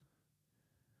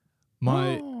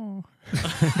My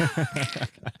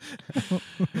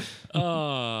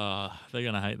Oh, they're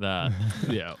going to hate that.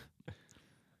 yeah.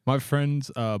 My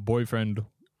friend's boyfriend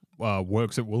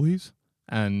works at Woolies,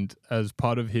 and as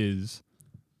part of his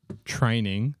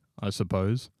training, I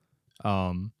suppose,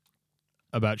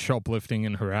 about shoplifting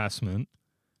and harassment,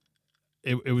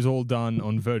 it was all done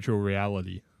on virtual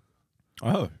reality.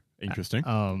 Oh, interesting.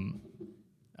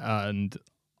 And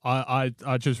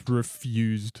I just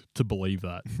refused to believe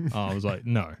that. I was like,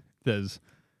 no, there's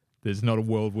not a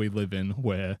world we live in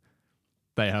where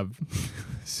they have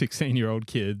 16-year-old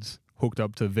kids hooked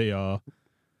up to VR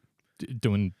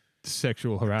doing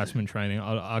sexual harassment training.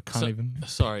 I can't even.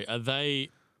 Sorry, are they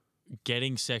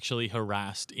getting sexually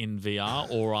harassed in VR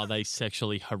or are they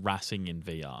sexually harassing in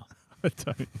VR? I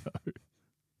don't know.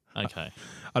 Okay.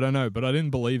 I don't know, but I didn't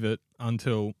believe it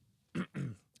until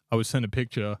I was sent a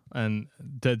picture, and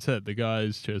dead set, the guy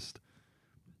is just,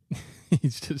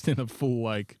 he's just in a full,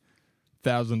 like,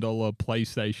 $1,000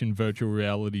 PlayStation virtual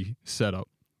reality setup.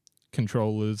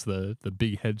 Controllers, the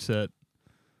big headset.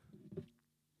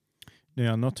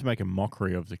 Now, not to make a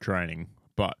mockery of the training,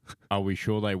 but are we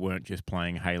sure they weren't just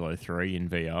playing Halo 3 in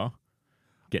VR?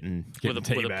 Getting with a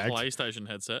teabagged? PlayStation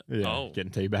headset? Yeah, Oh.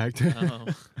 getting teabagged.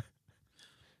 Oh.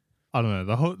 I don't know,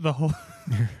 the whole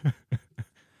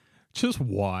just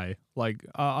why? Like,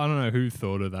 I don't know who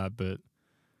thought of that, but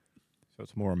So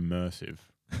it's more immersive.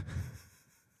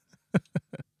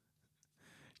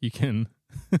 you can.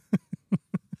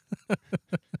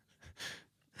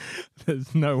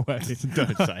 There's no way.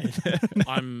 Don't say it.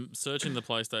 I'm searching the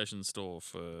PlayStation store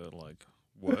for, like,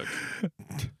 work.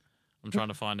 I'm trying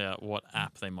to find out what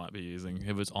app they might be using,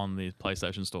 if it's on the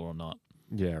PlayStation store or not.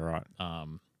 Yeah, right.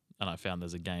 And I found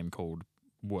there's a game called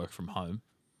Work From Home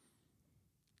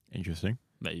Interesting.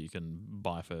 that you can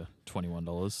buy for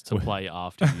 $21 to play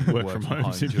after you Work work from from home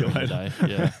home during the day.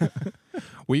 Yeah.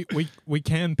 We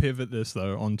can pivot this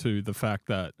though onto the fact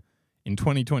that in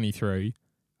 2023,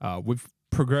 we've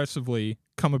progressively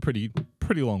come a pretty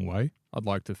long way. I'd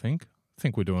like to think. I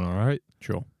think we're doing all right.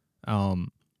 Sure.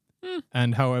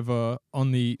 And however,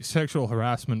 on the sexual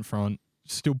harassment front,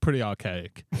 still pretty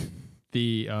archaic.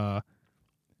 The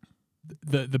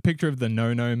picture of the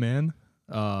no man,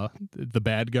 the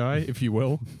bad guy, if you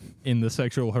will, in the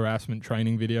sexual harassment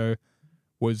training video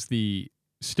was the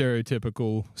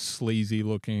stereotypical sleazy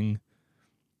looking,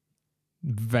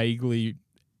 vaguely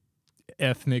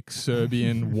ethnic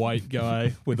Serbian white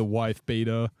guy with a wife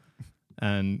beater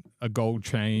and a gold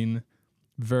chain,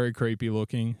 very creepy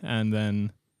looking, and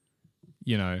then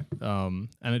and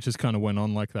it just kind of went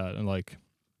on like that, and like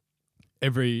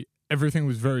everything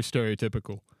was very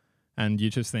stereotypical, and you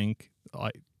just think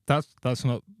like that's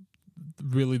not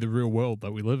really the real world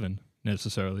that we live in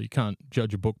necessarily. You can't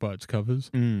judge a book by its covers.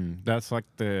 That's like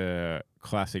the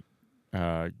classic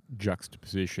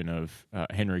juxtaposition of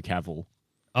Henry Cavill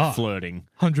flirting,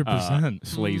 100%.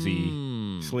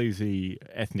 sleazy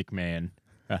ethnic man,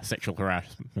 sexual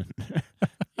harassment.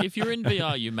 If you're in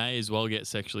VR, you may as well get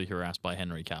sexually harassed by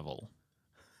Henry Cavill.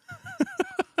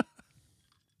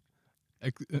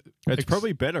 It's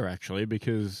probably better actually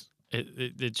because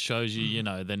It shows you,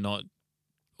 they're not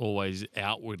always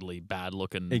outwardly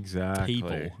bad-looking exactly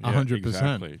people. 100%.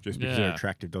 Exactly. Just because they're Yeah.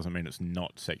 attractive doesn't mean it's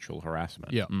not sexual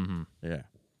harassment. Yeah. Mm-hmm. Yeah.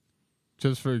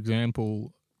 Just for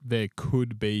example, there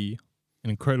could be an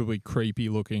incredibly creepy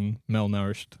looking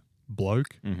malnourished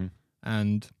bloke,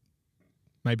 and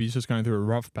maybe he's just going through a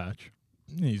rough patch.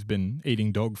 He's been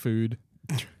eating dog food.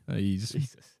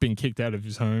 He's been kicked out of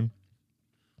his home.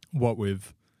 What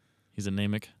with He's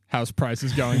anemic. house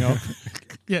prices going up.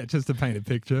 Yeah, just to paint a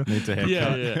picture. Needs a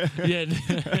haircut.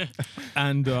 Yeah.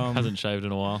 And Hasn't shaved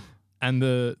in a while. and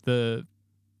the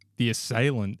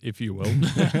assailant, if you will,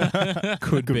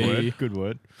 could Good be word. Good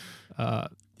word.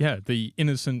 the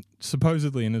innocent,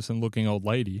 supposedly innocent looking old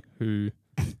lady who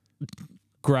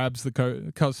grabs the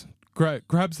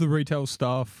grabs the retail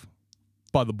staff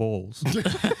by the balls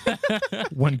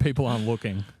when people aren't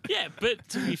looking. Yeah, but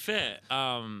to be fair,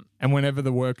 And whenever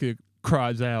the worker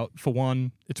cries out, for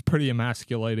one, it's pretty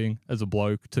emasculating as a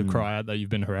bloke to cry out that you've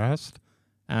been harassed.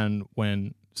 And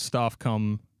when staff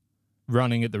come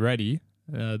running at the ready,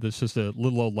 there's just a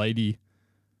little old lady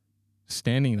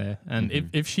standing there. And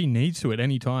if she needs to at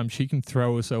any time, she can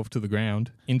throw herself to the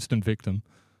ground, instant victim.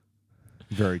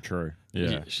 Very true.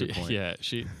 Yeah. Good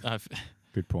point.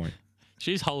 Good point.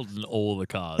 She's holding all the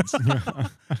cards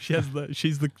She's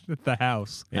the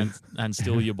house. and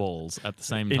steal your balls at the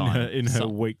same In time. her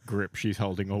weak grip, she's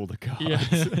holding all the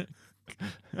cards.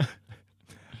 Yeah.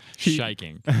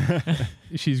 shaking.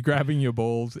 She's grabbing your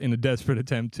balls in a desperate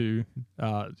attempt to.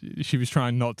 She was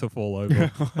trying not to fall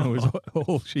over. That was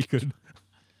all she could.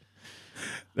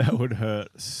 That would hurt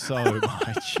so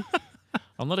much.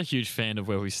 I'm not a huge fan of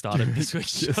where we started this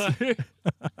week's show.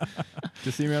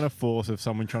 Just the amount of force of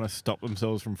someone trying to stop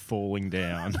themselves from falling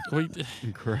down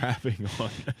and grabbing on.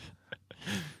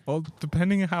 Well,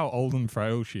 depending on how old and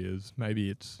frail she is, maybe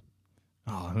it's.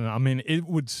 Oh, I mean, it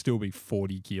would still be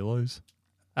 40 kilos.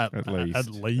 At least. At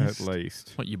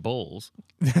least. What, your balls?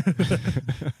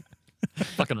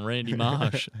 Fucking Randy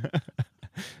Marsh.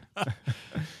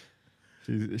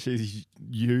 She's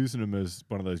using them as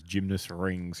one of those gymnast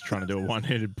rings, trying to do a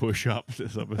one-handed push-up to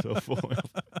stop herself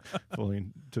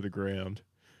falling to the ground.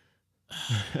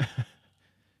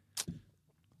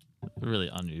 Really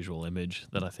unusual image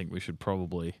that I think we should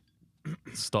probably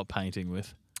stop painting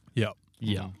with. Yep.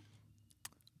 Yeah.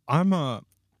 I'm a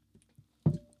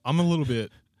little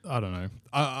bit. I don't know.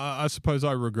 I suppose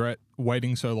I regret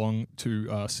waiting so long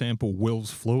to sample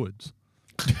Will's fluids.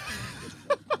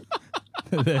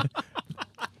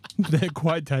 They're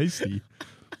quite tasty.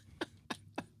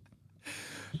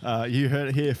 You heard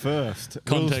it here first.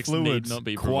 Context Will's need fluids, not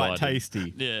be quite provided.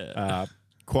 tasty. Yeah.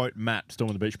 Quote Matt, Storm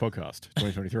on the Beach podcast,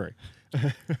 2023.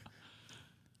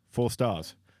 4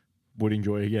 stars. Would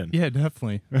enjoy again. Yeah,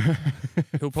 definitely.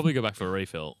 He'll probably go back for a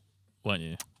refill, won't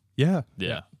you? Yeah.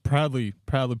 Yeah. Proudly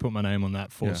put my name on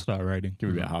that 4-star rating. Give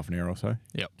it about half an hour or so.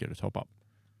 Yep. Get a top up.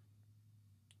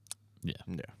 Yeah.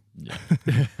 Yeah. Yeah.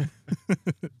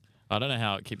 I don't know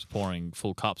how it keeps pouring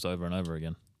full cups over and over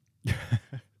again.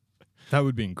 That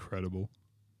would be incredible.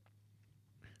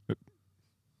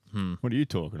 What are you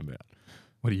talking about?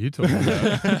 What are you talking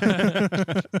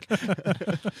about?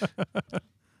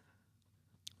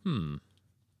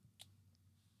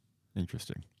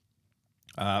 Interesting.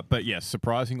 But yes,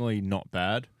 surprisingly not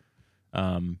bad.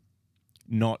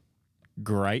 Not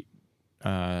great.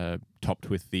 Topped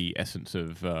with the essence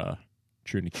of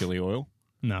tuna chili oil.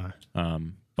 No.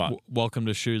 But Welcome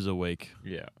to Shoozer Week.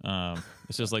 yeah.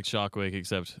 It's just like Shark Week,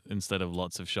 except instead of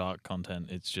lots of shark content,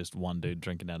 it's just one dude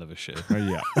drinking out of a shoe.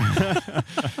 Yeah.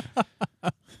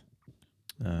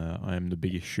 I am the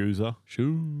biggest shoozer.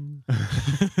 Shoe.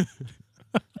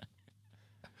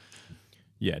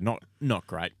 Yeah, not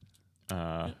great.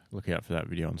 Look out for that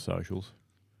video on socials.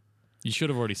 You should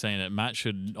have already seen it. Matt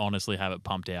should honestly have it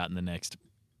pumped out in the next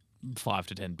 5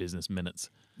 to 10 business minutes.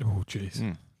 Oh,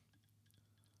 jeez.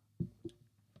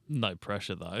 No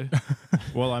pressure, though.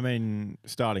 Well, I mean,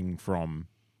 starting from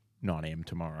 9 a.m.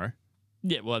 tomorrow.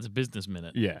 Yeah, well, it's a business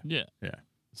minute. Yeah. Yeah. Yeah.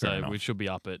 So Fair enough. we should be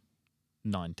up at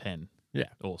 9:10. Yeah.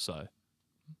 Or so.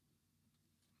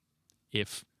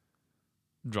 If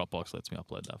Dropbox lets me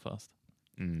upload that fast.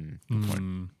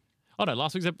 Oh no!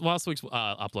 Last week's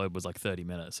upload was like 30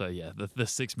 minutes. So yeah, the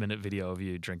 6-minute video of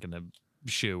you drinking a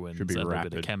shoe and Should be a little bit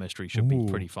rapid. of chemistry should be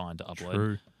pretty fine to upload.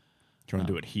 True. Do you want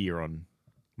to do it here on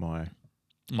my...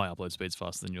 My upload speed's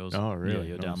faster than yours. Oh, really?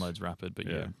 Yeah, your Nice. download's rapid, but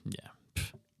Yeah.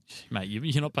 Pff, mate,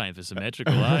 you're not paying for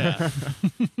symmetrical, are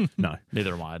you? No.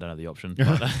 Neither am I. I don't have the option.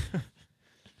 But,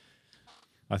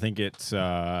 I think it's...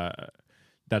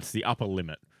 that's the upper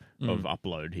limit of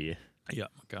upload here. yeah,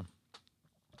 okay.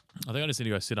 I think I just need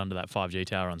to go sit under that 5G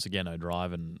tower on Sageno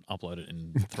Drive and upload it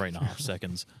in 3.5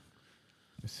 seconds.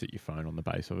 Just sit your phone on the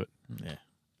base of it. Yeah.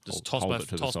 Just Hold it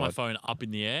to the toss my side. phone up in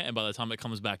the air, and by the time it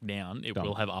comes back down, it Done.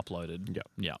 will have uploaded. Yep.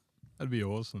 Yeah. That'd be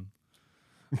awesome.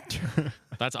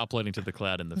 That's uploading to the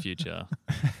cloud in the future.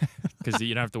 Because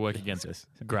you don't have to work against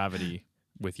gravity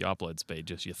with your upload speed,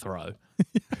 just your throw.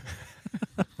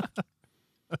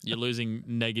 You're losing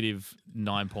negative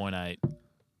 9.8.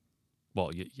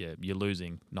 Well, you're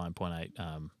losing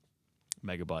 9.8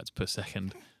 megabytes per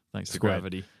second thanks to Squared.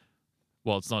 gravity.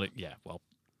 Well, it's not. Yeah. Well,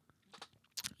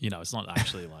 it's not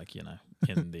actually like in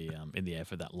the air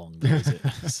for that long, though, is it?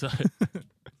 So.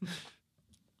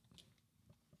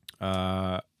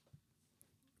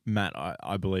 Matt,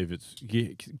 I believe it's...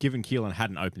 Given Keelan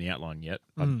hadn't opened the outline yet,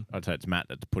 I'd say it's Matt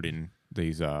that's put in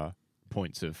these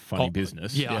points of funny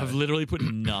business. Yeah, I've literally put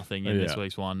nothing in this Yeah.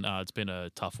 week's one. It's been a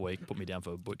tough week. Put me down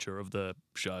for butcher of the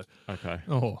show. Okay.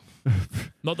 Oh.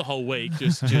 Not the whole week,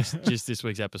 just this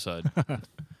week's episode.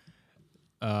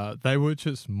 They were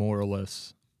just more or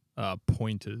less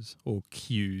pointers or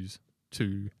cues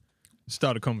to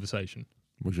start a conversation.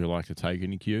 Would you like to take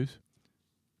any cues?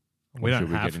 We Or don't should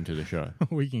we have. get into the show?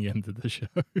 We can get into the show.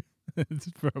 It's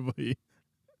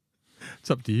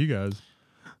up to you guys.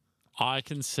 I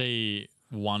can see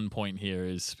one point here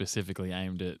is specifically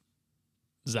aimed at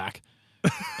Zach.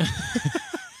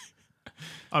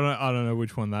 I don't know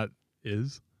which one that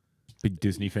is. Big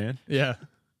Disney fan? Yeah.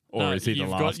 Or is he the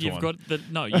last you've one? got the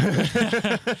no.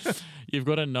 You've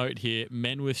got a note here: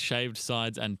 men with shaved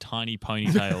sides and tiny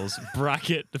ponytails.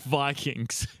 bracket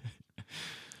Vikings.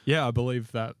 Yeah, I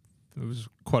believe that it was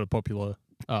quite a popular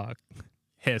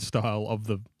hairstyle of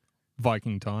the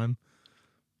Viking time.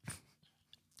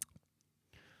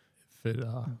 If it,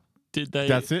 Did they?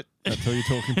 That's it? That's all your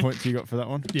talking points you got for that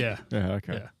one? yeah. Yeah,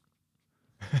 okay.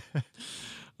 Yeah.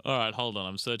 All right, hold on.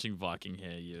 I'm searching Viking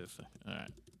hair.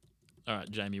 All right,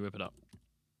 Jamie, whip it up.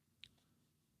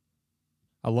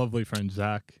 Our lovely friend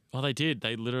Zach. Oh, they did.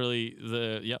 They literally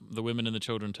the women and the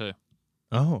children too.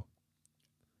 Oh.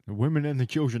 The women and the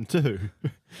children too.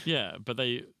 Yeah, but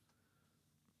they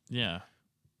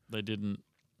didn't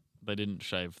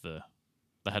shave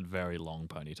they had very long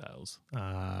ponytails.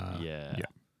 Yeah.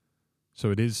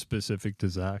 So it is specific to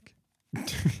Zach.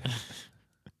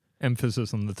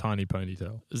 Emphasis on the tiny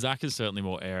ponytail. Zach is certainly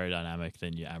more aerodynamic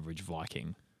than your average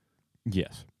Viking.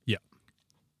 Yes. Yeah.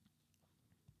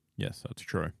 Yes, that's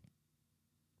true.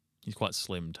 He's quite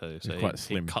slim too, so quite he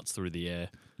slim. cuts through the air.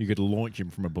 You could launch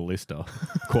him from a ballista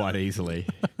quite easily.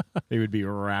 He would be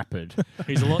rapid.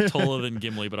 He's a lot taller than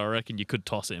Gimli, but I reckon you could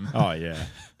toss him. Oh, yeah.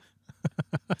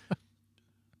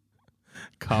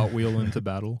 Cartwheel into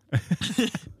battle.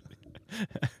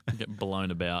 Get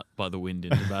blown about by the wind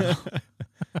into battle.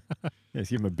 Yes,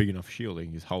 give him a big enough shield, he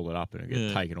can just hold it up and it'll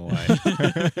get taken away.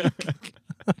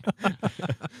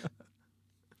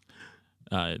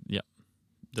 Yep.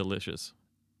 Delicious.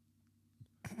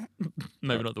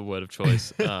 Maybe not the word of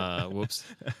choice. Whoops.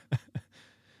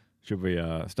 Should we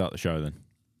start the show then?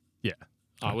 Yeah.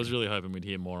 I was really hoping we'd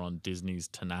hear more on Disney's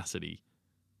tenacity.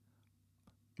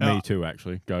 Me too,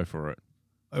 actually. Go for it.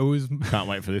 It was. Can't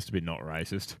wait for this to be not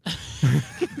racist.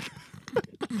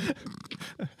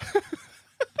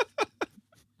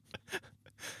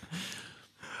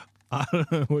 I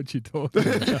don't know what you're talking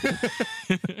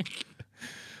about.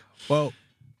 Well,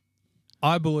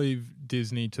 I believe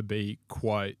Disney to be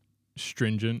quite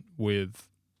stringent with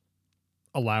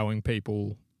allowing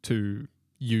people to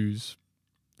use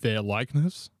their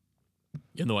likeness.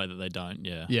 In the way that they don't,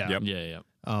 yeah. Yeah. Yep.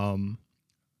 Yeah.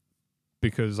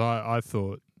 Because I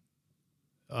thought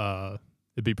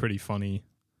it'd be pretty funny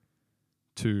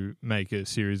to make a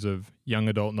series of young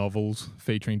adult novels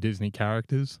featuring Disney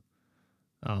characters.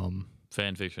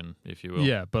 Fan fiction, if you will.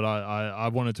 Yeah, but I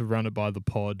wanted to run it by the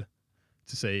pod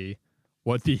to see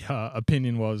what the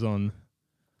opinion was on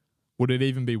would it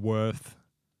even be worth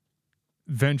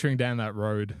venturing down that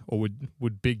road, or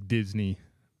would Big Disney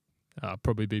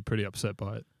probably be pretty upset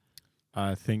by it?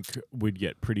 I think we'd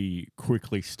get pretty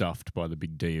quickly stuffed by the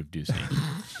big D of Disney.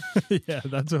 Yeah,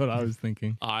 that's what I was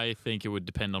thinking. I think it would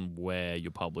depend on where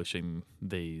you're publishing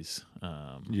these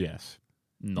Yes.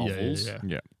 novels.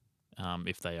 Yeah.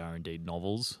 If they are indeed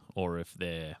novels, or if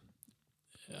they're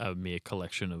a mere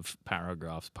collection of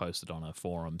paragraphs posted on a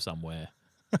forum somewhere.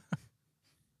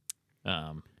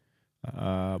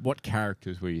 What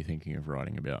characters were you thinking of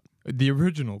writing about? The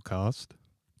original cast,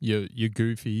 your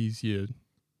Goofies, your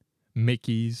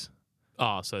Mickeys,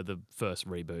 So the first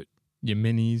reboot your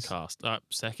Minnies. cast.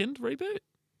 Second reboot?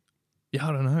 Yeah,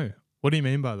 I don't know. What do you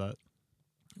mean by that?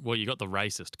 Well, you got the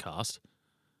racist cast.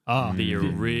 The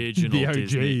Original the OG.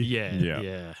 Disney. Yeah.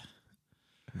 Yeah.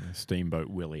 Steamboat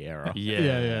Willie era.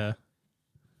 Yeah.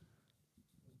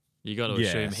 You got to Yeah,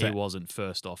 assume so- he wasn't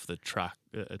first off the truck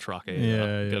either.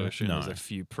 Yeah, Got to yeah. assume No. there's a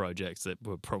few projects that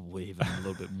were probably even a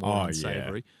little bit more Oh, yeah.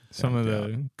 unsavory. Some of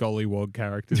the gollywog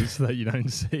characters that you don't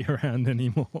see around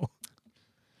anymore.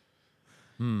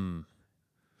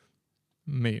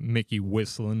 Mickey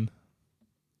whistling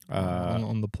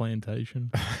on the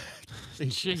plantation.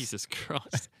 Jesus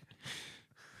Christ.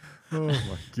 Oh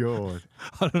my god!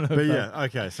 I don't know. But if yeah,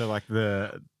 okay. So like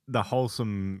the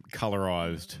wholesome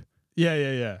colorized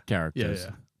yeah. characters.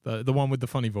 Yeah. The one with the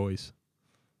funny voice.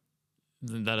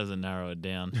 That doesn't narrow it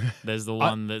down. There's the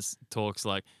one that talks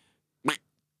like,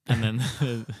 and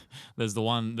then there's the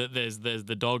one that there's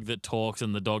the dog that talks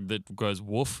and the dog that goes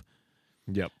woof.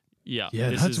 Yep. Yeah,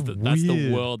 Yeah, that's the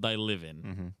weird. world they live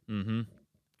in. Mm-hmm.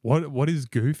 What is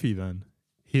Goofy then?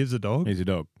 Here's a dog, He's a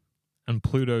dog. and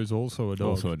Pluto's also a dog.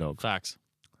 Also a dog. Facts.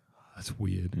 That's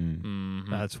weird. Mm-hmm.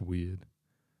 That's weird.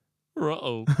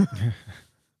 Uh-oh.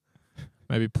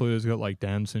 Maybe Pluto's got like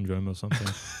Down syndrome or something.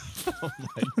 Oh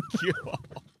my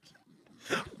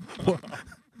god!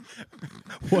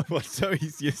 What? So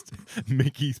he's just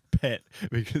Mickey's pet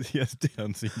because he has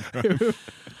Down syndrome.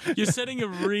 You're setting a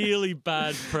really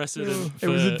bad precedent. It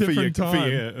was a for- different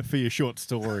time. For your short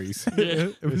stories. Yeah.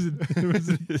 it was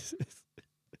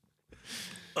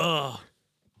Ugh.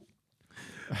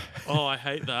 Oh, I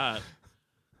hate that.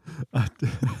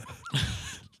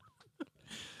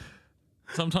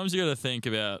 Sometimes you got to think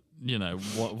about,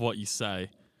 what you say.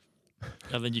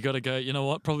 And then you got to go, you know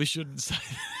what? Probably shouldn't say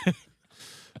that.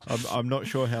 I'm not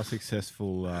sure how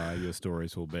successful your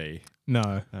stories will be.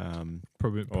 No, Or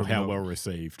probably how not, well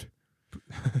received.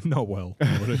 not well.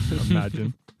 I would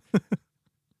imagine.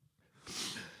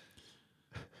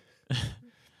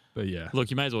 But yeah, Look,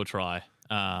 you may as well try.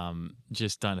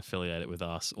 Just don't affiliate it with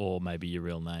us or maybe your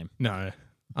real name. no,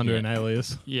 under an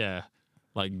alias, Yeah,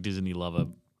 like Disney Lover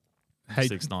H-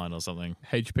 69 or something.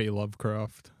 H.P.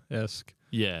 Lovecraft esque.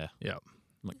 Yeah, Yeah,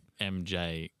 like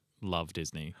MJ Love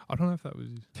Disney. I don't know if that was.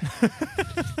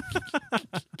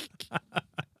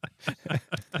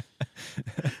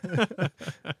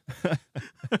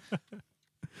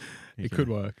 It could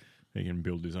work. He can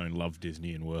build his own Love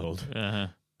Disneyan world. Uh-huh.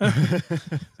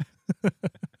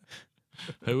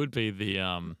 Who would be the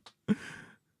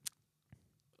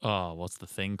what's the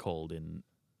thing called in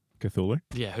Cthulhu?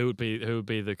 Yeah, who would be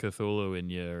the Cthulhu in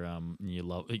your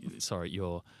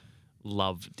your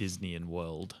Love Disneyan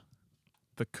world?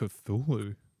 The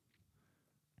Cthulhu.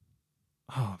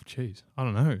 Oh, jeez. I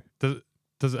don't know.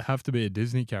 Does it have to be a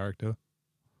Disney character?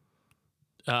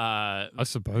 I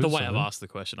suppose The way so. I've asked the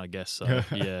question, I guess so.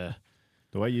 Yeah.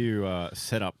 The way you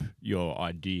set up your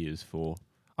ideas for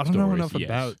I don't know stories, enough yes.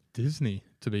 about Disney,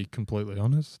 to be completely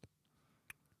honest.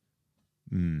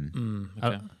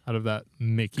 Okay. Out of that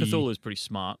Mickey. Cthulhu's pretty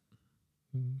smart,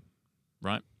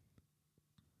 right?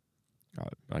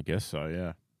 I guess so,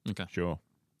 yeah. Okay. Sure.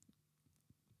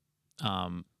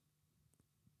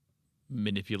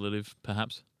 Manipulative,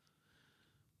 perhaps.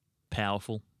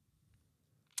 Powerful.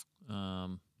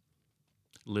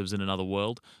 Lives in another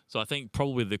world. So I think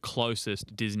probably the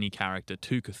closest Disney character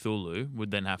to Cthulhu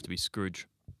would then have to be Scrooge.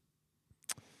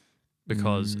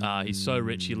 Because he's so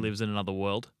rich he lives in another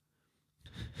world.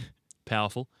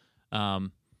 Powerful.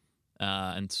 And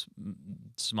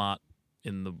smart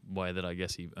in the way that I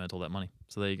guess he earned all that money.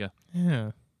 So there you go.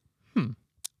 Yeah.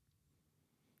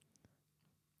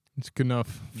 It's good enough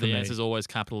for The me. answer is always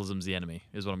capitalism's the enemy,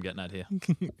 is what I'm getting at here.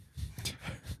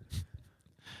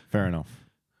 Fair enough.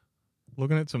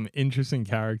 Looking at some interesting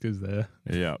characters there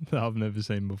Yeah. that I've never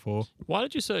seen before. Why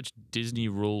did you search Disney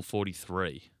Rule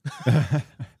 43?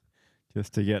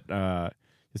 Just to get a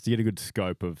good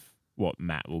scope of what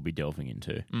Matt will be delving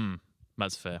into.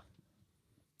 That's fair.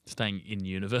 Staying in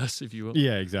universe, if you will.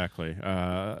 Yeah, exactly.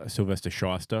 Sylvester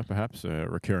Shyster, perhaps, a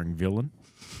recurring villain.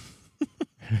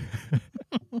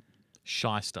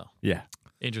 Shyster. Yeah.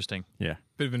 Interesting. Yeah.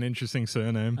 Bit of an interesting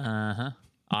surname. Uh-huh.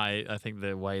 I think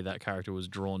the way that character was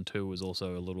drawn to was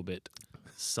also a little bit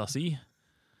sussy.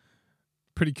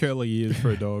 Pretty curly ears for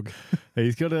a dog.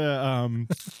 He's got a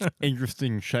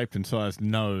interesting shaped and sized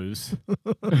nose.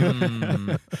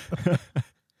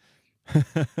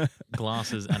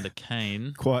 Glasses and a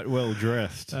cane. Quite well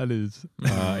dressed. That is.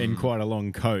 In quite a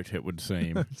long coat, it would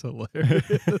seem. That's hilarious.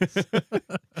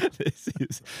 This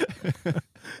is.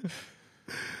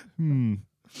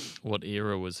 What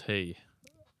era was he?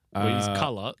 Well, his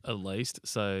colour, at least.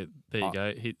 So there you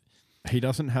go. He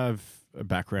doesn't have a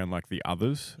background like the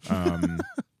others.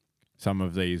 Some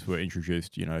of these were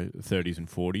introduced, 30s and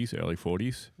 40s, early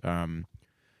 40s.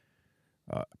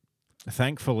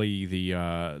 Thankfully,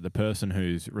 the person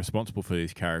who's responsible for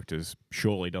these characters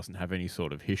surely doesn't have any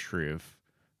sort of history of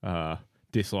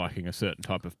disliking a certain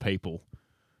type of people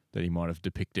that he might have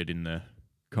depicted in the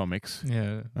comics.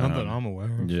 Yeah, not that I'm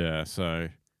aware of. Yeah, so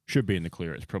should be in the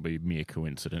clear. It's probably mere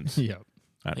coincidence Yeah.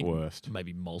 at worst.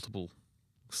 Maybe multiple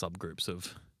subgroups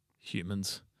of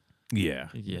humans. Yeah.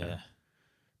 Yeah.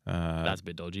 That's a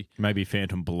bit dodgy. Maybe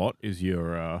Phantom Blot is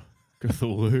your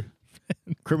Cthulhu.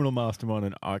 Criminal mastermind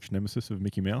and arch nemesis of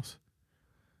Mickey Mouse.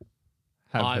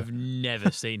 I've never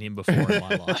seen him before in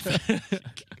my life.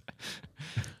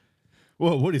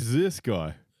 Well, what is this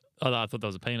guy? Oh, I thought that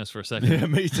was a penis for a second. Yeah,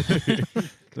 me too.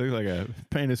 Looks like a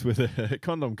penis with a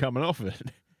condom coming off it.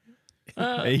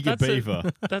 Eager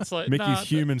beaver. That's like Mickey's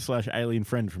human/alien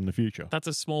friend from the future. That's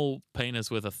a small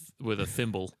penis with a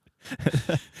thimble.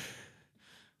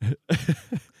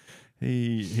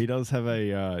 He does have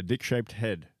a dick-shaped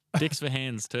head. Dicks for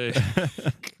hands too.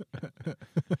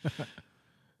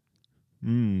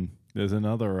 There's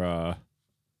another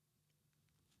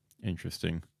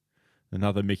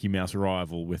another Mickey Mouse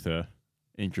rival with a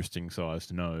interesting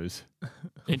sized nose.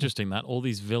 Interesting that all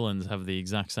these villains have the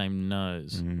exact same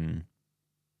nose,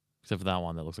 except for that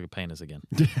one that looks like a penis again.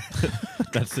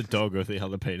 That's the dog of the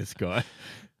other penis guy.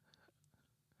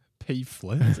 P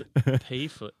Flip. P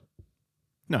foot.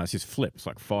 No, it's just Flip. It's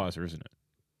like Pfizer, isn't it?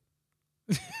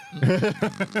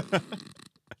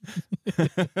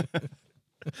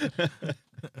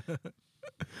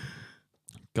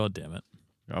 God damn it.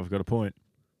 I've got a point.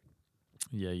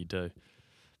 too.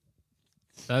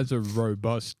 That's a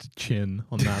robust chin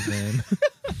on that man.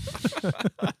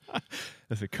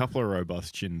 There's a couple of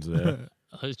robust chins there.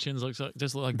 Those chins look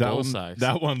like That ball one, sacks.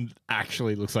 that one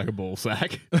actually looks like a ball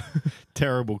sack.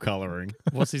 Terrible colouring.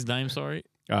 What's his name? Sorry,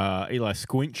 Eli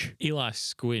Squinch. Eli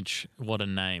Squinch. What a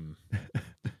name!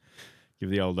 Give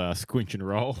the old squinch and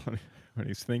roll when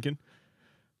he's thinking.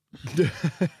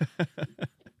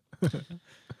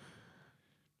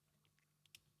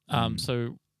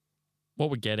 So what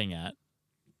we're getting at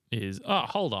is,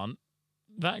 hold on,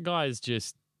 that guy's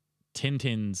just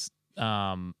Tintin's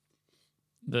the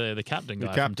captain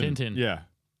guy from Tintin. Yeah.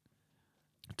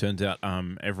 Turns out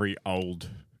every old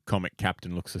comic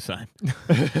captain looks the same.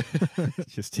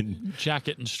 Just in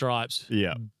Jacket and stripes.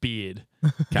 Yeah. Beard.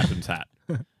 Captain's hat.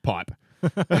 Pipe.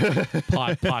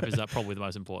 Pipe is probably the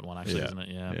most important one, actually, Yeah. isn't it?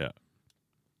 Yeah.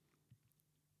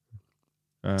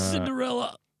 Yeah.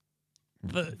 Cinderella.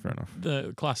 Fair enough.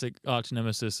 The classic arch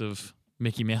nemesis of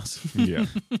Mickey Mouse. Yeah.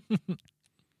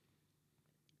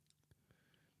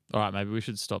 All right, maybe we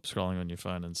should stop scrolling on your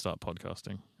phone and start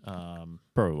podcasting.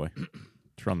 Probably.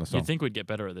 Let's run the song. You'd think we'd get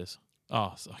better at this.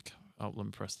 Oh, let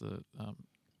me press the.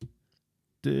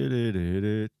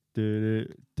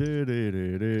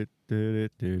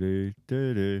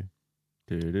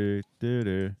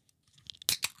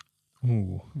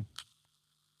 Ooh.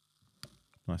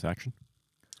 Nice action.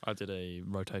 I did a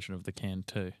rotation of the can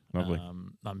too. Lovely.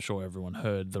 I'm sure everyone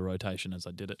heard the rotation as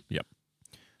I did it. Yep.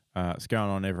 What's going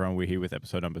on, everyone? We're here with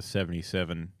episode number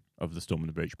 77 of the Storm on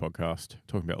the Beach podcast,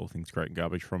 talking about all things great and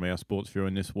garbage from our sports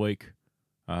viewing this week.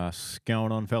 What's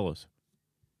going on, fellas?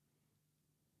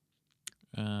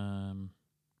 Um,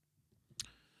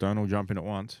 Don't all jump in at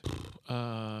once.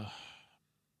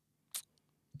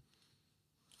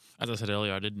 As I said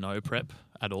earlier, I did no prep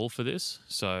at all for this,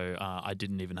 so I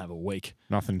didn't even have a week.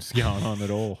 Nothing's going on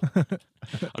at all.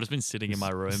 I've just been sitting in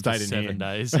my room for Stayed in 7 here.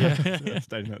 days. Yeah.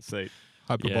 Stayed in that seat.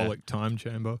 Hyperbolic time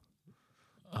chamber.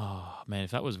 Oh man,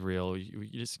 if that was real, you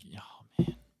just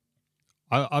man.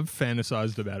 I've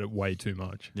fantasized about it way too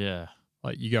much. Yeah.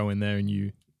 Like you go in there and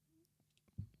you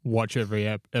watch every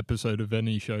episode of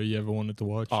any show you ever wanted to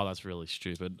watch. Oh, that's really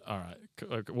stupid. All right,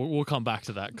 we'll come back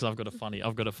to that because I've got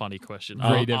a funny question.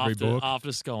 Read every book. After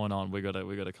this going on, we got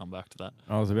to come back to that.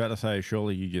 I was about to say,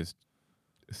 surely you just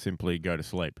simply go to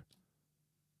sleep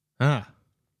Ah.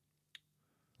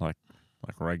 like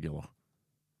regular.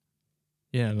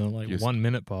 Yeah, and then like Just- 1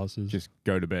 minute passes. Just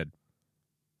go to bed.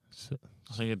 So-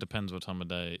 I think it depends what time of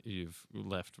day you've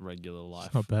left regular life.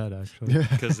 It's not bad, actually.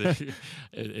 Because if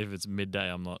it's midday,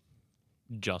 I'm not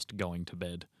just going to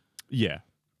bed. Yeah,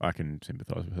 I can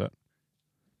sympathise with that.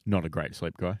 Not a great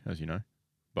sleep guy, as you know.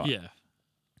 But Yeah.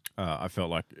 I felt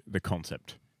like the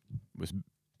concept was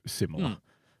similar.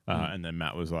 And then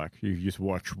Matt was like, you just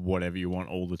watch whatever you want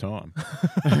all the time.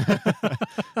 I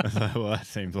was like, well, that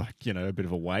seems like, a bit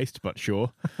of a waste, but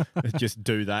sure. Just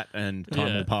do that and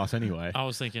time will pass anyway. I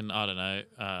was thinking, I don't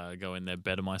know, go in there,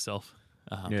 better myself.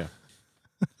 Yeah.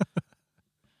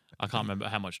 I can't remember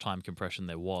how much time compression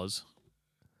there was.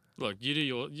 Look, you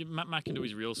do Matt can do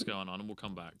his reels going on and we'll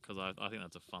come back because I think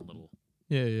that's a fun little...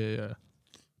 Yeah.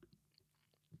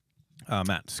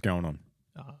 Matt, what's going on?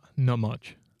 Not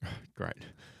much. Great.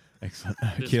 Excellent.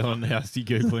 This Keelan, how's the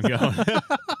Googling going?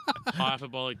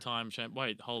 Hyperbolic time chamber.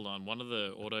 Wait, hold on. One of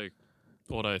the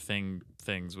auto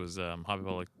things was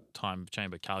hyperbolic time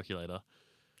chamber calculator.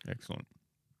 Excellent.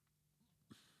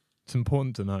 It's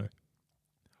important to know.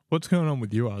 What's going on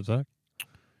with you, Isaac?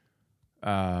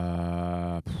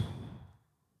 Not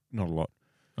a lot.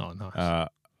 Oh, nice.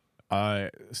 I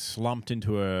slumped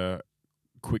into a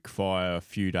quick fire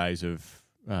few days of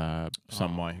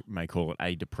some may call it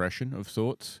a depression of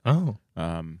sorts. Oh.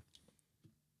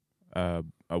 A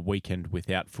weekend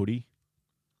without footy.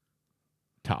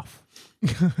 Tough.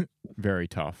 Very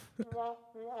tough.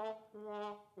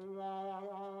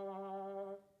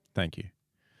 Thank you.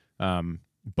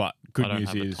 But good I don't news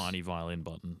have is a tiny violin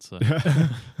button, so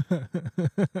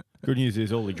good news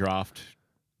is all the draft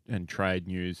and trade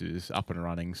news is up and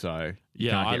running, so you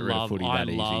yeah, can't get rid of footy that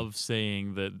easy. I love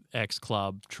seeing that X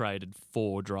Club traded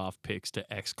 4 draft picks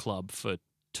to X Club for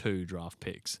 2 draft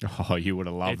picks. Oh, you would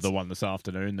have loved It's- the one this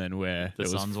afternoon then where The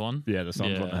there was Suns one? Yeah, the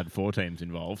Suns one Yeah. had 4 teams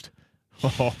involved.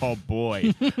 Oh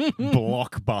boy.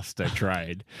 Blockbuster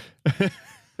trade.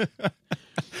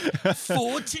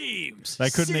 4 teams, They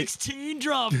couldn't 16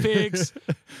 draft picks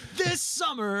this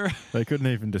summer. They couldn't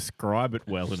even describe it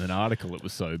well in an article, it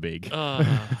was so big.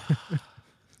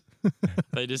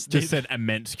 They just Said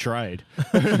immense trade.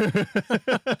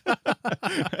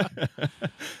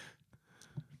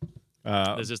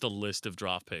 there's just a list of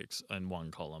draft picks in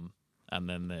one column, and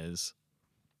then there's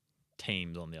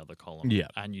teams on the other column. Yeah.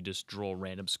 And you just draw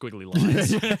random squiggly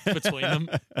lines between them.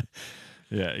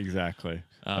 Yeah, exactly.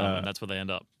 And that's where they end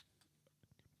up.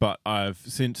 But I've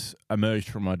since emerged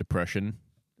from my depression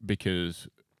because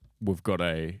we've got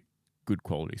a good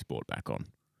quality sport back on.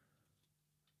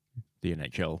 The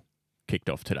NHL kicked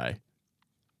off today.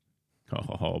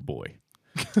 Oh boy.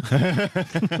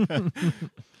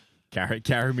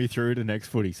 Carry me through the next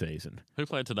footy season. Who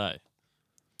played today?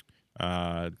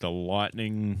 The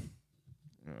Lightning.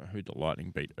 Who'd the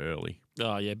Lightning beat early?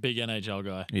 Oh, yeah, big NHL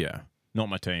guy. Yeah. Not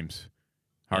my teams.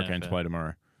 Hurricanes fair. play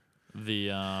tomorrow. The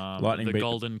Lightning beat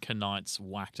Golden Knights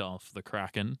whacked off the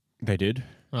Kraken. They did.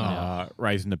 Oh.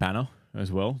 Raising the banner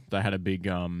as well. They had a big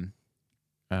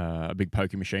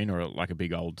poker machine or like a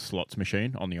big old slots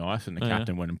machine on the ice, and the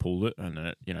captain went and pulled it, and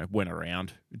then it went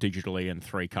around digitally, and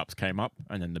 3 cups came up,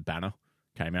 and then the banner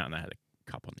came out, and they had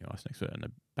a cup on the ice next to it, and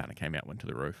the banner came out, went to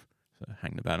the roof. So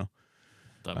hang the banner.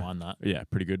 Don't mind that. Yeah,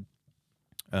 pretty good.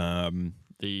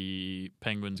 The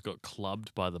Penguins got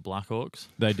clubbed by the Blackhawks.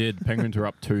 They did. Penguins are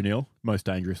up 2-0. Most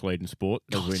dangerous lead in sport,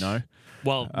 as we know.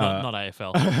 Well, not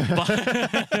AFL.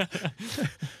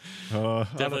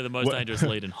 But definitely the most dangerous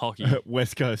lead in hockey.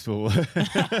 West Coast will.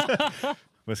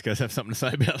 West Coast have something to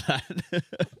say about that.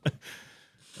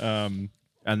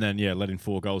 And then, led in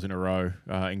 4 goals in a row,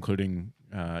 including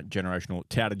touted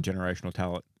generational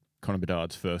talent, Connor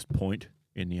Bedard's first point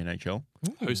in the NHL.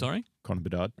 Who, sorry? Connor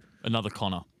Bedard. Another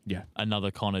Connor. Yeah.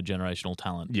 Another Connor generational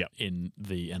talent Yep. in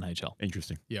the NHL.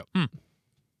 Interesting. Yep.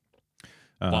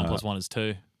 1 + 1 is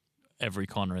 2. Every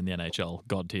Connor in the NHL,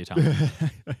 god tier talent.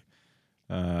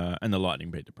 And the Lightning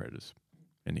beat the Predators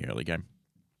in the early game.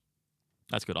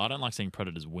 That's good. I don't like seeing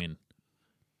Predators win.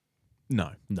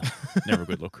 No. No. Never a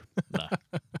good look. No.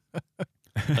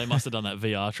 They must have done that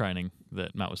VR training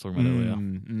that Matt was talking about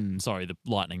earlier. Sorry, the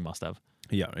Lightning must have.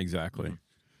 Yeah, exactly.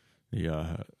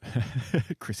 The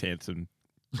Chris Hansen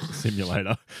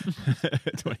simulator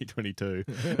 2022.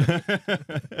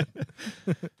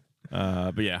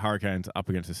 But yeah, Hurricanes up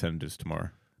against the Senators tomorrow.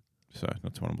 So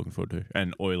that's what I'm looking forward to.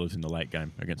 And Oilers in the late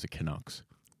game against the Canucks.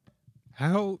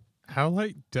 How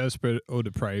like desperate or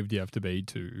depraved do you have to be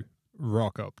to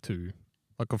rock up to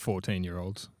like a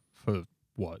 14-year-old for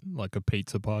what, like a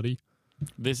pizza party?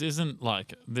 This isn't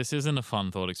a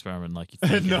fun thought experiment like you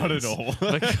think. Not at all.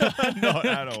 Not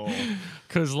at all.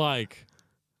 Because like,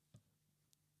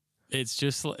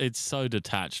 it's so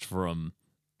detached from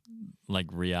like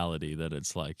reality that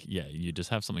it's like, yeah, you just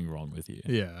have something wrong with you.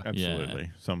 Yeah.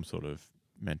 Absolutely. Some sort of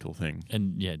mental thing.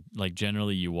 And yeah, like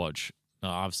generally you watch.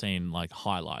 I've seen like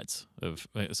highlights of.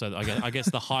 So I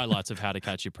guess the highlights of how to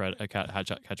catch a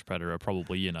predator are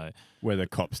probably Where the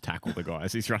cops tackle the guy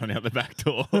as he's running out the back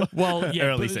door. Well, yeah,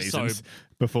 early seasons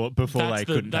before they couldn't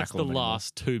tackle him. That's the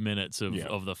last 2 minutes of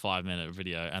the 5-minute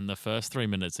video, and the first 3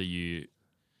 minutes are you.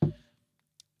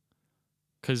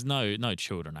 Because no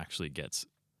children actually gets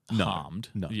harmed.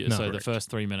 No. So Correct. the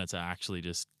first 3 minutes are actually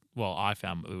just. Well, I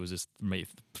found it was just me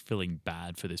feeling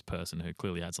bad for this person who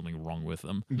clearly had something wrong with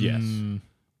them. Yes.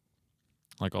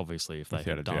 Like, obviously, if they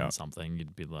Without a had done doubt. something,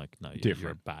 you'd be like, no, you're a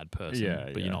Different. bad person.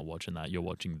 Yeah, but you're not watching that. You're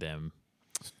watching them.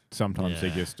 Sometimes they're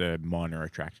Yeah. just a minor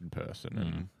attracted person,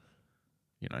 and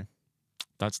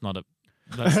That's not a.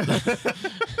 That's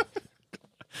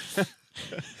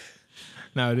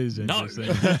No, it is No.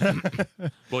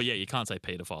 interesting. well, yeah, you can't say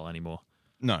paedophile anymore.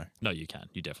 no. No, you can.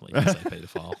 You definitely can say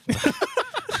paedophile.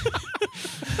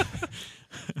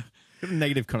 Got a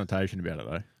negative connotation about it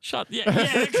though.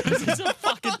 Yeah, because it's a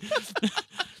fucking.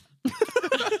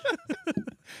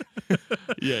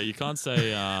 Yeah, you can't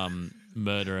say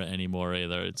murderer anymore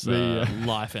either. It's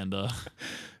life ender.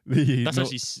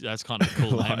 That's kind of a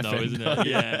cool name though, isn't it?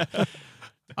 Yeah.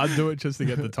 I'd do it just to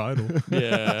get the title.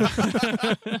 Yeah.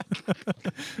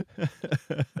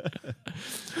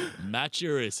 Matt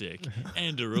Jurassic,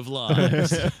 ender of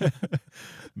lives.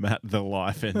 Matt the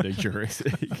Life Ender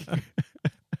Jurassic.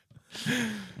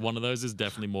 One of those is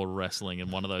definitely more wrestling, and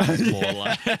one of those is more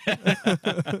like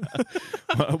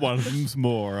One of them's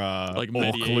more like Orc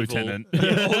medieval. Lieutenant.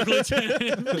 Yeah, Orc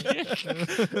Lieutenant.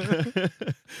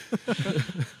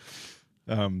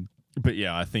 But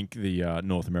yeah, I think the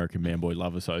North American Man Boy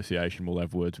Love Association will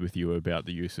have words with you about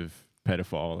the use of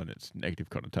pedophile and its negative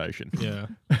connotation. Yeah.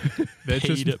 They're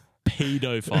just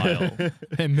Pedophile.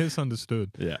 they're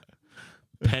misunderstood. Yeah.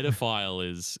 Pedophile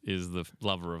is the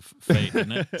lover of feet,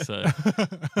 isn't it? So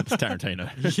It's Tarantino.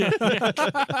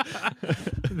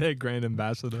 Their grand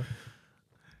ambassador.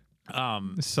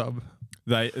 Sub.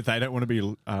 They don't want to be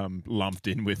lumped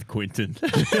in with Quentin.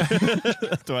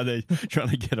 That's why they're trying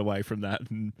to get away from that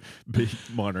and be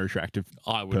minor attractive.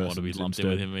 I wouldn't want to be persons lumped in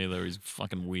with instead. him either. He's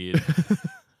fucking weird.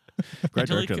 Great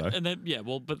director, though. And then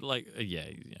but like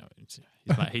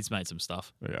he's made some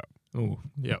stuff. Yeah. Oh,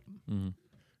 yep. Mm.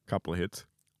 Couple of hits.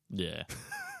 Yeah.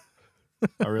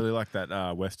 I really like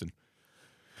that Western.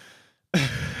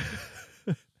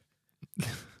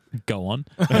 Go on.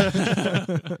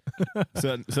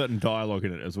 certain dialogue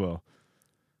in it as well.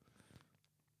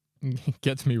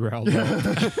 Gets me riled up.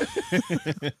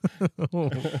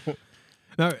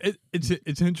 No,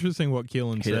 it's interesting what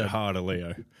Keelan Hit said. it harder,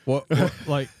 Leo. What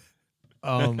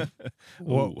Keelan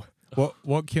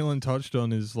touched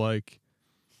on is like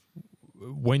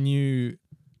when you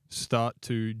start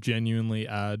to genuinely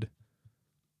add,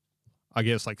 I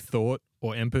guess, like thought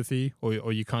or empathy,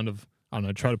 or you kind of, I don't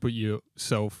know, try to put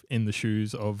yourself in the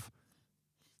shoes of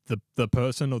the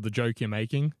person or the joke you're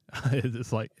making.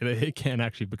 It's like it can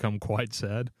actually become quite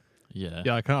sad. Yeah.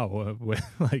 Yeah, like, oh, we're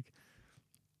like,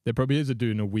 there probably is a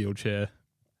dude in a wheelchair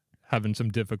having some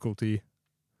difficulty,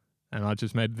 and I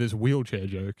just made this wheelchair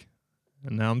joke,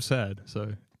 and now I'm sad.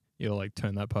 So you'll like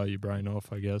turn that part of your brain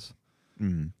off, I guess.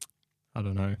 Mm. I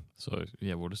don't know. So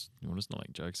yeah, we'll just not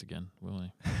make jokes again, will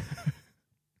we?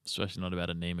 Especially not about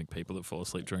anemic people that fall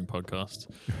asleep during podcasts.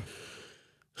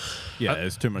 Yeah,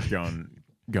 there's too much going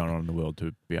on in the world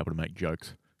to be able to make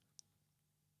jokes.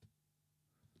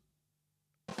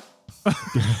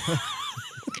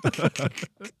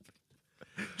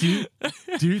 Do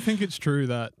you think it's true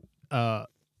that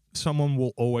someone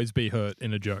will always be hurt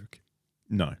in a joke?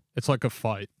 No. It's like a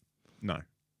fight. No.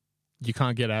 You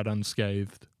can't get out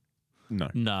unscathed. No.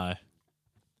 No.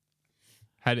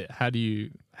 How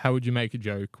would you make a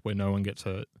joke where no one gets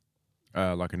hurt?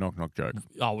 Like a knock-knock joke.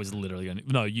 I was literally going to...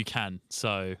 No, you can.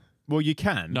 So Well, you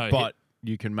can, No, but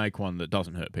you can make one that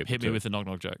doesn't hurt people. hit me too. with a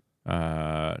knock-knock joke.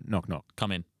 Knock-knock.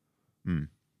 Come in.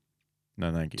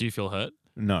 No, thank you. Do you feel hurt?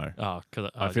 No. Oh, because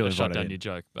I feel shut invited down in. your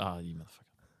joke. Oh, you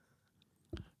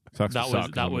motherfucker. Sucks That to was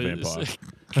suck 'cause that I'm a was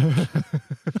vampire.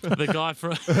 the guy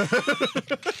from.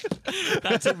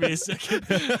 That took me a second.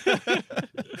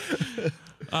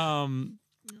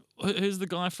 Who's the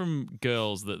guy from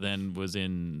Girls that then was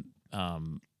in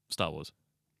Star Wars?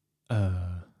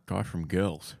 Guy from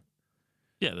Girls.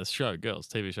 Yeah, the show Girls,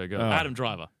 TV show Girls. Oh. Adam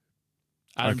Driver.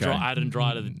 Okay. Adam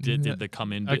Driver did the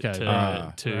come in bit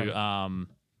Okay. to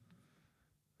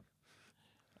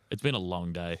it's been a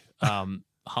long day. Han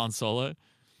Solo.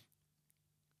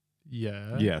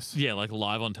 Yeah. Yes. Yeah, like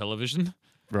live on television.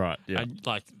 Right. Yeah. And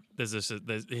like there's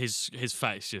his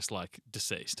face just like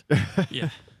deceased. Yeah.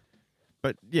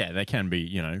 But yeah, they can be,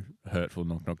 hurtful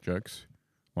knock-knock jokes.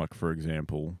 Like, for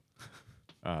example,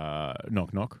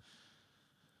 knock-knock.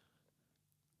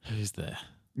 Who's there?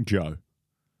 Joe.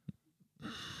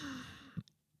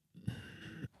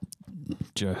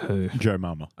 Joe who? Joe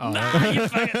Mama. Oh, You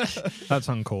fucking... that's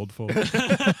uncalled for.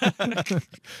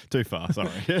 Too far, sorry.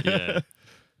 Yeah.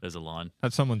 There's a line.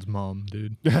 That's someone's mom,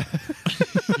 dude.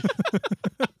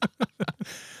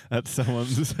 That's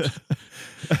someone's...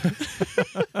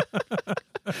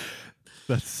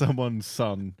 That's someone's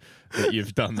son that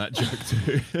you've done that joke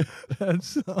to.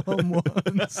 That's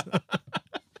someone's.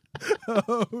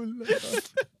 Oh, Lord.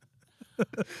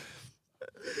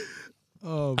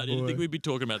 Oh, boy. I didn't think we'd be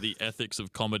talking about the ethics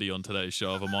of comedy on today's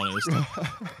show, if I'm honest.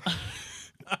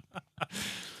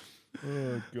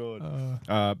 Oh,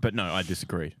 God. But no, I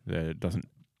disagree. There doesn't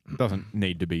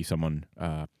need to be someone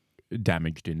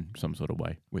damaged in some sort of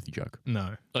way with your joke.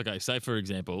 No. Okay, say for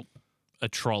example, a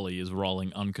trolley is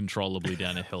rolling uncontrollably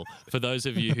down a hill. For those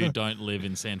of you who don't live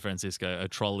in San Francisco, a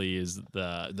trolley is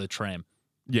the tram,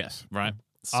 Yes. right?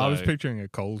 So, I was picturing a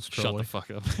Coles shut trolley. the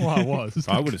fuck up. Well, I was.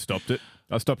 I would have stopped it.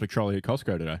 I stopped a trolley at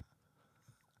Costco today.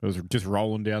 It was just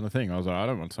rolling down the thing. I was like, I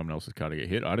don't want someone else's car to get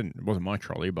hit. It wasn't my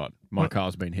trolley, but my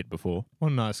car's been hit before.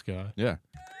 What a nice guy. Yeah.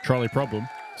 Trolley problem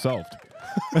solved.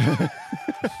 I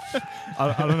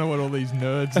don't know what all these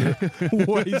nerds are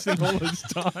wasting all this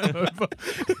time over.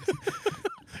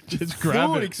 Just grab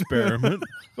Thought it. experiment.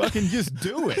 Fucking just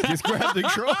do it. Just grab the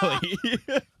trolley.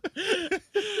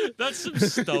 That's some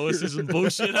stoicism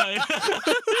bullshit, hey?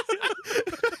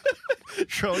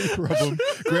 Trolley problem.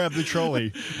 Grab the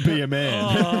trolley. Be a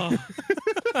man.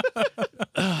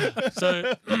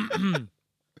 So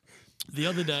the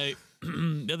other day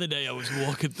I was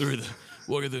walking through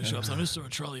the shops. I just saw a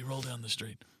trolley roll down the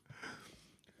street,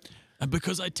 and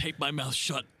because I taped my mouth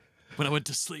shut when I went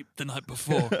to sleep the night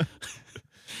before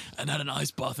and had an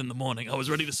ice bath in the morning, I was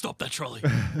ready to stop that trolley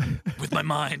with my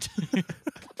mind.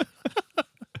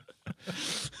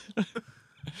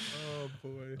 Oh,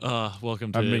 boy.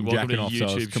 Welcome to I've been welcome to jacking off, so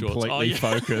I was YouTube Shorts. completely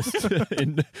focused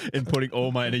in putting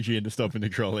all my energy into stopping the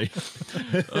trolley.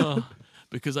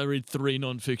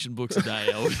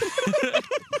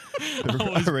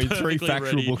 was I read 3 perfectly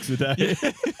factual ready. books a day.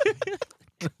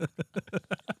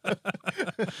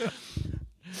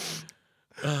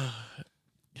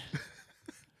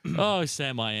 Oh,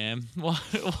 Sam, I am. Why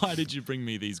did you bring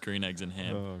me these green eggs and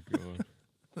ham? Oh god.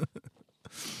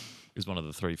 It was one of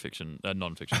the 3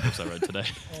 non-fiction books I read today.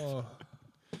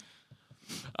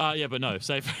 Yeah, but no.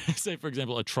 Say for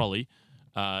example, a trolley.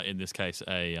 In this case,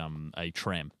 a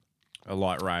tram, A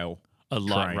light rail. a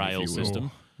light Train, if rail you will.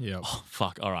 system. Yeah. Oh,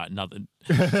 fuck. All right, nothing.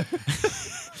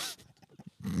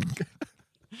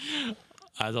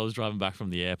 As I was driving back from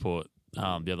the airport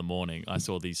the other morning, I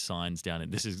saw these signs down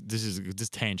in this is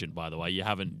just tangent, by the way. You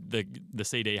haven't the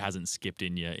CD hasn't skipped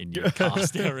in your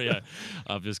cast area.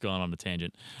 I've just gone on a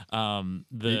tangent.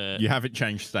 You haven't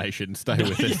changed station. Stay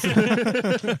with us.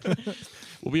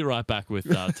 We'll be right back with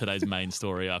today's main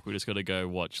story arc. We just got to go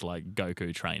watch like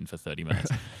Goku train for 30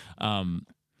 minutes.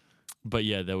 But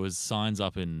yeah, there was signs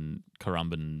up in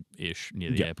Currumbin-ish near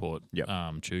the Yep. airport, Yep.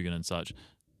 Chugan and such,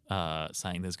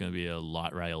 saying there's going to be a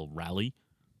light rail rally.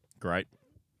 Great.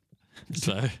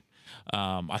 So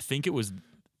I think it was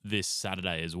this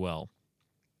Saturday as well.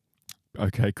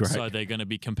 Okay, great. So they're going to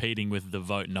be competing with the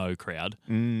Vote No crowd.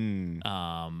 And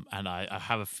I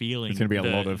have a feeling There's going to be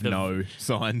a lot of no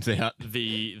signs out.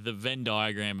 The Venn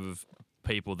diagram of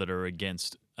people that are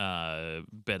against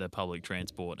better public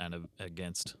transport and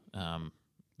against The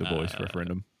voice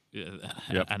referendum.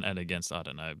 Yep. and against, I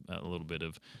don't know, a little bit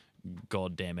of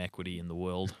goddamn equity in the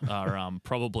world are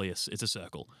probably it's a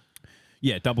circle.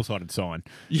 Yeah, double-sided sign.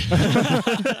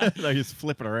 They just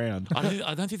flip it around.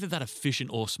 I don't think they're that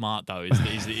efficient or smart though.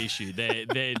 Is the issue?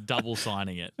 They're double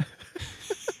signing it.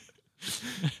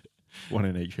 One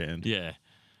in each hand. Yeah.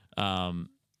 But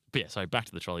yeah. So back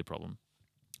to the trolley problem.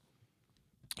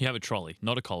 You have a trolley,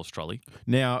 not a Coles trolley.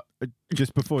 Now,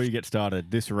 just before you get started,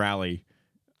 this rally,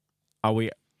 are we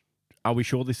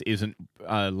sure this isn't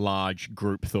a large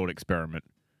group thought experiment?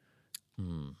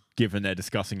 Given they're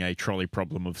discussing a trolley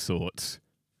problem of sorts.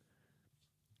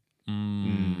 Yeah.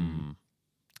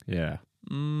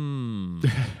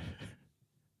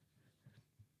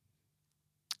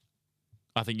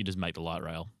 I think you just make the light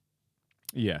rail.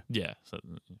 Yeah. Yeah. So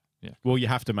yeah. Well, you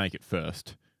have to make it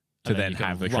first to And then you can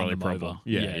have the run trolley them problem. over.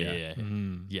 Yeah. Yeah.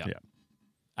 Yeah.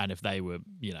 And if they were,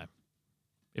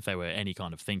 if they were any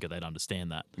kind of thinker, they'd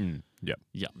understand that. Yep.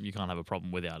 Yeah, you can't have a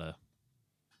problem without a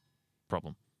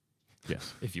problem,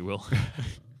 Yes. if you will.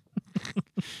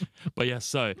 But yeah,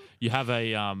 so you have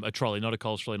a trolley, not a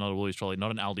Coles trolley, not a Woolies trolley,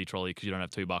 not an Aldi trolley because you don't have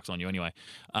 $2 on you anyway.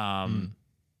 A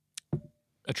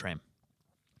tram.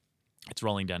 It's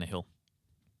rolling down a hill.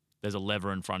 There's a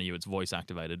lever in front of you. It's voice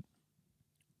activated.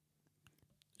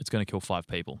 It's going to kill 5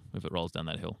 people if it rolls down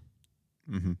that hill.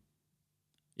 Mm-hmm.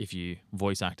 If you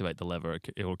voice activate the lever,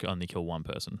 it will only kill 1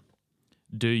 person.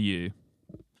 Do you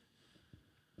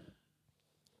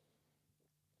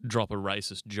drop a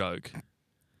racist joke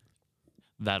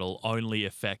that'll only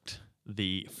affect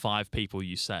the 5 people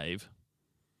you save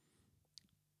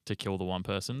to kill the 1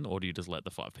 person, or do you just let the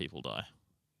 5 people die?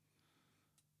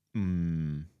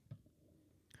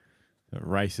 A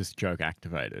racist joke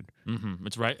activated.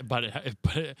 It's right,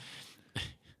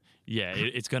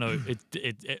 it's gonna.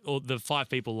 The 5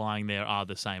 people lying there are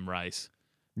the same race.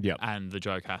 Yep. And the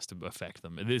joke has to affect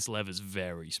them. This lever's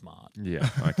very smart. Yeah.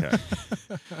 Okay.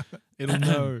 It'll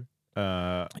know.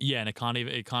 Yeah, and it can't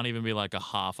even be like a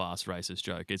half-assed racist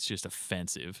joke. It's just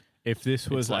offensive. If this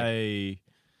was like- a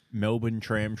Melbourne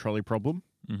tram trolley problem,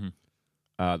 the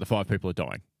 5 people are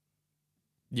dying.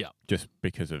 Yeah. Just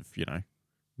because of,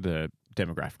 the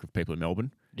demographic of people in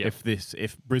Melbourne. Yep.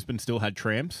 If Brisbane still had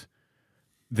trams,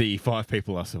 the 5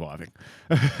 people are surviving.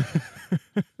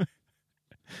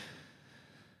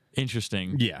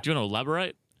 Interesting. Yeah. Do you want to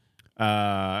elaborate?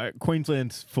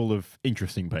 Queensland's full of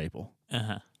interesting people.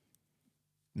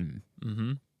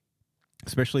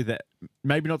 Especially that,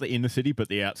 maybe not the inner city, but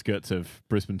the outskirts of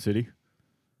Brisbane City.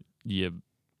 Yeah.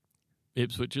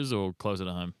 Ipswich's or closer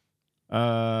to home?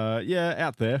 Yeah,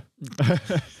 out there.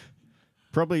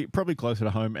 Probably closer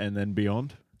to home and then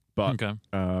beyond. But Okay.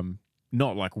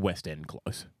 not like West End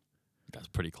close. That's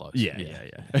pretty close. Yeah.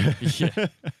 Yeah.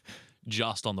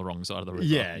 Just on the wrong side of the river.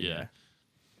 Yeah.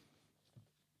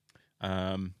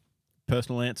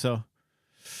 Personal answer.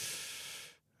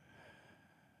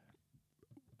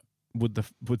 Would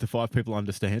the 5 people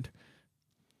understand?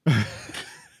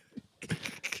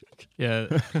 Yeah.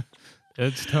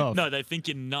 It's tough. No, they think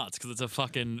you're nuts because it's a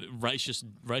fucking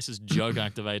racist joke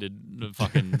activated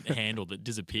fucking handle that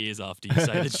disappears after you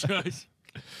say the joke.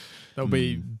 They'll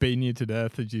be beating you to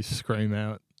death as you scream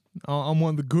out, "Oh, I'm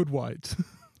one of the good whites."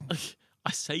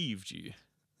 I saved you.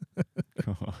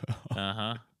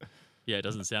 Yeah, it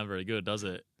doesn't sound very good, does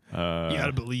it? You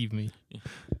gotta believe me.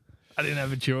 I didn't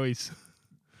have a choice.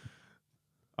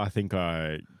 I think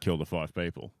I killed the 5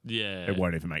 people. Yeah. It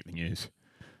won't even make the news.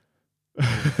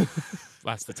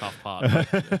 That's the tough part.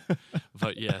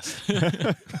 Vote yes.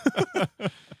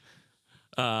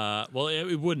 Well,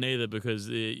 it wouldn't either because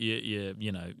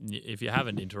you know, if you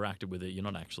haven't interacted with it, you're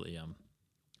not actually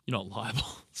you're not liable,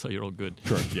 so you're all good.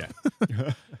 True.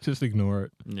 Yeah. Just ignore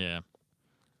it. Yeah.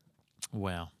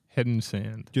 Wow. Head in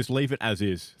sand. Just leave it as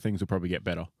is. Things will probably get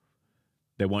better.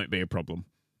 There won't be a problem.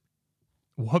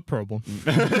 What problem?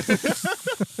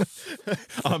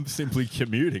 I'm simply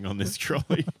commuting on this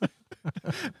trolley.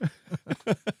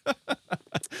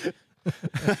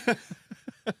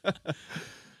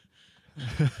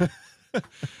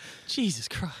 Jesus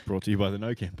Christ. Brought to you by the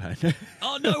No campaign.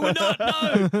 Oh, no, we're not.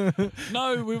 No.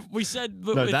 No, we said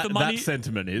that No, with that, the money. that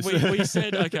sentiment is. We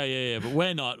said, okay, yeah, but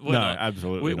we're not. We're no, not.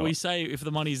 absolutely not. We say if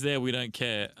the money's there, we don't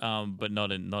care, but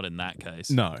not in that case.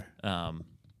 No.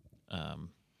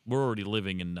 We're already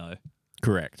living in no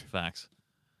Correct. facts.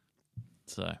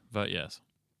 So, vote yes.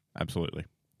 Absolutely.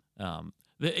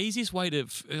 The easiest way to,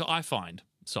 I find,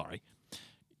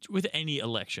 with any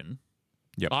election,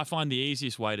 Yep. I find the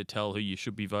easiest way to tell who you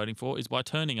should be voting for is by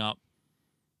turning up.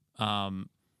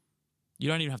 You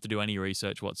don't even have to do any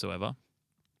research whatsoever.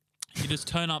 You just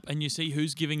turn up and you see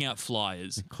who's giving out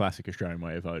flyers. Classic Australian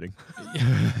way of voting.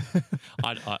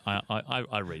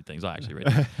 I read things. I actually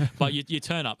read things. But you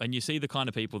turn up and you see the kind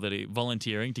of people that are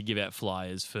volunteering to give out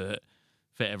flyers for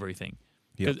everything.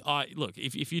 Because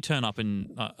if you turn up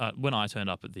and when I turned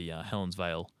up at the Helens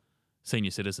Vale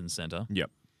Senior Citizens Centre,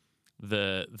 Yep.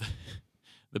 the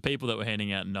people that were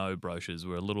handing out no brochures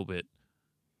were a little bit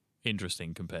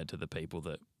interesting compared to the people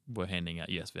that were handing out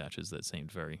yes vouchers that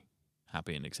seemed very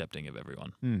happy and accepting of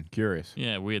everyone. Curious.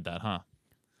 Yeah, weird that, huh?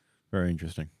 Very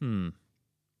interesting.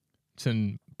 It's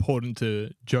important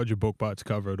to judge a book by its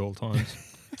cover at all times.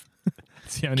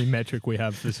 It's the only metric we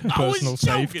have for personal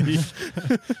safety.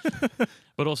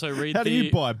 But also read How do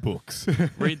you buy books?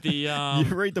 read the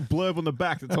you read the blurb on the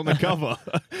back that's on the cover.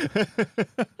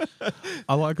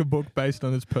 I like a book based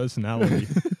on its personality.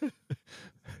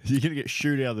 You're going to get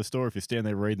shooed out of the store if you stand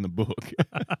there reading the book.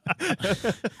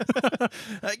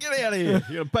 Hey, get out of here.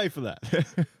 You're going to pay for that.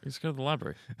 Just go to the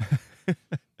library.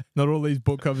 Not all these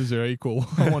book covers are equal.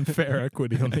 I want fair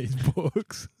equity on these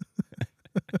books.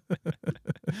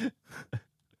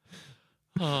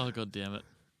 Oh, God damn it.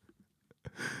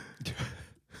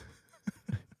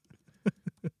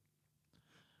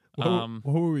 What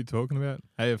were we talking about?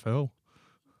 AFL?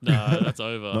 No, that's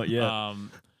over. Not yet.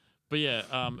 But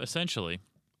yeah, essentially,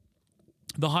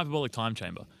 the hyperbolic time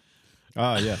chamber.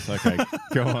 Oh, yes. Okay.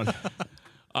 Go on.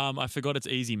 I forgot it's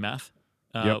easy math.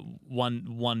 Yep.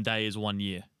 One day is 1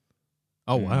 year.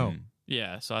 Oh, wow.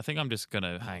 Yeah, so I think I'm just going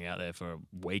to hang out there for a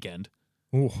weekend.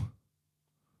 Ooh.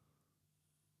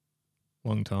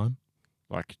 Long time.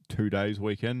 Like 2 days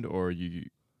weekend, or are you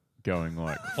going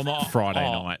like I'm not- Friday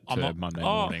oh, night I'm to not- Monday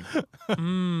oh. morning?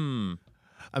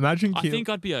 Imagine I think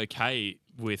I'd be okay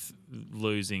with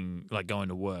losing, like going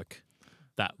to work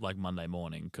that like Monday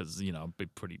morning because, you know, I'd be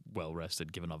pretty well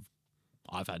rested given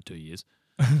I've had 2 years.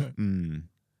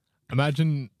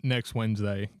 Imagine next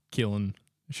Wednesday, Keelan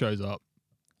shows up,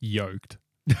 yoked.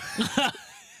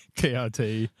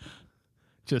 TRT.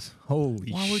 Just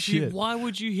holy shit. Why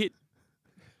would you?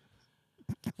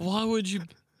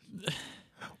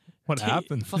 What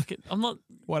happened? Fuck it. I'm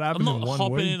What happened not in 1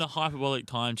 hopping week? in a hyperbolic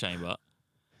time chamber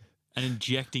and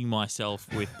injecting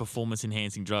myself with performance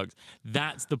enhancing drugs.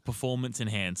 That's the performance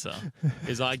enhancer.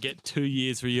 Is I get 2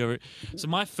 years for your. So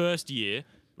my first year,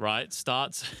 right,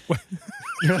 starts.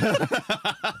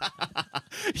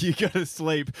 You go to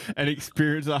sleep and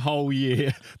experience a whole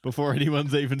year before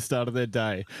anyone's even started their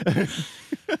day.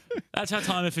 That's how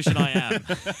time efficient I am.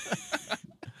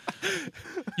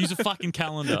 Use a fucking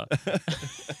calendar.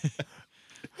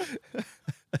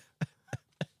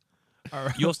 All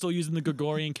right. You're still using the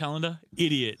Gregorian calendar?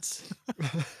 Idiots.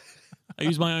 I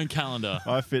use my own calendar.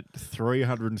 I fit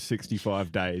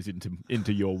 365 days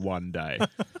into your 1 day.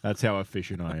 That's how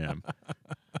efficient I am.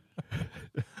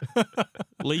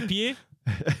 Leap year?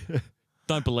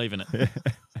 Don't believe in it.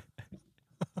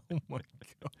 Oh my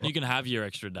God. You can have your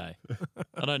extra day.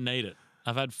 I don't need it.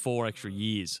 I've had 4 extra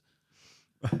years.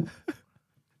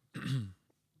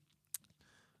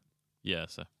 Yeah,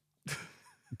 so.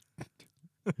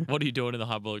 What are you doing in the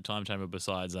hyperbolic time chamber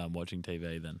besides watching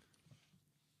TV then?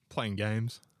 Playing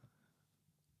games.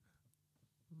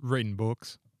 Reading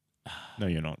books. No,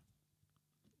 you're not.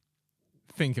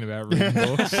 Thinking about reading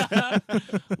books.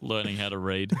 Learning how to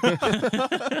read.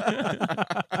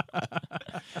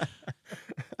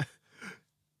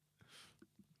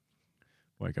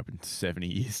 70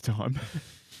 years' time.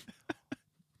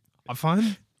 I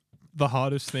find the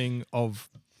hardest thing of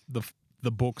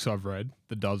the books I've read,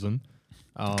 the dozen.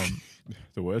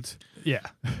 The words? Yeah.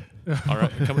 All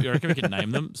right, you reckon we can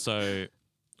name them? So,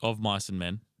 Of Mice and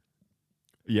Men,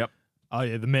 Yep. Oh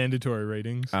yeah, the mandatory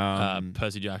readings.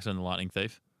 Percy Jackson and the Lightning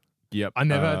Thief. Yep. I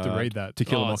never had to read that. To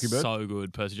Kill a It's Mockingbird. so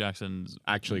good. Percy Jackson's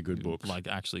Actually good books. Like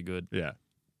actually good. Yeah.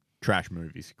 Trash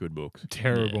movies, good books.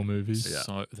 Terrible Yeah. movies. Yeah.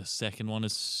 So the second one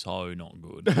is so not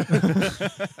good.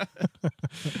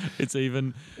 It's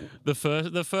even the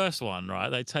first one, right?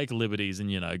 They take liberties and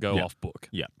go Yeah. off book.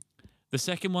 Yeah. The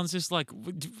second one's just like,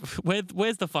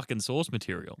 where's the fucking source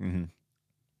material? Mm-hmm.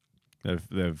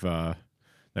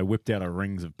 They whipped out a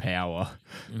Rings of Power.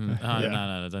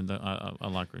 No, don't. I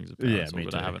like Rings of Power, Yeah, but me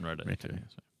too. I haven't read it. Me too.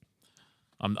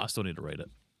 So I still need to read it.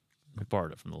 I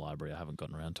borrowed it from the library. I haven't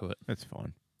gotten around to it. That's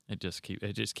fine. It just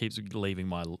keeps leaving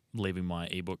my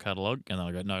ebook catalog, and then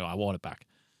I go, no, I want it back.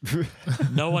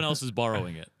 No one else is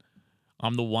borrowing it.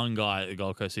 I'm the one guy at the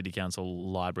Gold Coast City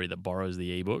Council library that borrows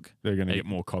the ebook. They're going to get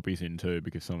more copies in too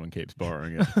because someone keeps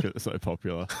borrowing it because it's so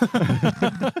popular.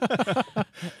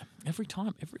 Every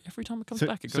time it comes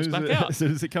back, it goes back out. As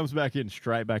soon as it comes back in,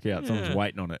 straight back out. Someone's Yeah.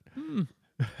 waiting on it.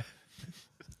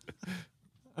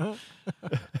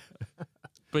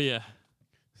 But yeah,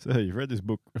 So you've read this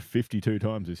book 52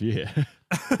 times this year.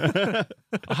 I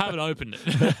haven't opened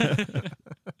it.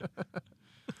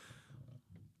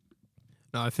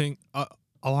 No, I think I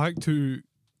like to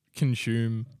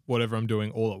consume whatever I'm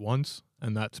doing all at once,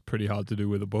 and that's pretty hard to do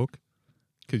with a book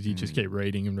because you just keep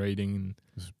reading and reading and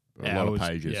A lot of hours,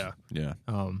 pages. Yeah. Yeah.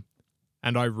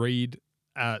 And I read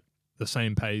at the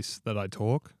same pace that I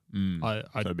talk. I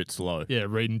So a bit slow.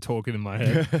 read and talk it in my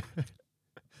head.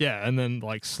 Yeah, and then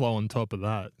like slow on top of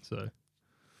that. So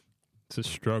it's a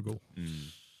struggle.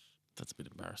 That's a bit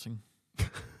embarrassing.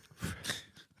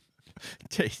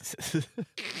 Jesus.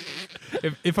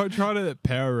 If I try to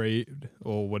power read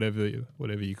or whatever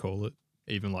you call it,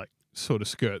 even like sort of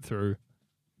skirt through,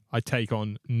 I take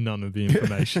on none of the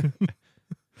information.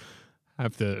 I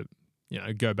have to,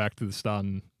 go back to the start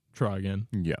and try again.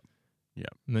 Yeah.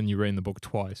 And then you read the book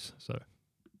twice. So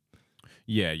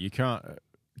Yeah, you can't,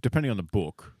 depending on the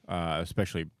book,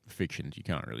 especially fictions, you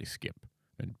can't really skip.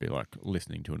 It'd be like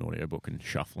listening to an audiobook and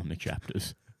shuffling the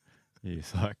chapters.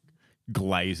 It's like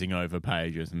glazing over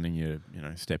pages, and then you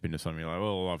step into something like,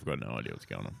 well, I've got no idea what's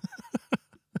going on.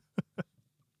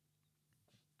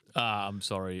 I'm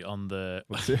sorry. On the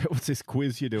What's this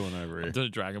quiz you're doing over I'm here? doing a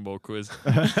Dragon Ball quiz.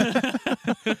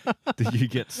 Did you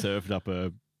get served up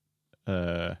a...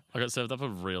 I got served up a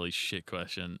really shit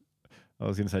question. I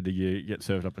was going to say, did you get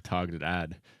served up a targeted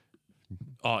ad?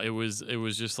 Oh, it was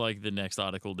just like the next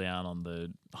article down on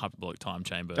the hyperbolic time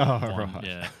chamber. Oh, one. right.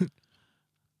 Yeah.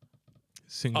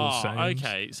 single sayings.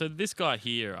 Okay. So this guy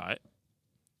here, right?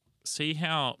 See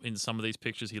how in some of these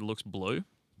pictures he looks blue?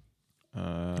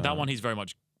 That one he's very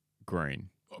much, green.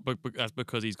 but that's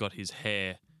because he's got his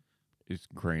hair. Is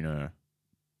greener.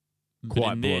 But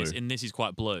Quite in blue. this he's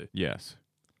quite blue. Yes.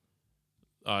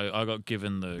 I got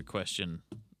given the question.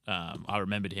 I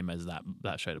remembered him as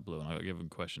that shade of blue, and I got given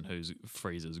the question who's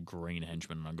Frieza's green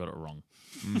henchman, and I got it wrong.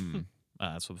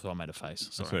 So I made a face.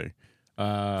 I Sorry. see.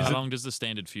 How long does the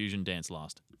standard fusion dance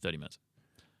last? 30 minutes.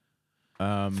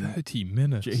 30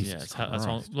 minutes. Jesus Yeah, that's how,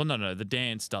 Christ. well, no, the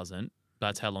dance doesn't.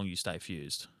 That's how long you stay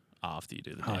fused after you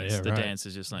do the Oh, dance. yeah, the right. dance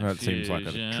is just like That seems like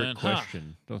a fusion. trick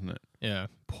question, doesn't it? Yeah,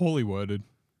 poorly worded.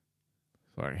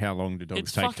 It's like, how long do dogs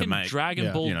It's take to fucking make? Dragon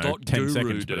Yeah. Ball 10 Guru,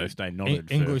 seconds, but they dude. stay nodded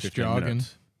for English 15 jargon.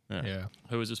 minutes. Yeah.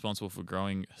 Who is responsible for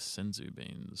growing senzu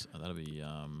beans? That'll be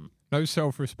No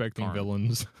self-respecting Foreign.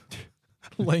 villains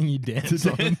letting you dance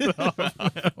on them.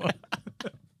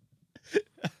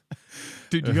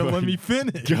 Dude, you gotta let me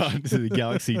finish. Guardians of the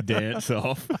Galaxy dance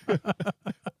off.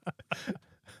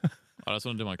 I just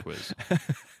want to do my quiz.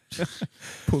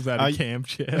 Pulls out Are a you- camp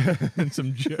chair and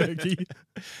some jerky.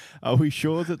 Are we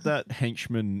sure that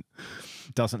henchman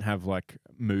doesn't have like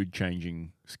mood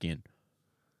changing skin?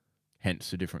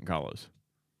 Hence the different colours.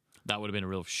 That would have been a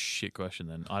real shit question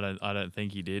then. I don't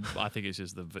think he did. I think it's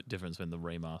just the difference between the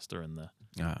remaster and the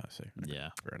Ah, I see. Okay, yeah.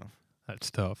 fair enough. That's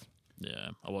tough. Yeah.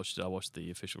 I watched the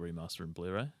official remaster in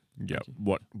Blu-ray. Yeah.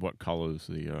 What colours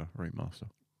the remaster?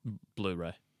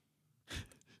 Blu-ray.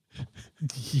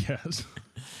 Yes.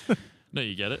 No,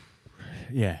 you get it.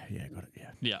 Yeah, got it.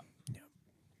 Yeah. Yeah.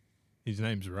 His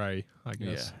name's Ray, I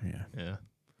guess. Yeah. Yeah.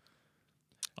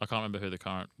 I can't remember who the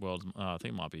current world. I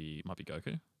think it might be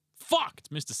Goku. Fuck! It's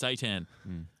Mr. Satan.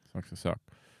 Sucks to suck.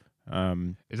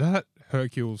 Is that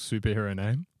Hercule's superhero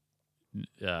name?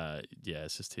 Yeah,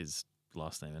 it's just his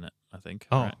last name in it. I think.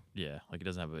 Oh. Right? Yeah, like he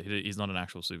doesn't have he's not an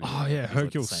actual superhero. Oh yeah, He's like the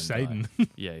Hercules same guy. Satan.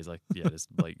 Yeah, he's like, just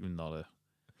like not a.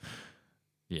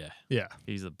 Yeah, Yeah,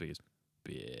 he's the biggest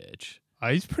bitch.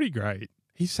 he's pretty great.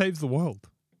 He saves the world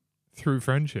through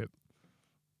friendship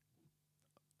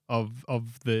of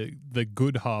the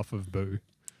good half of Boo.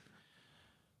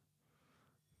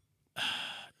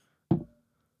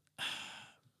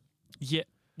 Yeah,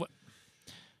 what?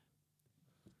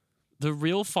 The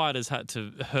real fighters had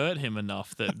to hurt him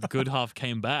enough that good half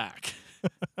came back.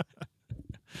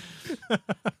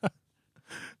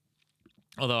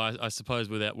 Although I suppose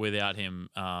without him,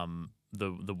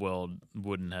 the world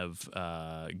wouldn't have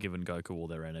given Goku all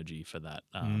their energy for that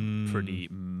pretty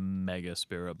mega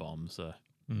spirit bomb. So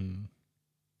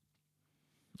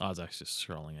I was actually just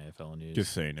scrolling AFL news.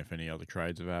 Just seeing if any other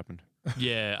trades have happened.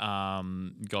 Yeah,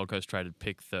 Gold Coast traded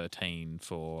pick 13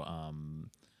 for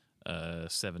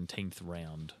 17th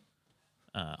round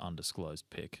undisclosed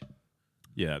pick.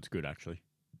 Yeah, that's good actually.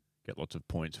 Get lots of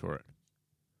points for it.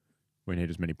 We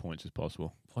need as many points as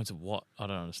possible. Points of what? I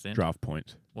don't understand. Draft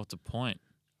points. What's a point?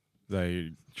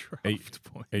 They Draft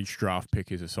point. each draft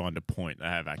pick is assigned a point. They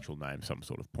have actual names, some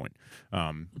sort of point,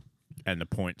 and the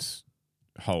points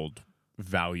hold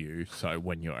value. So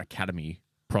when your academy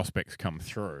prospects come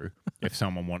through, if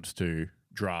someone wants to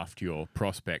draft your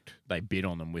prospect, they bid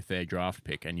on them with their draft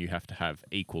pick, and you have to have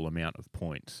equal amount of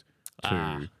points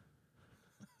to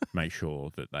make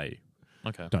sure that they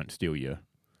don't steal your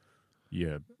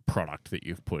product that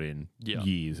you've put in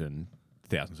years and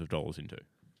thousands of dollars into.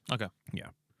 Okay. Yeah.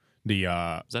 The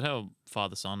is that how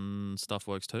father-son stuff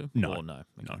works too? No. Or no.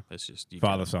 Okay. No. It's just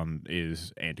father-son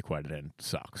is antiquated and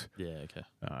sucks. Yeah, okay.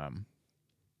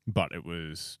 But it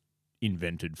was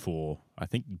invented for, I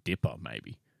think, Dipper,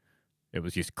 maybe. It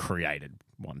was just created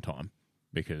one time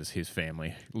because his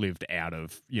family lived out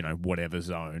of, whatever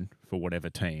zone for whatever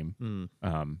team.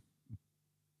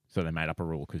 So they made up a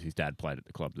rule because his dad played at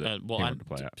the club that he wanted to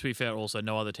play at. To be fair, also,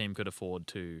 no other team could afford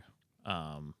to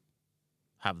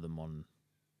have them on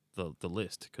the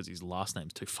list because his last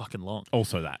name's too fucking long.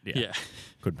 Also that, yeah. Yeah.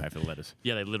 Couldn't pay for the letters.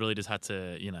 Yeah, they literally just had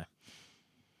to,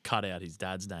 cut out his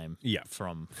dad's name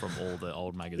from all the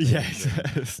old magazines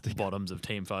and bottoms of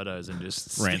team photos and just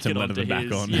stick it onto his.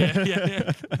 Back on.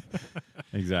 Yeah.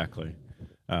 Exactly.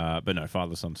 But no,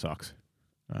 father-son sucks.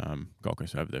 Gold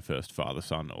Coast have their first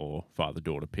father-son or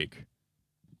father-daughter pick.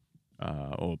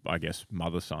 Or I guess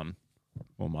mother-son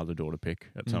or mother-daughter pick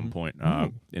at some point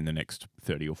in the next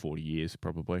 30 or 40 years,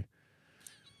 probably.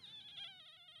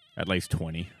 At least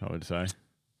 20, I would say.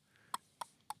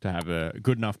 To have a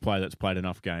good enough player that's played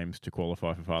enough games to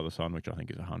qualify for father-son, which I think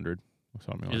is 100 or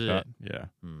something like that. Yeah,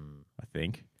 I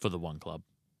think. For the one club.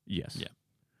 Yes. Yeah.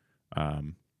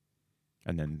 And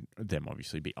then them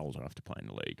obviously be old enough to play in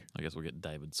the league. I guess we'll get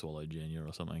David Swallow Jr.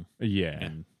 or something. Yeah.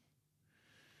 In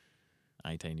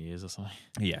 18 years or something.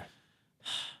 Yeah.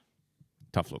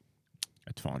 Tough look.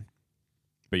 It's fine.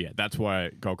 But yeah, that's why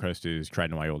Gold Coast is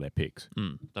trading away all their picks.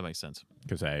 That makes sense.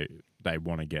 Because they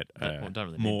want to get don't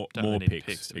really more need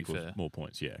picks to be equals fair. more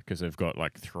points. Yeah, because they've got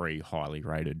like 3 highly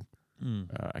rated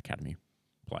academy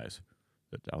players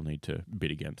that they'll need to bid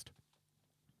against.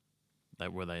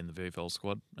 Were they in the VFL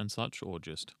squad and such, or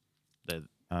just they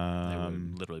were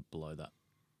literally below that?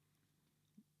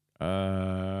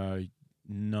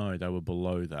 No, they were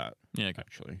below that. Yeah, okay.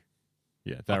 Actually.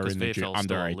 Yeah, they were in the VFL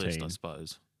under 18. List, I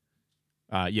suppose.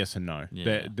 Yes and no.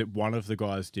 Yeah. One of the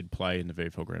guys did play in the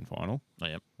VFL Grand Final. Oh,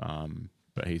 yep.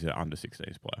 But he's an under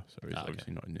 16s player, so he's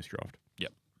obviously not in this draft.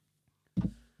 Yep.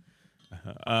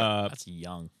 That's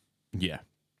young. Yeah,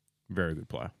 very good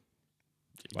player.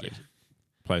 Yeah.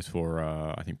 Plays for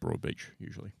I think Broadbeach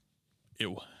usually.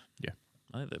 Ew. Yeah.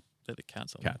 I think they're the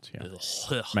Cats. Cats, yeah.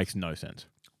 Ugh. Makes no sense.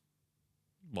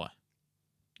 Why?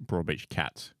 Broadbeach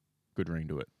Cats. Good ring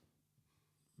to it.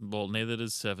 Well, neither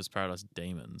does Surface Paradise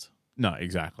Demons. No,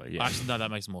 exactly. Yeah. Actually, no,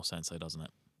 that makes more sense, though, doesn't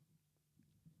it?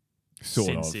 Sort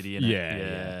Sin of. City, innit?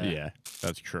 Yeah.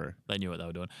 That's true. They knew what they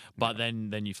were doing. But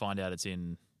then you find out it's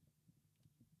in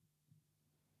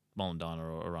Mullendana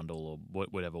or Arundel or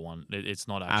whatever one. It's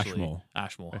not actually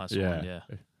Ashmore. That's the one,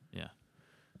 yeah.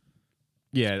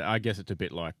 Yeah, I guess it's a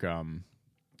bit like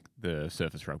the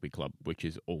Surface Rugby Club, which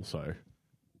is also...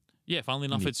 Yeah, funnily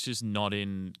enough, it's just not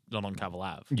on Cavill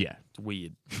Ave. Yeah. It's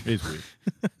weird. It is weird.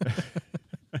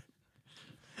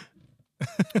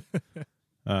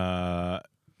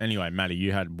 Anyway, Matty,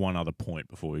 you had one other point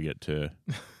before we get to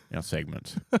our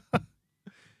segments.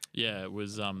 Yeah, it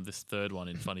was this third one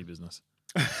in funny business.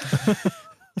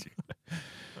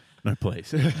 No,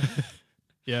 please.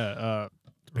 Yeah.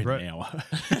 It's been an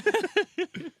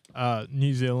hour.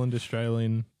 New Zealand,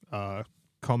 Australian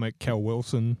comic Kel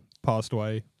Wilson passed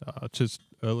away just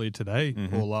earlier today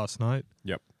or last night.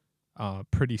 Yep.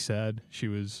 Pretty sad. She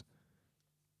was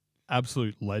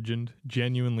absolute legend,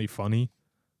 genuinely funny.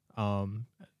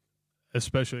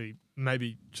 Especially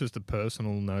maybe just a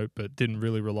personal note, but didn't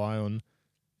really rely on.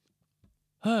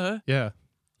 Her? Yeah.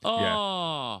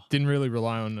 Oh. Didn't really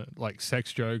rely on like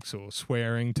sex jokes or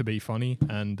swearing to be funny,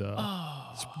 and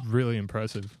it's really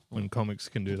impressive when comics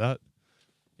can do that,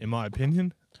 in my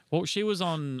opinion. Well, she was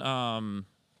on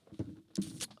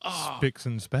Spicks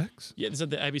and Specs. yeah, is that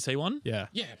the ABC one? Yeah.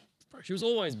 Yeah. Bro, she was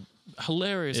always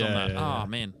hilarious on Yeah, that. yeah, Oh yeah.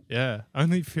 man. Yeah,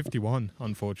 only 51,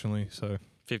 unfortunately. So.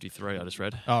 53 I just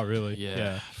read. Oh, really?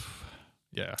 Yeah.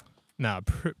 Yeah. Nah,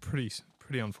 pretty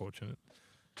unfortunate.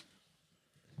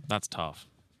 That's tough.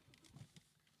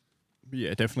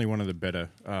 Yeah, definitely one of the better.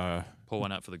 Pour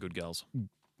one out for the good girls.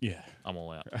 Yeah, I'm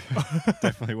all out.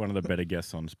 definitely one of the better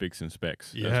guests on Spicks and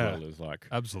Specs, Yeah. as well as like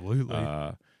Absolutely.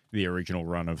 the original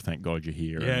run of Thank God You're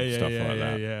Here yeah, and yeah, stuff yeah, like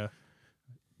yeah, that. yeah.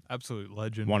 Absolute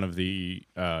legend. One of the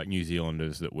New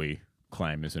Zealanders that we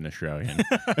claim as an Australian.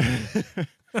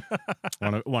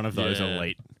 one of those Yeah.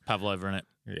 elite. Pavlova in it.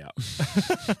 Yeah.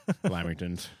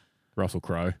 Lamingtons. Russell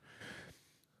Crowe.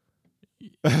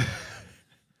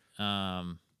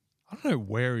 I don't know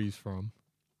where he's from.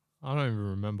 I don't even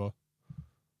remember.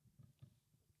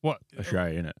 What?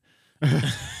 Australia,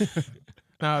 innit?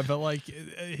 No, but like,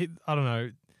 I don't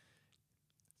know.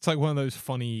 It's like one of those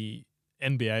funny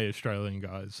NBA Australian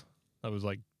guys that was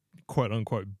like, quote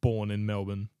unquote, born in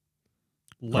Melbourne.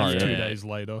 Left 2 Yeah. days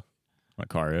later. Like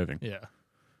Kyrie Irving. Yeah.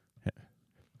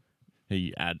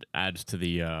 He adds to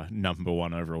the number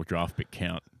one overall draft pick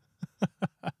count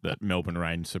that Melbourne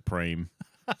reigns supreme.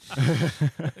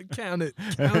 Count it.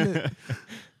 Count it.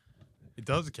 It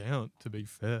does count, to be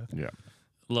fair. Yeah.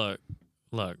 Look.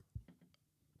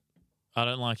 I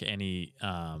don't like any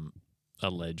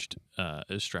alleged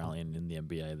Australian in the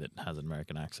NBA that has an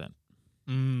American accent.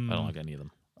 I don't like any of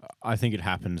them. I think it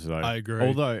happens, though. I agree.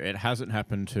 Although it hasn't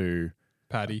happened to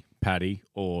Paddy.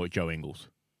 or Joe Ingles.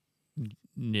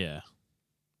 Yeah.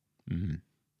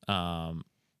 Mm-hmm.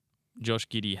 Josh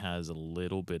Giddey has a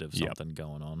little bit of something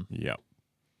going on. Yep.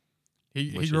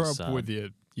 He Which grew is, up with your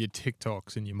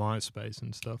TikToks and your MySpace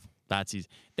and stuff. That's his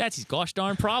gosh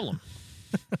darn problem.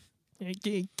 Yeah,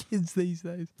 kids these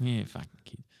days. Yeah, fucking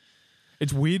kid.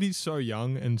 It's weird he's so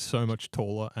young and so much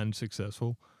taller and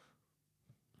successful.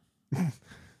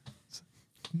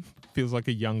 Feels like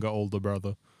a younger, older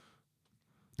brother.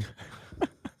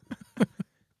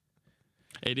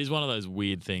 It is one of those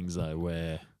weird things though,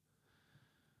 where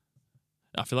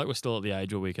I feel like we're still at the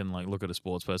age where we can like look at a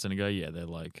sports person and go, yeah, they're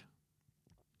like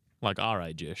our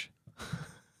age-ish.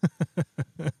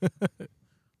 At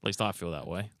least I feel that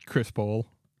way. Chris Paul.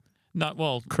 No,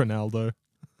 well, Cronaldo.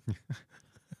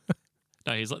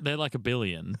 no, they're like a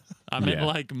billion. I meant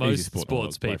like most Easy sport to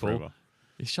sports play people. forever.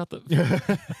 You shut the.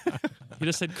 You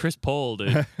just said Chris Paul,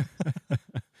 dude.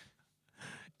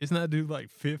 Isn't that dude like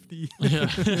 50? Yeah.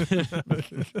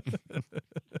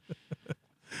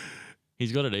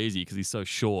 He's got it easy because he's so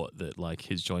short that like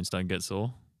his joints don't get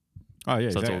sore. Oh, yeah.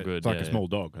 So it's all exactly. good, It's like yeah, a small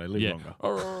dog. They live Yeah.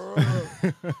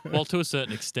 longer. Well, to a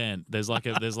certain extent, there's like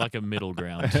a middle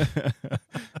ground.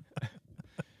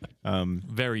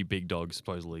 Very big dogs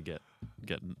supposedly get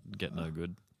no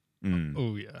good.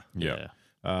 Oh, yeah.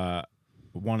 Yeah.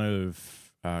 One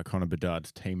of Connor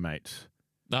Bedard's teammates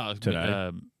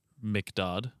Today. Mick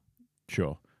Dard.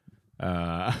 Sure.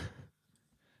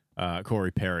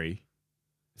 Corey Perry,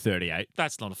 38.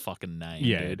 That's not a fucking name.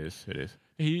 Yeah, dude. it is. It is.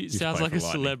 He sounds played like a for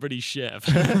Lightning. celebrity chef.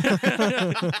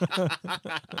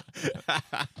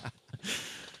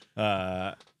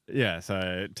 Yeah,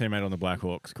 so teammate on the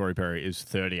Blackhawks, Corey Perry, is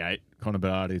 38. Connor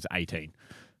Bedard is 18.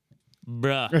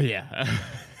 Bruh. Yeah.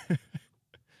 Is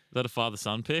that a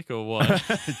father-son pick or what?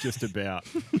 Just about.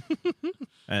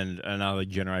 And another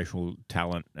generational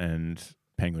talent and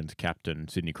Penguins captain,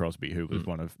 Sidney Crosby, who was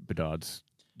one of Bedard's,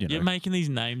 You're making these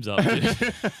names up, dude.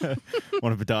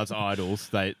 one of Bedard's idols.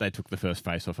 They took the first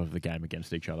face-off of the game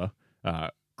against each other.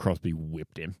 Crosby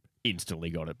whipped him, instantly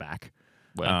got it back.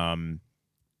 Well,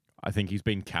 I think he's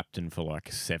been captain for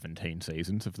like 17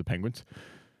 seasons of the Penguins.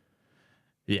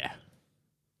 Yeah.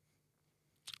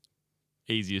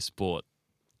 easiest sport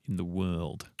in the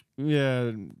world.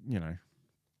 Yeah,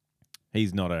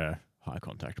 he's not a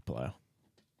high-contact player.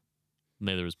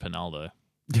 Neither is Penaldo.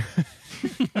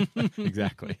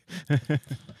 Exactly.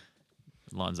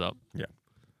 Lines up. Yeah.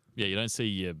 Yeah, you don't see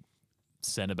your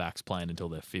centre backs playing until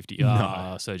they're 50. No.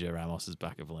 Sergio Ramos is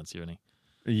back at Valencia, isn't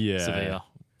he? Yeah.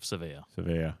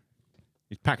 Sevilla.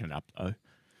 He's packing it up, though.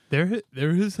 There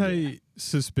is a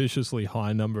suspiciously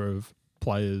high number of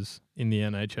players in the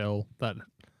NHL that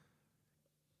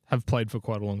have played for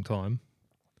quite a long time.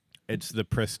 It's the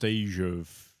prestige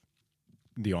of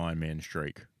the Iron Man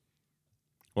streak.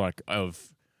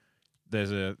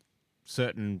 There's a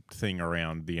certain thing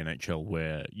around the NHL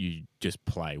where you just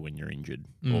play when you're injured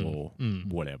or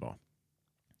whatever.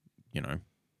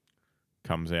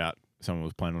 Comes out, someone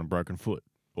was playing on a broken foot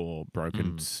or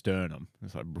broken sternum.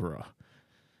 It's like, bruh.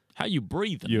 How you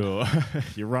breathing? You're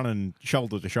running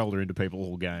shoulder to shoulder into people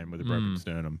all game with a broken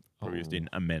sternum. Probably just in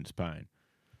immense pain.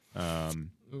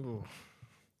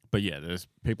 But yeah, there's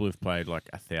people who've played like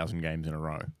 1,000 games in a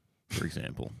row, for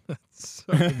example. That's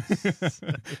so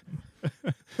insane.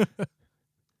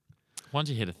 Once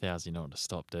you hit 1,000, you know when to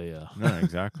stop, do you? No,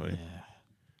 exactly.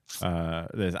 Yeah.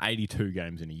 There's 82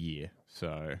 games in a year,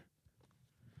 so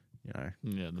Yeah,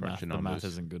 the crunch math numbers.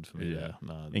 isn't good for me. Yeah.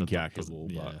 No,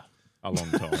 Incalculable, yeah. but a long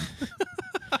time.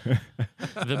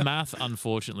 The math,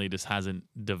 unfortunately, just hasn't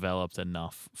developed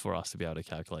enough for us to be able to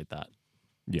calculate that.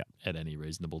 Yeah. At any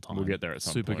reasonable time. We'll get there at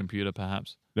some point. Supercomputer,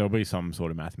 perhaps. There'll be some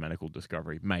sort of mathematical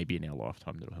discovery, maybe in our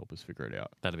lifetime, that'll help us figure it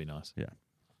out. That'd be nice. Yeah.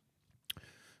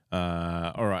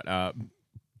 All right.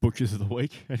 Butchers of the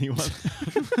week, anyone?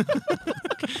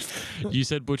 You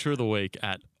said Butcher of the Week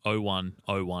at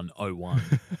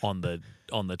 01:01:01 on the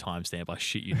timestamp. I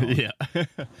shit you not. Yeah.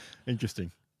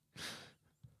 Interesting. Is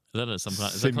that some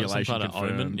kind Simulation of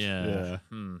omen?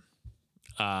 confirmed.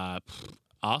 Yeah.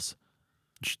 Us?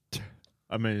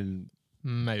 I mean,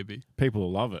 Maybe. people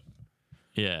will love it.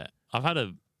 Yeah. I've had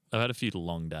a few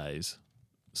long days,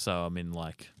 so I'm in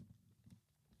like,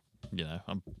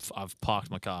 I've parked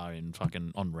my car in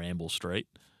fucking on Ramble Street.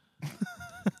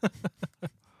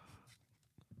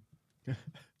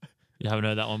 You haven't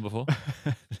heard that one before?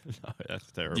 No,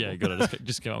 that's terrible. Yeah, got to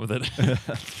just come up with it.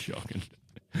 That's shocking.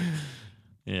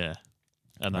 Yeah.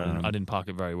 And then I didn't park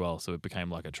it very well, so it became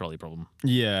like a trolley problem.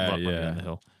 Yeah, Right down the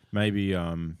hill. Maybe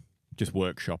just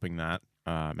workshopping that.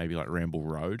 Maybe like Ramble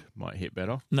Road might hit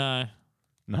better. No,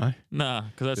 No? because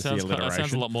Just the that sounds a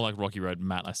alliteration? lot more like Rocky Road.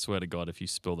 Matt, I swear to God, if you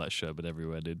spill that sherbet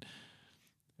everywhere, dude.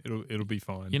 It'll be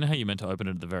fine. You know how you meant to open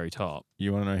it at the very top?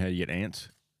 You want to know how you get ants?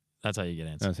 That's how you get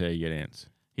ants. That's how you get ants.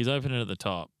 He's opened it at the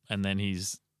top, and then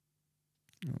he's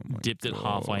Oh my dipped it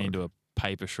halfway God. into a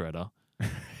paper shredder. He's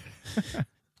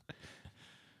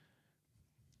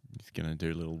going to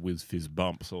do little whiz-fizz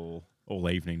bumps all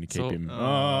evening to keep So- him...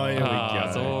 Oh, here we go.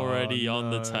 It's already Oh,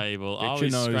 on the no. table. Get Oh, your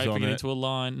he's nose scraping on it it. into a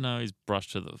line. No, he's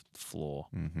brushed to the floor.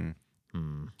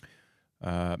 Mm-hmm.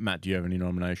 Matt, do you have any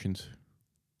nominations?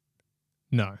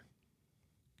 No.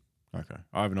 Okay.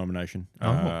 I have a nomination. Oh.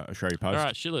 Australia Post. All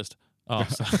right, shit list. Oh,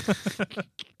 sorry.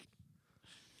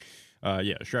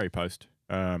 Yeah, Australia Post.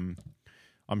 I'm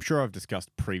sure I've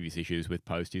discussed previous issues with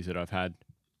posties that I've had,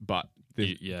 but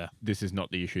Yeah. this is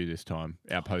not the issue this time.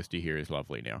 Our postie here is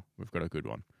lovely now. We've got a good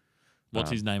one.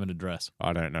 What's his name and address?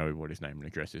 I don't know what his name and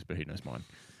address is, but he knows mine.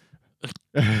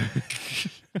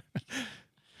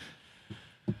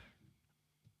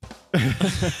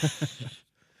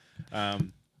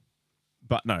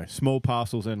 But no, small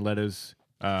parcels and letters.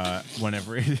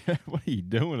 Whenever what are you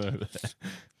doing over there?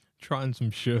 Trying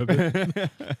some sherbet.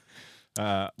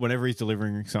 Whenever he's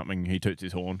delivering something, he toots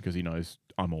his horn because he knows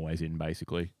I'm always in,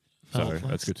 basically. So Oh,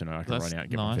 that's good to know. I can that's run out and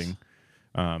get nice.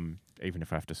 my thing, even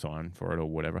if I have to sign for it or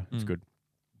whatever. It's Mm. good.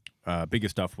 Bigger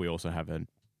stuff. We also have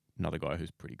another guy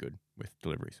who's pretty good with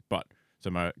deliveries. But so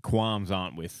my qualms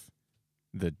aren't with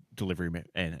the delivery man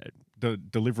and the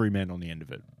delivery man on the end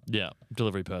of it. Yeah,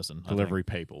 delivery person. I think. Delivery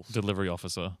peoples. Delivery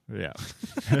officer Yeah.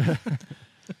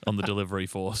 on the delivery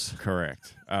force.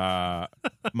 Correct. My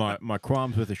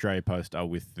qualms with Australia Post are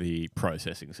with the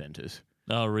processing centres.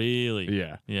 Oh, really?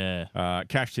 Yeah. Yeah.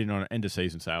 Cashed in on an end of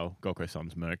season sale, Gold Coast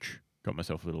Suns merch. Got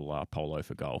myself a little polo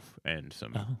for golf and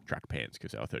some track pants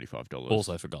because they were $35.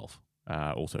 Also for golf.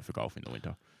 Also for golf in the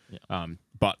winter. Yeah.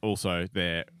 But also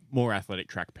they're more athletic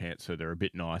track pants, so they're a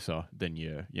bit nicer than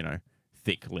your,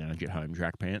 thick lounge at home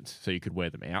track pants. So you could wear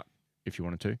them out if you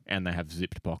wanted to, and they have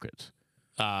zipped pockets.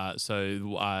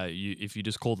 If you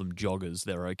just call them joggers,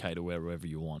 they're okay to wear wherever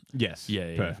you want. Yes.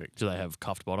 Yeah. Perfect. Do they have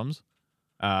cuffed bottoms?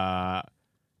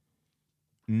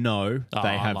 No,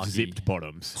 they have unlucky. zipped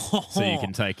bottoms, so you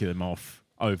can take them off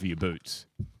over your boots.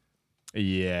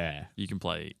 Yeah. You can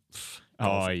play Oh,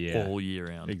 golf yeah. all year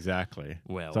round. Exactly.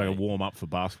 Well, So I can warm up for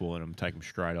basketball and take them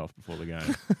straight off before the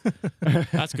game.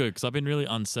 that's good because I've been really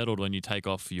unsettled when you take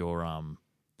off your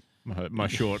My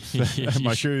shorts,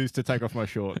 my shoes to take off my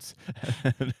shorts.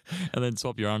 and then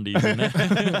swap your undies in there.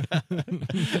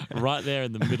 Right there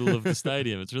in the middle of the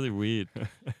stadium. It's really weird.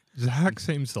 Zach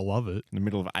seems to love it. In the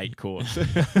middle of 8 courts.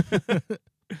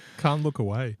 Can't look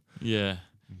away. Yeah.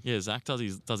 Yeah, Zach does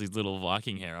his little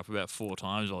Viking hair up about 4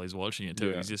 times while he's watching it too.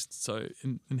 Yeah. He's just so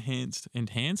entranced.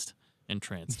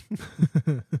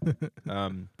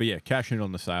 But yeah, cash in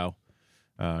on the sale.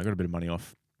 I got a bit of money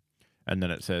off. And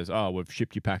then it says, "Oh, we've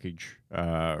shipped your package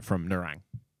from Nerang.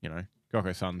 You know,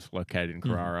 Gokko Sun's located in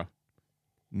Carrara,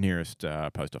 nearest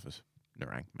post office.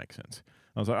 Nerang makes sense."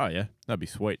 I was like, "Oh yeah, that'd be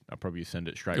sweet. I'll probably send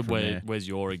it straight from there." Where's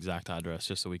your exact address,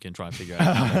 just so we can try and figure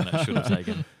out how long that should have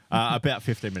taken? About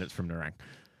 15 minutes from Nerang,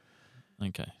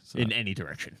 Okay, so in any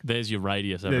direction. there's your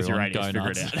radius. Everyone. There's your radius.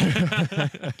 Go Figure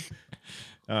nuts.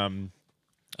 it out.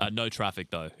 No traffic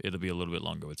though. It'll be a little bit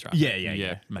longer with traffic.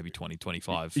 Yeah. Maybe 20,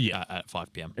 25 Yeah. at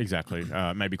 5 p.m. Exactly.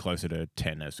 Maybe closer to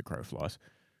 10 as the crow flies.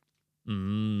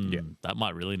 Yeah. That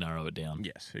might really narrow it down.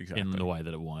 Yes, exactly. In the way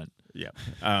that it won't. Yeah.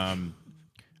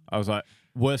 I was like,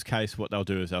 worst case, what they'll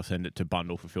do is they'll send it to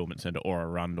Bundle Fulfillment Centre or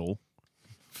Arundel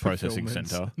Processing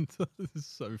Centre. This is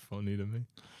so funny to me.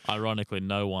 Ironically,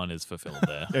 no one is fulfilled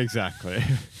there. Exactly.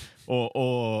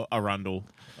 or Arundel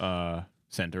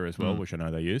Centre as well, which I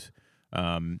know they use.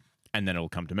 And then it'll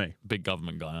come to me. Big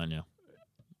government guy, aren't you?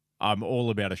 I'm all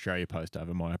about Australia Post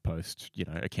over my post,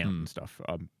 account and stuff.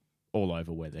 I'm all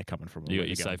over where they're coming from. You where got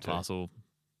your they're going safe to. parcel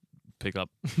pickup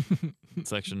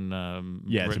section.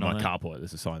 Yeah, it's written in my on there? carport.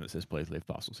 There's a sign that says, "Please leave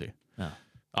parcels here."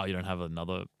 Oh, you don't have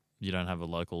a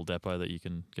local depot that you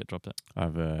can get dropped at?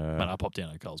 I've Man, I popped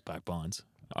down at Coles back Bines.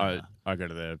 I go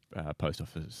to the post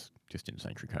office just in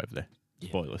Sanctuary Cove there. Yeah.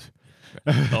 Spoilers.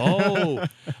 Oh,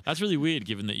 that's really weird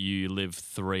given that you live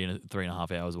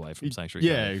 3.5 hours away from Sanctuary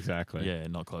Yeah, Cove. exactly. Yeah,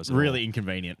 not close at Really all.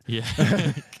 inconvenient. Yeah.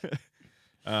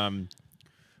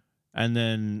 And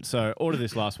then, so ordered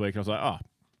this last week, and I was like,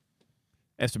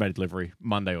 estimated delivery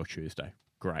Monday or Tuesday.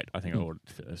 Great. I think I ordered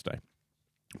Thursday.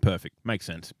 Perfect. Makes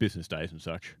sense. Business days and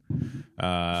such.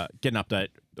 Get an update,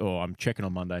 or I'm checking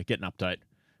on Monday, get an update.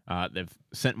 They've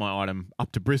sent my item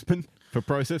up to Brisbane for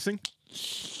processing.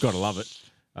 Gotta love it.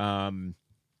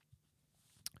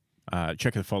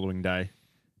 Check the following day.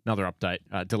 Another update.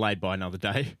 Delayed by another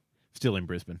day. Still in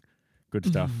Brisbane. Good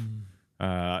stuff.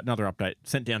 Another update.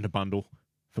 Sent down to Bundle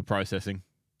for processing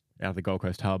out of the Gold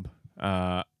Coast hub.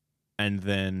 And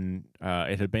then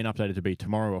it had been updated to be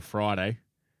tomorrow or Friday,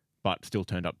 but still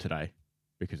turned up today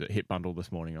because it hit Bundle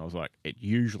this morning. I was like, it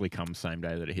usually comes same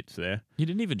day that it hits there. You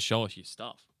didn't even show us your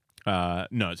stuff.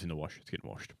 No, it's in the wash. It's getting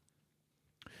washed.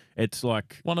 It's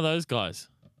like... One of those guys.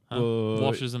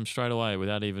 Washes them straight away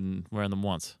without even wearing them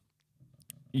once.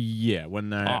 Yeah, when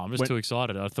they... I'm just too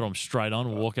excited. I throw them straight on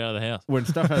and walk out of the house. When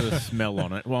stuff has a smell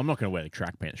on it... Well, I'm not going to wear the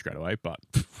track pants straight away, but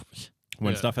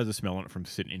when Yeah. stuff has a smell on it from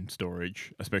sitting in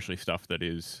storage, especially stuff that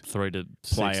is... 3 to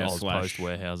 6 Player Oz slash- Post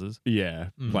warehouses. Yeah,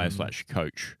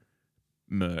 player/coach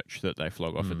merch that they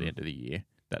flog off at the end of the year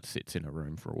that sits in a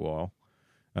room for a while.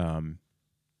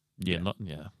 Yeah.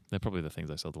 They're probably the things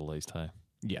I sell the least, hey?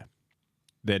 Yeah.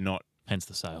 They're not... Hence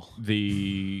the sale.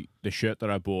 The shirt that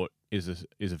I bought is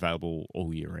available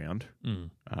all year round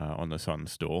on the Sun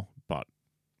store, but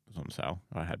it was on sale.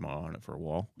 I had my eye on it for a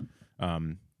while.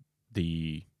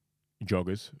 The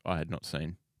joggers I had not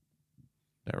seen.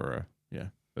 They were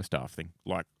a staff thing,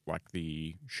 like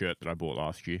the shirt that I bought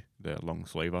last year, the long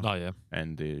sleever, Oh, yeah.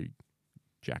 and the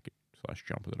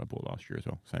jacket/jumper that I bought last year as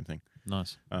well. Same thing.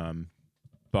 Nice.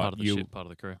 But Part of the shit, part of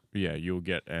the crew. yeah, you'll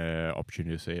get an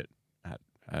opportunity to see it at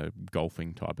a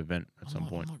golfing type event at some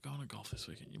point. I'm not going to golf this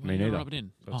weekend. Me neither. Rub it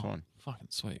in. That's fine. Fucking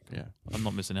sweet. Yeah. I'm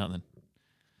not missing out then.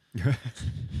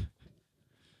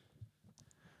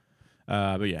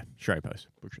 But yeah, Australia Post,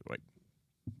 Butcher of the Week.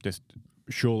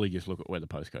 Just look at where the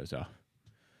postcodes are.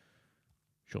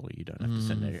 Surely you don't have to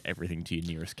send everything to your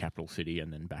nearest capital city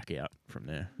and then back out from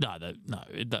there.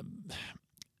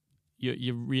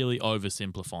 You're really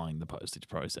oversimplifying the postage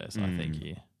process, I think,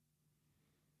 here.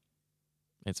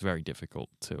 It's very difficult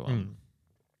to...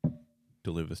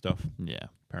 Deliver stuff, Yeah.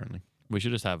 apparently. We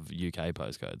should just have UK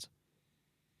postcodes.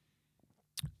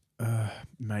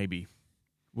 Maybe.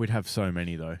 We'd have so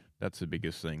many, though. That's the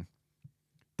biggest thing.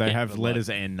 They Yeah, have but letters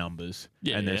and numbers,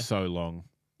 and they're so long.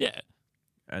 Yeah.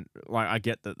 And I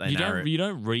get that they You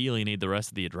don't really need the rest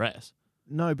of the address.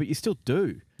 No, but you still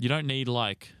do. You don't need,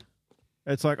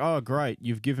 It's like, oh, great,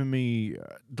 you've given me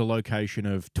the location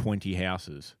of 20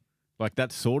 houses. Like,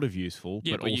 that's sort of useful,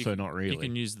 but also not really. You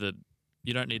can use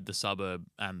you don't need the suburb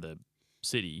and the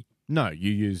city. No,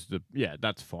 you use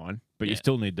that's fine. But you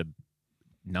still need the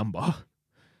number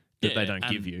that they don't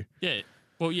give you. Yeah.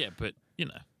 Well, yeah, but,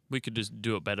 we could just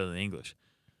do it better than English.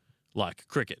 Like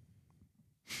cricket.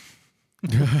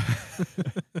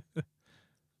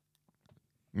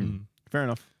 Fair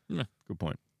enough. Yeah. Good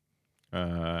point.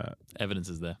 Evidence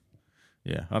is there.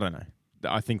 Yeah, I don't know.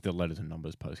 I think the letters and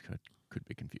numbers postcode could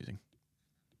be confusing.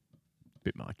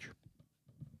 Bit much.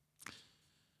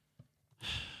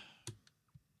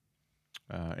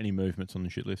 Any movements on the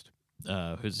shit list?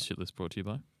 Who's the shit list brought to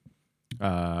you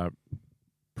by?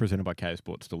 Presented by K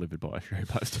Sports, delivered by Australia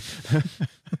Post.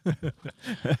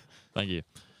 Thank you.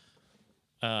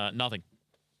 Nothing.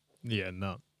 Yeah,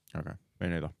 no. Okay, me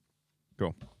neither.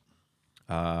 Cool.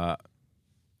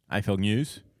 AFL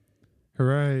news.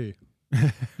 Hooray.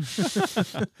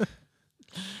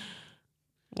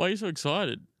 Why are you so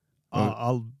excited?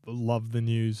 I love the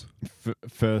news.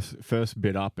 First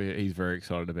bit up, he's very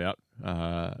excited about.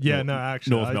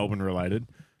 Actually, North Melbourne related.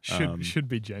 Should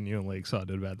be genuinely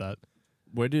excited about that.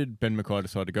 Where did Ben Mackay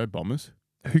decide to go? Bombers?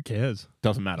 Who cares?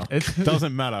 Doesn't matter.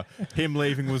 Doesn't matter. Him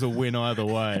leaving was a win either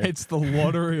way. It's the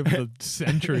lottery of the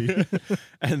century.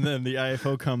 And then the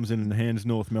AFL comes in and hands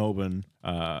North Melbourne,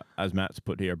 as Matt's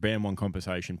put here, a band one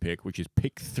compensation pick, which is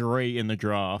pick 3 in the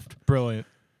draft. Brilliant.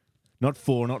 Not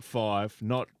 4, not 5,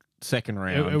 not second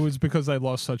round. It was because they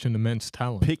lost such an immense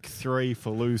talent. Pick 3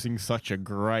 for losing such a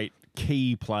great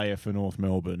key player for North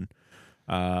Melbourne.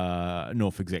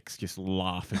 North execs just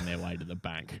laughing their way to the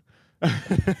bank.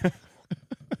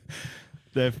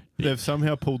 They've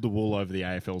somehow pulled the wool over the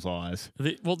AFL's eyes.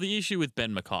 The issue with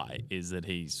Ben Mackay is that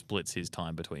he splits his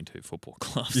time between 2 football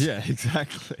clubs. Yeah,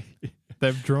 exactly.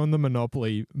 They've drawn the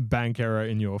Monopoly bank error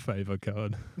in your favour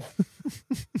card.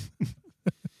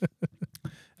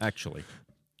 Actually,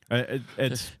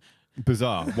 it's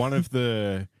bizarre. One of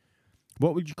the...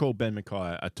 What would you call Ben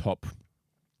Mackay? A top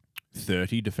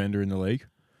 30 defender in the league?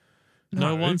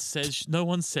 No one says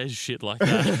shit like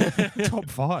that. Top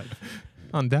 5.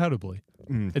 Undoubtedly.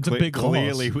 It's a big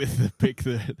clearly loss. with the pick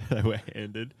that they were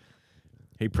handed.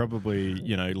 He probably,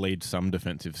 leads some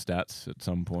defensive stats at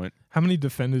some point. How many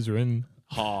defenders are in?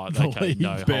 Oh, The okay, league?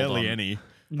 no, Barely hold on. any.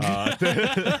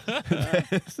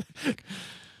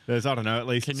 There's I don't know, at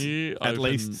least Can you at open-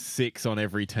 least 6 on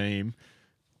every team.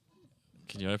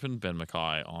 Can you open Ben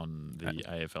Mackay on the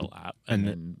AFL app and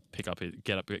and then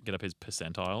get up his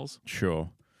percentiles? Sure.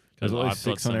 There's at I've least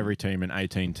got 6 on some- every team and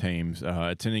 18 teams.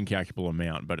 It's an incalculable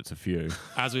amount, but it's a few.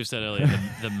 As we've said earlier,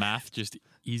 the math just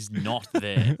is not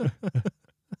there.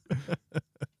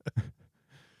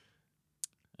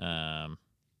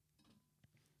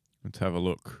 Let's have a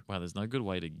look. Wow, there's no good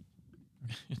way to.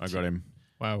 I got him.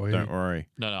 Wow, Don't worry.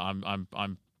 No,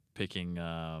 I'm picking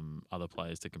other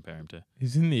players to compare him to.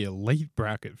 he's in the elite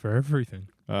bracket for everything.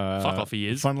 Fuck off, he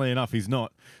is. Funnily enough, he's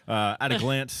not. At a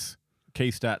glance, key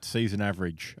stats, season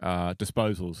average,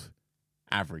 disposals,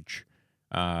 average.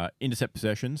 Intercept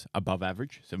possessions, above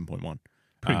average, 7.1.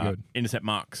 Pretty good. Intercept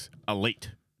marks,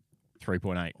 elite,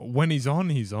 3.8. When he's on,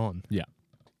 he's on. Yeah.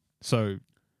 So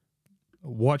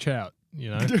watch out,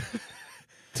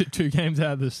 2 games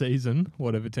out of the season,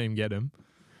 whatever team get him.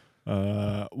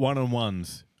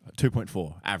 One-on-ones,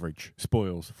 2.4, average.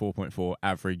 Spoils, 4.4,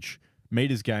 average.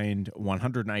 Meters gained,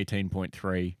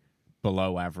 118.3,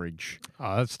 below average.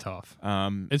 Oh, that's tough.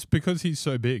 It's because he's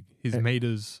so big. His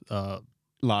meters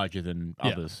Larger than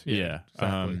Yeah, others. yeah, Yeah.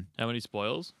 exactly. How many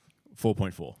spoils?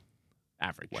 4.4,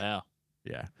 average. Wow.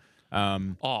 Yeah.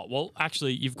 Oh, well,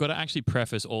 actually, you've got to actually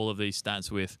preface all of these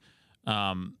stats with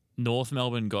North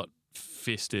Melbourne got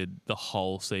fisted the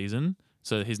whole season,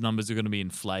 so his numbers are going to be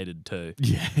inflated too.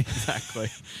 Yeah, exactly.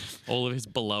 All of his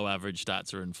below average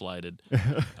stats are inflated.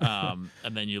 And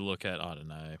then you look at, I don't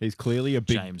know, He's clearly a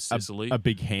big James Sicily. a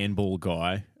big handball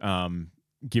guy,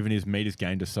 given his meters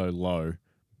gained are so low,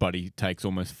 but he takes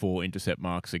almost 4 intercept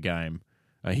marks a game.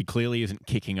 He clearly isn't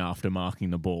kicking after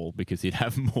marking the ball because he'd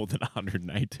have more than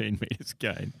 118 meters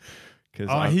gained. Because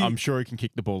I'm sure he can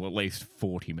kick the ball at least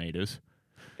 40 meters.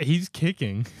 he's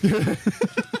kicking.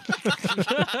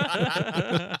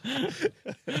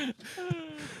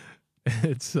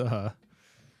 It's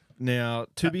Now,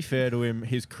 to be fair to him,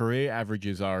 his career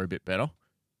averages are a bit better.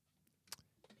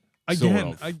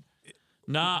 again. Sort of.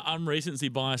 Nah, I'm recency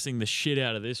biasing the shit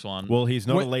out of this one. Well, he's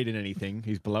not Wait. elite in anything.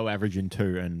 He's below average in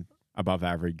 2 and above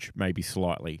average, maybe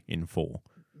slightly in 4.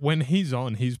 When he's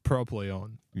on, he's properly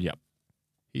on. Yep.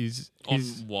 He's on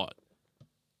what?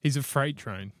 he's a freight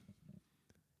train.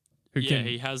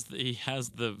 He has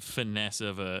the finesse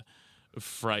of a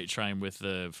freight train with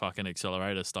the fucking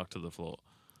accelerator stuck to the floor.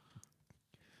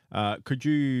 Could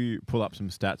you pull up some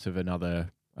stats of another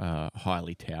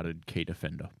highly touted key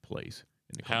defender, please?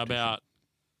 In the How competition? about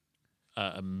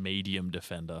a medium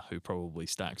defender who probably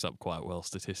stacks up quite well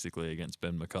statistically against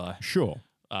Ben Mackay, Sure.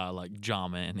 like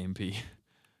Jarman Impey,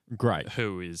 Great.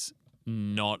 who is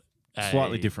not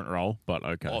Slightly different role, but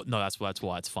okay. Oh, no, that's why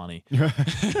it's funny.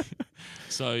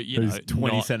 So Who's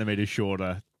 20 not- centimetres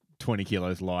shorter, 20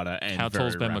 kilos lighter, and how very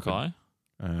tall's Ben rapid.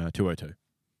 Mackay? 202.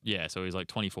 Yeah, so he's like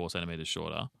 24 centimeters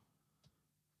shorter.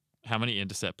 How many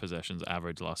intercept possessions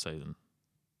average last season?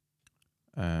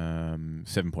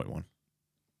 7.1.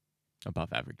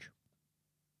 Above average.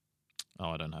 Oh,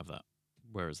 I don't have that.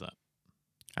 Where is that?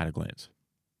 At a glance.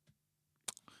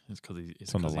 It's because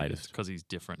It's on the latest. Because he's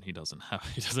different. He doesn't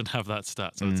have that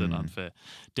stat, so it's an unfair.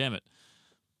 Damn it.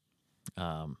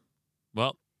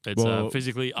 Well, it's Well,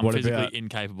 physically. I'm what physically about-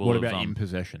 incapable. What of, about in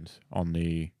possessions on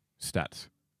the stats?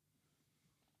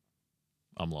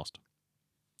 I'm lost.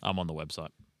 I'm on the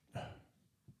website.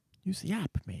 Use the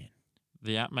app, man.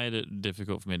 The app made it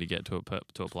difficult for me to get to a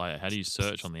player. How do you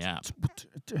search on the app?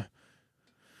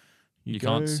 You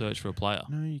can't search for a player.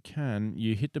 No, you can.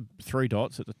 You hit the 3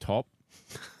 dots at the top,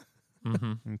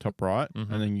 Mm-hmm. in the top right,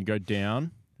 Mhm. and then you go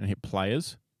down and hit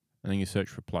players, and then you search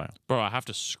for player. Bro, I have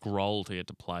to scroll to get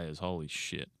to players. Holy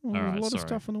shit. Well, All there's right, a lot sorry. of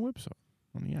stuff on the website,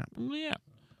 on the app. Yeah.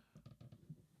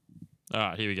 All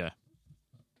right, here we go.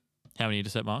 How many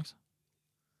intercept marks?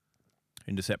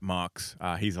 Intercept marks.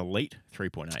 He's elite,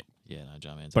 3.8. Yeah, no,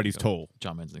 Jumpman's. But he's tall,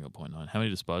 Jumpman's got 0.9. How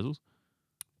many disposals?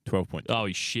 12.2. Oh,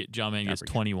 he's shit. Jumpman gets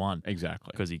Average. 21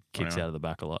 Exactly. because he kicks 21. out of the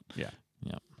back a lot. Yeah.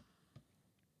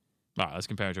 All right, let's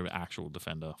compare it to an actual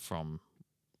defender from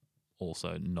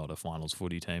also not a finals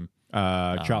footy team.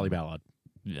 Charlie Ballard.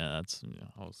 Yeah,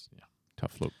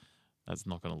 Tough look. that's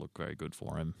not going to look very good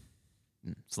for him.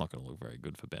 Mm. It's not going to look very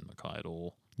good for Ben Mackay at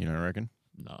all. You don't reckon?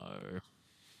 No.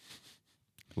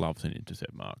 Loves an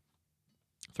intercept mark.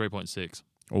 3.6.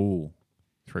 Oh,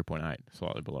 3.8.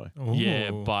 Slightly below.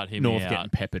 Yeah, Ooh. but him North out. getting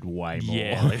peppered way more.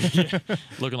 Yeah,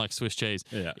 looking like Swiss cheese.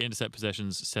 Yeah. Intercept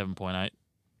possessions 7.8.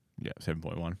 Yeah,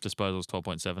 7.1. Disposals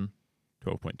 12.7.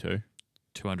 12.2.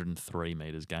 203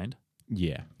 meters gained.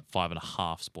 Yeah.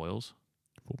 5.5 spoils.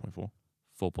 4.4.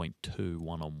 4.2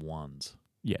 one-on-ones.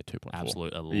 Yeah, 2.4.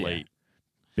 Absolute elite.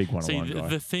 Big See, one-on-one guy.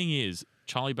 the thing is,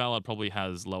 Charlie Ballard probably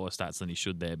has lower stats than he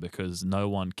should there because no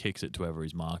one kicks it to whoever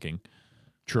he's marking.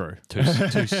 True. Too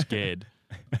scared.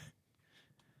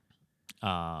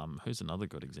 Who's another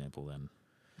good example then?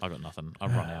 I got nothing.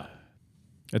 I've run out.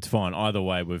 It's fine. Either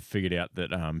way, we've figured out that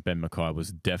Ben Mackay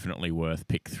was definitely worth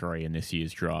pick 3 in this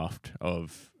year's draft.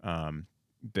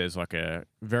 There's like a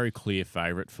very clear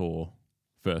favourite for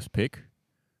first pick,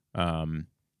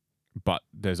 but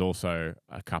there's also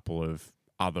a couple of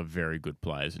other very good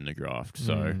players in the draft.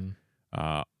 So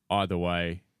either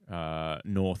way,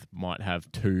 North might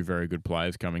have 2 very good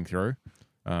players coming through,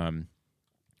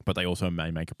 but they also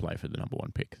may make a play for the number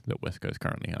 1 pick that West Coast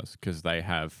currently has because they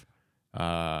have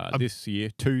this year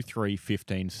 2, 3,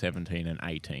 15, 17 and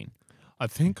 18. I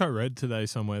think I read today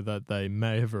somewhere that they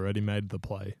may have already made the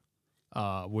play,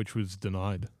 which was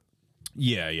denied.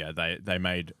 Yeah. They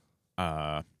made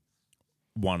 1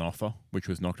 offer, which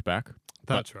was knocked back.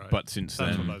 That's right. But since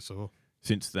That's then, what I saw.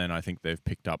 I think they've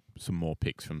picked up some more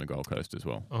picks from the Gold Coast as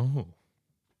well, Oh,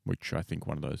 which I think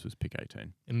one of those was pick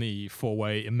 18. in the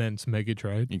 4-way immense mega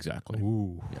trade. Exactly.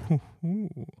 Ooh. Yeah.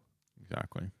 Ooh.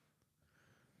 Exactly.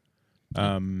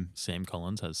 Sam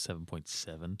Collins has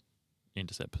 7.7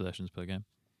 intercept possessions per game.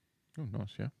 Oh, nice.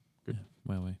 Yeah. Good. Yeah,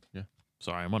 where are we? Yeah.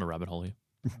 Sorry, I'm on a rabbit hole here.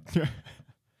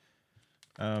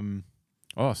 Some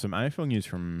AFL news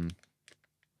from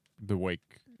the week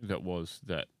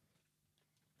that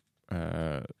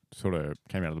sort of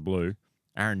came out of the blue.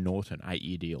 Aaron Norton,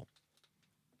 8-year deal.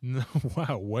 No,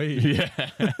 wow, wait. Yeah.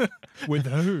 With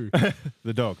who?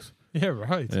 The Dogs. Yeah,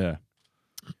 right. Yeah.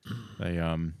 They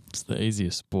It's the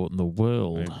easiest sport in the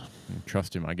world. they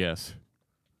trust him, I guess.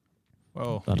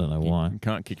 Well, I don't know why. He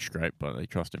can't kick straight, but they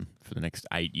trust him for the next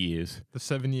 8 years. the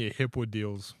 7-year Hipwood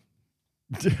deal's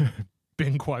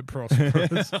been quite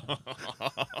prosperous.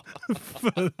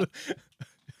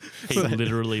 He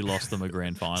literally lost them a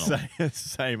grand final.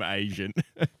 Same agent.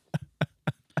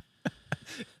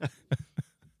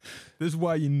 This is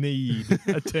why you need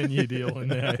a 10-year deal in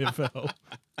the AFL.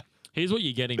 Here's what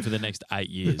you're getting for the next 8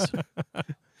 years.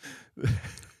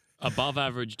 Above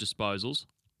average disposals,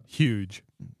 Huge.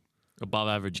 above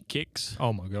average kicks,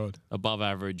 Oh, my God. above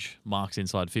average marks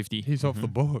inside 50, He's off the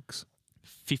books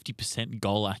 50%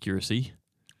 goal accuracy,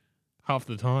 half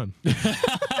the time.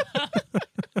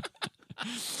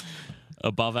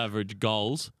 above average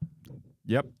goals,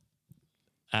 Yep.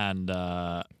 and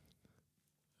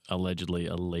allegedly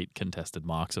elite contested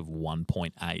marks of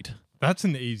 1.8. That's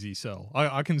an easy sell.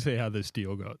 I can see how this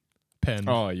deal got penned.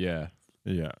 Oh, yeah.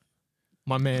 Yeah.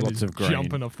 My man lots is of green.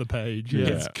 jumping off the page. Yeah.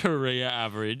 Yeah. His career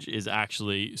average is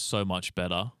actually so much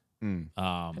better.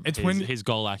 It's his, when- his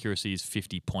goal accuracy is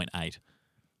 50.8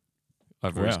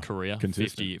 over his Wow. career.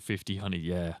 Consistent. 50, honey,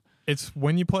 yeah. It's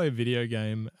when you play a video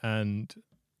game and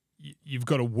you've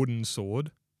got a wooden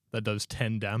sword that does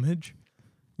 10 damage.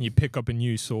 You pick up a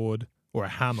new sword or a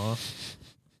hammer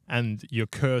and your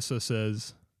cursor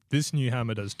says, this new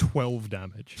hammer does 12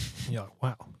 damage. And you're like,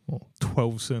 wow, well,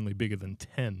 12's certainly bigger than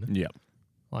 10. Yep.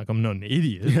 Like, I'm not an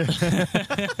idiot.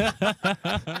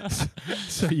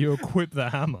 So you equip the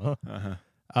hammer.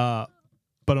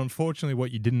 But unfortunately,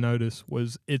 what you didn't notice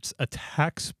was its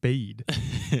attack speed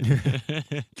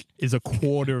is a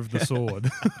quarter of the sword.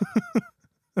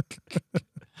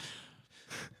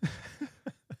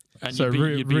 And So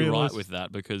you'd be right realist- with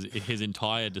that because his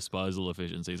entire disposal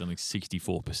efficiency is only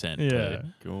 64%. Yeah.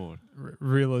 God.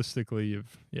 Realistically,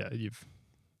 you've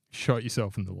shot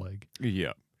yourself in the leg.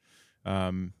 Yeah.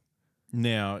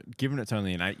 Now, given it's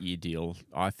only an 8-year deal,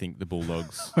 I think the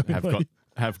Bulldogs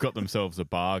have got themselves a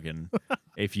bargain.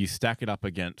 If you stack it up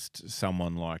against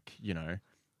someone like, you know,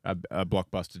 a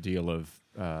blockbuster deal of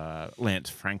Lance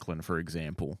Franklin, for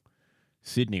example,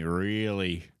 Sydney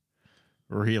really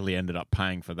ended up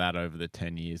paying for that over the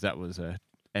 10 years. That was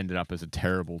ended up as a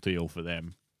terrible deal for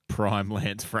them. Prime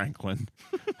Lance Franklin,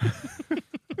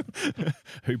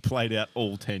 who played out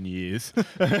all 10 years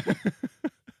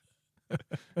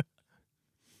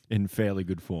in fairly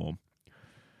good form.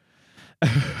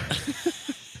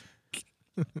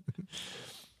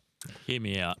 Hear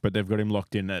me out. But they've got him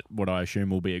locked in at what I assume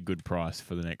will be a good price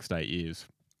for the next 8 years.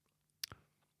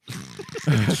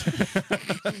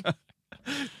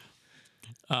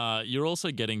 You're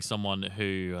also getting someone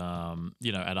who,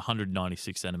 at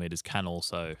 196 centimeters can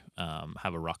also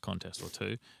have a ruck contest or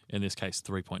two. In this case,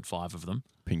 3.5 of them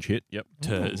Pinch hit. Yep.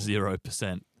 to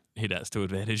 0% hit outs to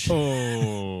advantage.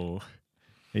 Oh,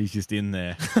 he's just in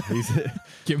there. He's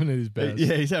Giving it his best.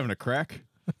 yeah, he's having a crack.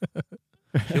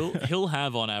 He'll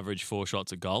have on average 4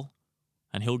 shots a goal,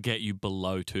 and he'll get you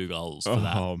below 2 goals for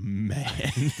that. Oh man,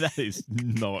 that is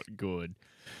not good.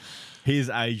 His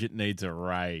agent needs a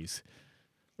raise.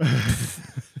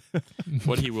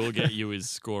 What he will get you is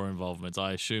score involvements.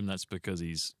 I assume that's because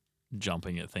he's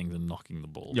jumping at things and knocking the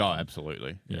ball. Yeah, down.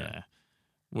 absolutely. Yeah.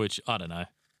 Which, I don't know,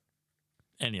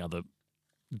 any other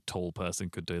tall person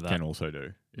could do that. Can also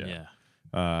do. Yeah.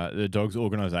 The Dogs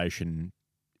organisation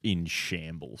in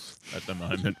shambles at the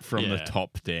moment from the Yeah.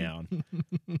 top down.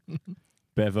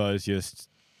 Bevo's just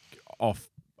off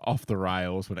the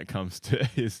rails when it comes to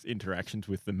his interactions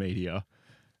with the media.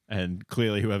 And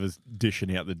clearly whoever's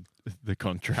dishing out the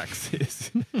contracts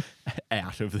is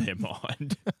out of their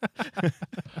mind.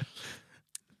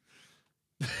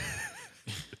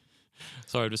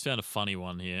 Sorry, I just found a funny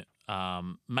one here.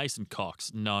 Mason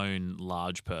Cox, known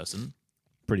large person.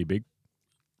 Pretty big.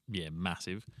 Yeah,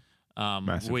 massive.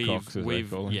 Massive cocks, as they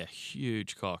call him. Yeah,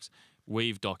 huge Cox.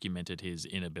 We've documented his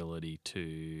inability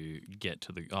to get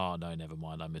to the... Oh, no, never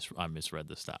mind. I misread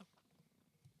the stat.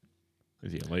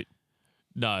 Is he elite?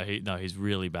 No, he's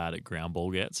really bad at ground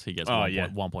ball gets. He gets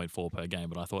 1.4 per game,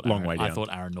 but I thought Long way down. I thought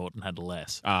Aaron Norton had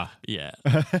less. Yeah.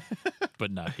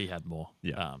 But no, he had more.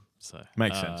 Yeah. So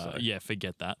Makes sense, though. Yeah,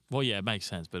 forget that. Well, yeah, it makes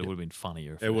sense, but it would have been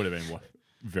funnier. It would have been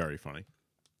very funny.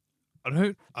 I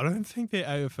don't think the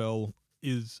AFL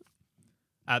is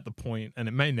at the point, and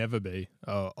it may never be,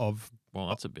 of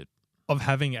that's a bit. Of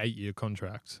having 8-year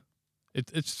contracts.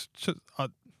 It's just,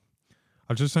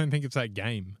 I just don't think it's that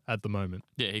game at the moment.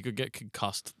 Yeah, he could get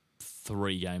concussed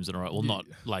 3 games in a row. Well, not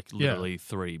like literally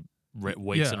 3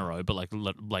 weeks in a row, but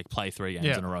like play 3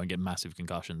 games in a row and get massive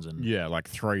concussions and Yeah, like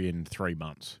 3 in 3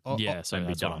 months. so and be that's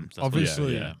what done. that's what-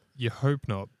 Obviously, yeah. you hope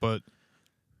not, but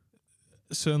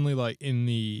certainly like in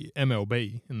the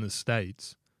MLB in the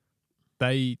States,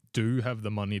 they do have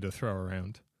the money to throw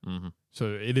around. Mm-hmm.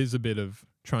 So it is a bit of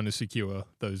trying to secure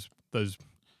those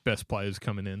best players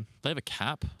coming in. They have a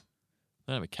cap.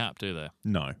 They don't have a cap, do they?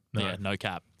 No. Yeah, no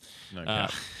cap. No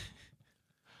cap.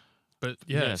 But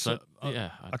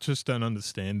I just don't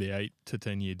understand the 8 to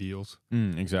 10 year deals.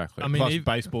 Exactly. I mean, Plus,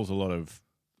 baseball's a lot of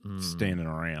standing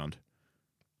around.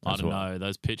 I as don't well. know.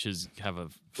 Those pitchers have a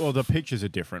Well, the pitches are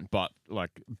different, but like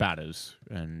batters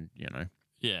and,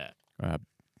 yeah.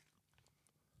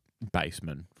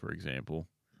 basemen, for example,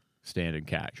 stand and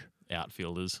catch.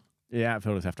 Outfielders. Yeah,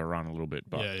 outfielders have to run a little bit,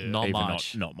 but Not even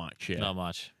much. Not much, yeah. Not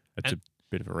much. It's a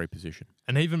bit of a reposition.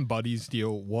 And even Buddy's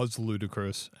deal was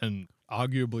ludicrous and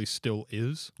arguably still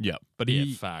is. Yep. But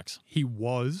Yeah, facts. he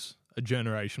was a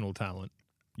generational talent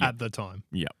at the time.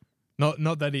 Yep.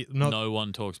 Not that he not No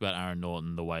one talks about Aaron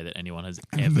Norton the way that anyone has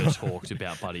ever talked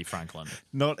about Buddy Franklin.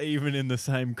 Not even in the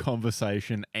same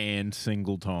conversation and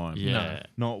single time. Yeah.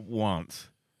 Not once.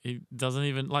 He doesn't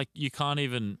even, you can't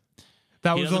even...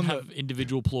 that He was doesn't on have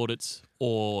individual plaudits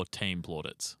or team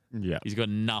plaudits. Yeah. He's got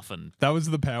nothing. that was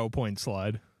the PowerPoint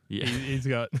slide. Yeah. He's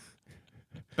got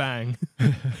bang.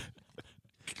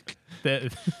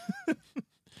 That-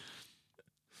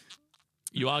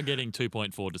 You are getting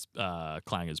 2.4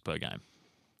 clangers per game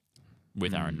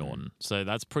with Aaron Norton, so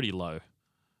that's pretty low.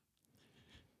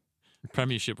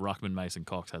 Premiership ruckman Mason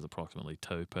Cox has approximately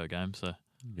 2 per game, so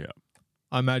Yeah.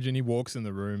 I imagine he walks in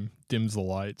the room, dims the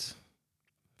lights.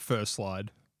 First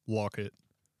slide, lock it.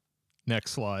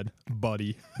 Next slide,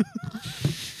 buddy.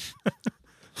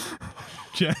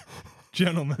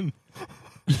 Gentlemen,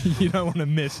 you don't want to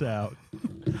miss out.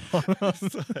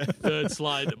 third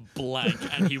slide blank,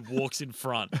 and he walks in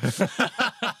front.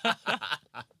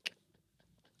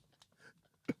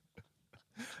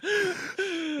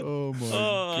 Oh my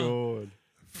god.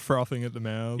 Frothing at the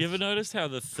mouth. You ever noticed how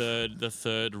the third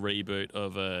reboot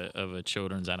of a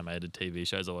children's animated TV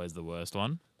show is always the worst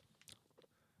one?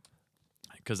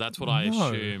 Because that's what I No.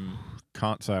 assume.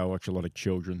 Can't say I watch a lot of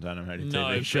children's animated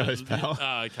TV shows, but- pal.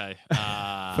 Oh, okay.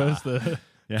 First the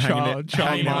You're child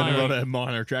hanging out with a minor. lot of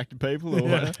minor attracted people, or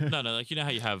what? No, like you know how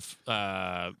you have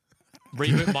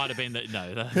reboot might have been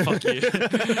fuck you.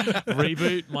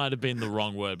 Reboot might have been the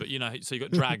wrong word, but you know, so you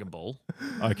got Dragon Ball,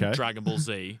 Okay. Dragon Ball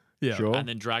Z, Yeah. Sure. and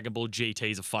then Dragon Ball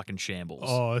GT is a fucking shambles.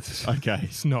 Oh, it's, Okay.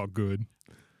 it's not good.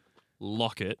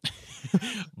 Lock it,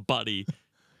 buddy.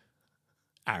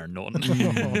 Aaron Norton.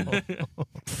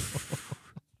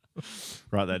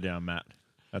 Write that down, Matt.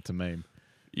 That's a meme.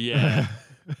 Yeah,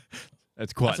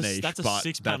 It's quite that's a, niche. that's a but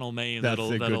 6-panel meme that's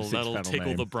that'll a good that'll 6-panel tickle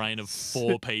meme. the brain of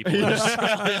 4 people. in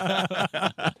Australia.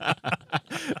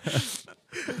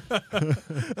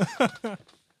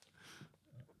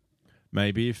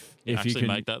 Maybe if you actually can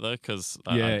make that though, because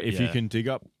if you can dig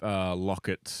up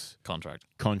Lockett's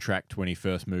contract. when he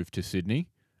first moved to Sydney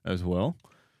as well,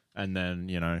 and then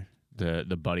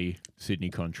the buddy Sydney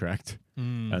contract,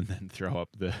 and then throw up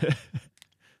the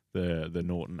the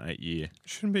Norton 8-year.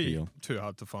 Shouldn't be deal. too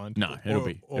hard to find. No, it'll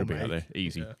be or out make. there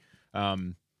easy. Yeah.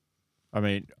 I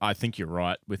mean, I think you're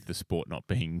right with the sport not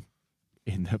being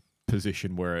in the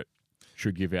position where it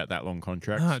should give out that long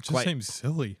contracts. No, it just seems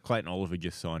silly. Clayton Oliver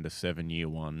just signed a 7-year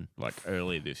one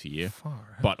earlier this year, Far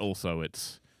out. but also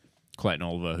it's Clayton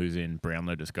Oliver who's in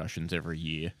Brownlow discussions every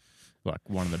year, like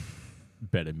one of the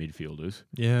better midfielders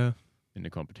Yeah. in the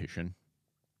competition.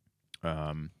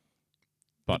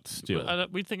 But still,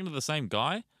 We thinking of the same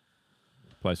guy,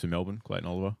 plays for Melbourne. Clayton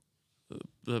Oliver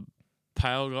the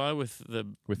pale guy with the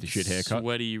shit haircut.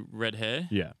 sweaty red hair.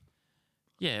 Yeah,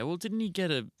 Yeah, well, didn't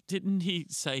he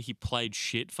say he played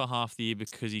shit for half the year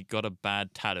because he got a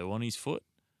bad tattoo on his foot?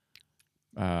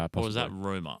 Or was that possibly.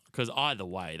 rumour? Because either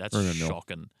way, that's Rumour mill.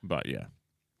 shocking. But yeah.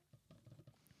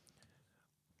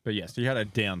 But yes, he had a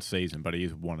down season, but he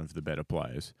is one of the better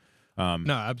players. No,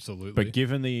 absolutely. But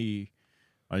given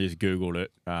I just Googled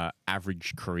it,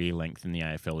 average career length in the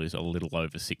AFL is a little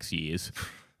over 6 years.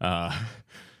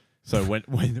 So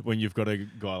when you've got a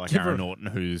guy like Aaron Norton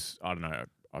who's, I don't know,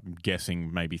 I'm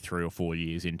guessing maybe 3 or 4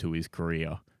 years into his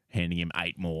career, handing him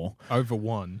 8 more. Over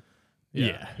one.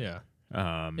 Yeah. Yeah.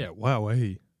 Yeah. Yeah. Wow.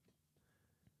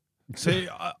 See,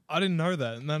 I didn't know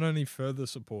that, and that only further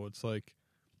supports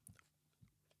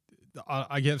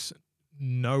I guess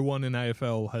no one in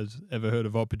AFL has ever heard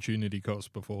of opportunity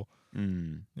cost before.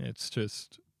 It's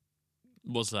just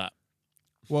What's that?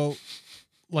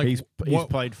 he's He's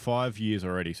played 5 years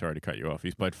already. Sorry to cut you off.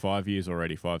 He's played 5 years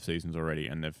already, 5 seasons already,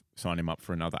 and they've signed him up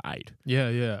for another 8.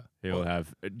 Yeah. He'll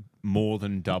have more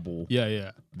than double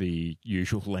Yeah. the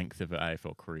usual length of an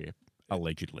AFL career,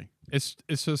 allegedly. It's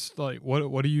just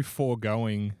what are you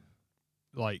foregoing,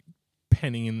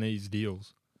 penning in these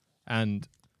deals, and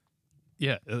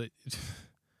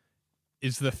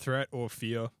is the threat or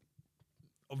fear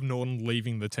of Norton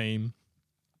leaving the team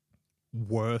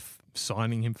worth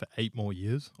signing him for 8 more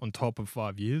years on top of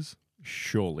 5 years?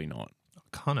 Surely not. I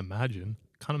can't imagine.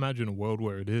 Can't imagine a world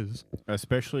where it is.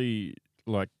 Especially,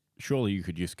 surely you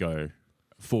could just go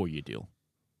 4-year deal,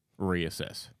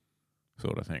 reassess,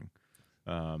 sort of thing.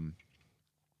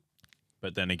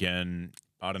 But then again,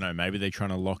 I don't know, maybe they're trying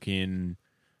to lock in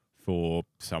for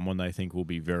someone they think will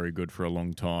be very good for a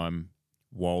long time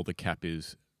while the cap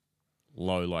is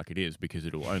low like it is, because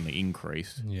it'll only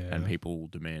increase and people will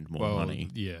demand more money,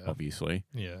 obviously.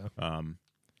 Yeah.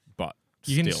 But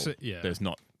You still, can there's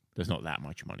not that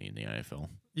much money in the AFL.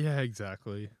 Yeah,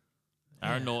 exactly.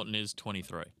 Aaron Norton is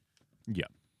 23, Yeah.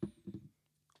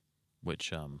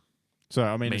 which So,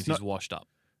 I mean, means he's washed up.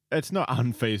 it's not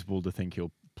unfeasible to think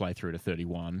he'll play through to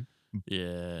 31,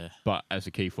 Yeah, but as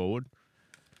a key forward,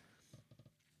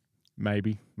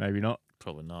 maybe not.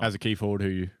 probably not. As a key forward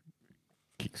who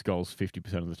kicks goals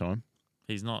 50% of the time.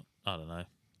 He's not, I don't know,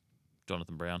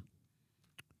 Jonathan Brown.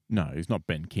 No, he's not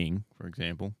Ben King, for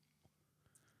example.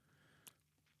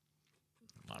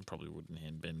 I probably wouldn't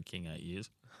hand Ben King 8 years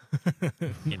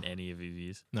in any of his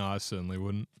years. No, I certainly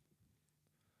wouldn't.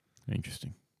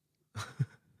 Interesting.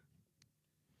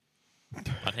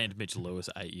 I'd hand Mitch Lewis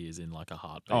 8 years in like a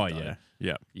heartbeat. Oh, though. yeah.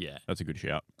 Yeah. Yeah. That's a good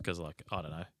shout. Because, like, I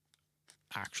don't know,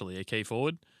 actually a key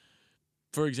forward,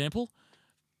 for example.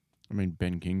 I mean,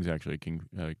 Ben King's actually key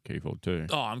forward too.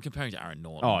 Oh, I'm comparing to Aaron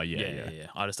Norton. Oh, yeah.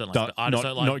 I just don't like.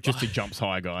 Not just a jumps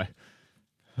high guy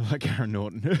like Aaron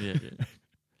Norton. yeah.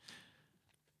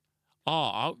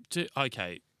 Oh,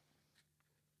 okay.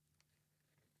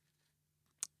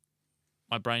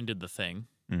 My brain did the thing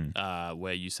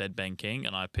where you said Ben King,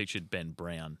 and I pictured Ben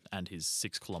Brown and his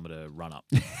 6-kilometer run up.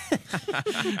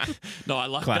 No, I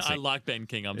like Ben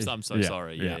King. I'm so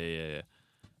sorry.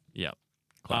 Yeah.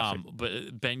 Classic.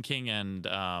 But Ben King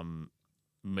and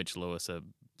Mitch Lewis are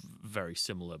very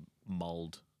similar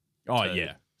mold. Oh, too.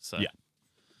 yeah. So Yeah.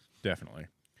 Definitely.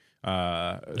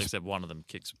 except one of them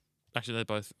kicks. Actually, they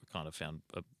both kind of found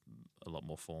a lot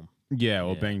more form. Yeah,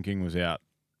 well, Yeah. Ben King was out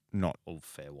not All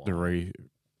fair while.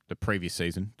 the previous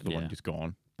season, the one just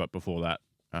gone, but before that,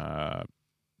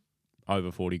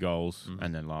 over 40 goals,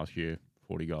 and then last year,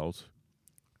 40 goals.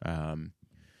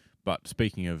 But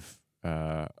speaking of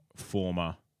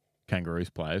former Kangaroos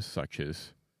players, such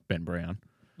as Ben Brown,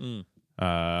 you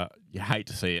hate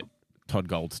to see it. Todd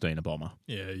Goldstein, a bomber.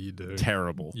 Yeah, you do.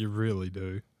 Terrible. You really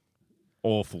do.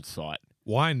 Awful sight.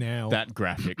 Why now? That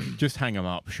graphic. Just hang him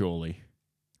up, surely.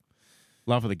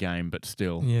 Love of the game, but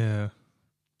still. Yeah.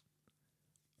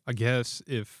 I guess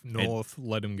if North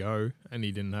let him go and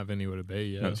he didn't have anywhere to be,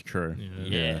 yeah. That's true.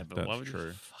 Yeah, but that's why would true.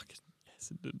 you fucking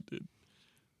Essendon did?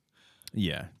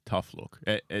 Yeah, tough look.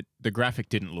 The graphic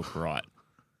didn't look right.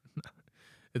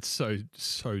 It's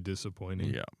so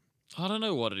disappointing. Yeah. I don't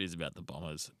know what it is about the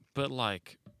Bombers, but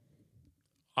like,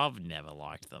 I've never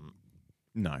liked them.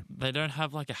 No. They don't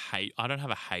have like a hate. I don't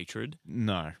have a hatred,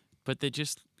 No. but they're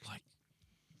just like,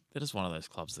 they're just one of those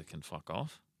clubs that can fuck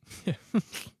off.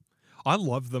 I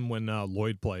loved them when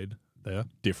Lloyd played there.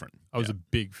 Different. I was a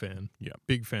big fan. Yeah.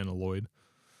 Big fan of Lloyd.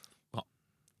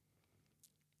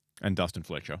 And Dustin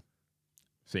Fletcher.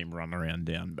 See him run around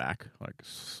down back like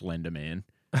slender man.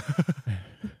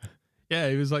 Yeah,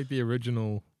 he was like the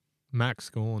original Max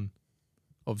Gorn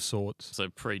of sorts. So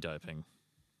pre-doping.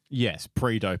 Yes,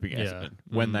 pre-doping Yeah. Essendon.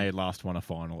 When they last won a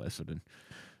final, Essendon.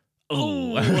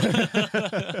 Oh,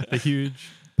 The huge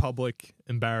public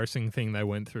embarrassing thing they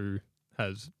went through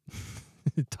has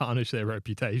tarnished their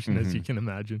reputation, as you can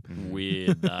imagine.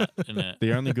 weird that, isn't it?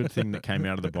 The only good thing that came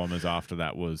out of the Bombers after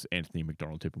that was Anthony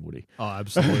McDonald-Tipperwoody Oh,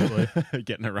 absolutely.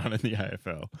 getting a run in the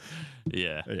AFL.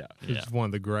 Yeah. Yeah. It's one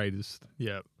of the greatest.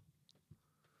 Yeah.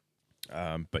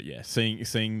 But yeah,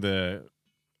 seeing the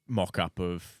mock-up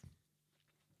of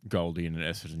Goldie in an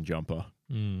Essendon jumper,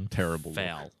 terrible.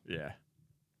 Foul. Look. Yeah.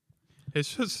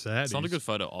 It's just sad. It's not a good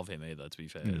photo of him either, to be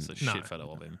fair. It's a No. shit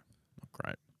photo of him. Not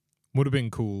great. Would have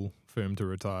been cool for him to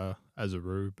retire as a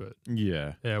Roo, but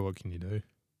Yeah. yeah, what can you do?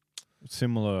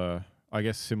 Similar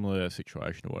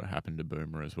situation to what happened to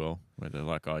Boomer as well, where they're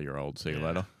like, oh, you're old, see you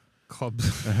later.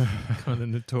 Clubs kind of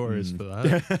notorious for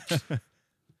that.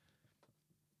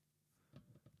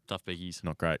 Tough biggies.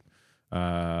 Not great.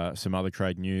 Some other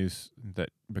trade news that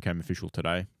became official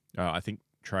today. I think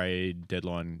trade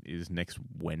deadline is next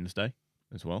Wednesday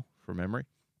as well, from memory.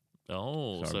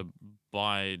 Oh, so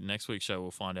by next week's show,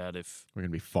 we'll find out if We're going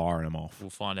to be firing them off.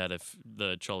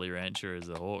 the Cholly Rancher is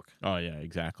a hawk. Oh, yeah,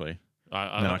 exactly.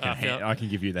 I, Then I, I feel- I can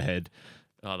give you the head.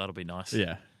 oh, that'll be nice.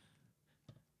 Yeah.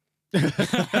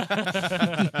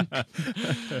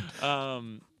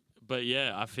 But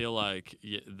yeah, I feel like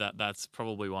that's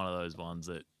probably one of those ones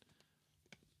that,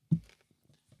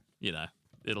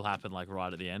 it'll happen like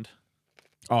right at the end.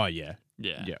 Oh, yeah.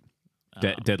 Yeah. Yeah.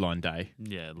 Um, Deadline day.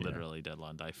 Yeah, literally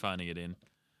deadline day, phoning it in,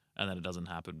 and then it doesn't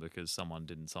happen because someone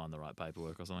didn't sign the right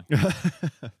paperwork or something.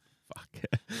 Fuck.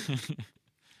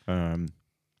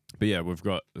 But yeah, we've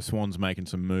got the Swans making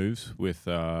some moves with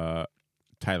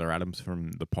Taylor Adams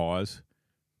from the Pies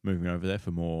moving over there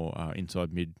for more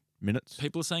inside mid minutes.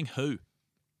 People are saying who?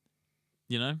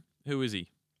 Who is he?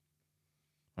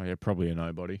 Oh yeah, probably a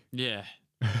nobody. Yeah.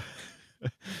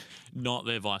 Not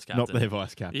their vice captain. Not their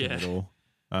vice captain Yeah. at all.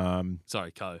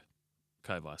 Sorry,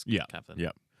 co-vice Yeah, captain.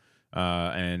 yeah.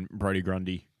 And Brody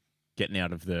Grundy getting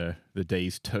out of the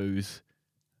D's twos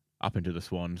up into the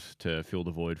Swans to fill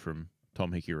the void from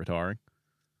Tom Hickey retiring.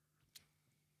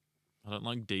 I don't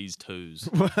like D's twos.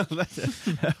 Well,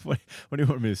 what do you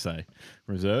want me to say?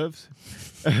 Reserves?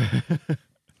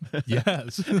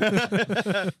 Yes.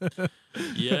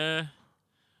 Yeah.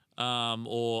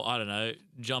 Or I don't know,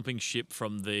 jumping ship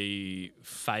from the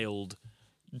failed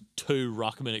 2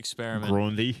 ruckman experiment.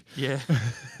 Grundy. Yeah.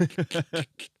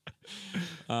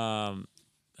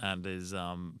 And is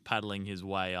paddling his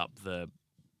way up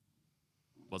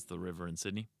what's the river in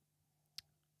Sydney?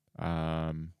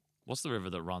 What's the river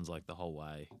that runs like the whole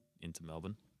way into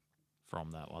Melbourne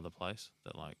from that other place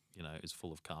that is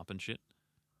full of carp and shit?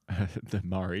 The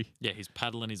Murray. Yeah, he's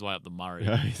paddling his way up the Murray.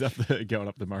 Yeah, he's going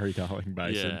up the Murray-Darling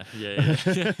Basin. Yeah.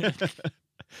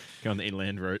 Going the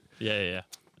inland route. Yeah.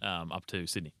 Up to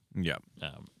Sydney. Yeah.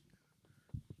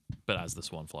 But as the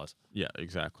swan flies. Yeah,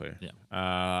 exactly.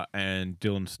 Yeah. And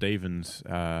Dylan Stevens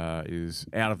is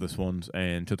out of the Swans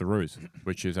and to the Roos,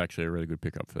 which is actually a really good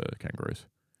pickup for Kangaroos.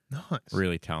 Nice.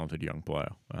 Really talented young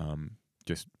player.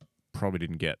 Just probably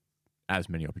didn't get as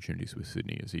many opportunities with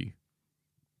Sydney as he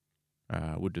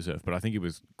would deserve. But I think he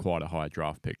was quite a high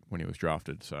draft pick when he was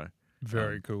drafted. So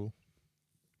Very cool.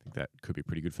 I think that could be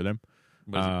pretty good for them.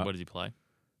 Where does he play?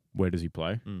 Where does he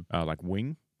play? Mm. Like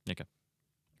wing. Okay.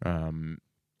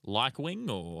 Like wing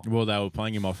or well, they were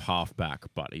playing him off half back,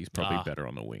 but he's probably better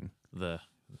on the wing. The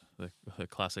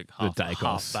classic Dacos.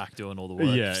 half back doing all the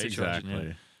work. Yeah, situation,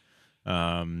 exactly.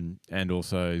 Yeah. And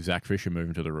also Zach Fisher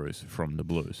moving to the Roos from the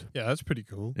Blues. Yeah, that's pretty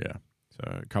cool. Yeah.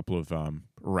 So a couple of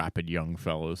rapid young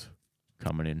fellas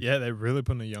coming in. Yeah, they're really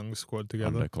putting a young squad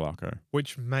together, Under Clarko.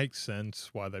 which makes sense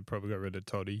why they probably got rid of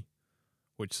Toddy,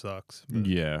 which sucks. but-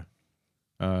 Yeah.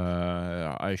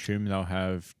 I assume they'll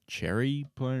have Cherry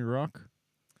playing rock.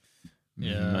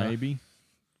 Yeah. Maybe.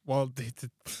 Well,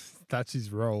 that's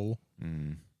his role.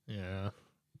 Mm. Yeah.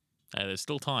 Hey, there's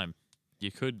still time.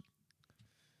 You could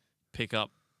pick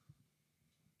up.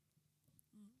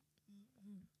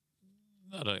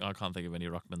 I can't think of any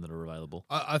ruckmen that are available.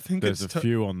 I think There's it's a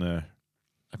few on the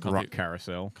I can't rock think,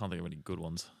 carousel. can't think of any good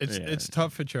ones. it's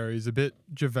tough for Cherry. He's a bit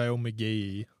JaVale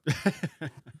McGee.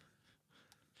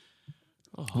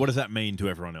 What does that mean to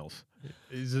everyone else?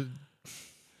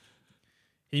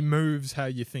 He moves how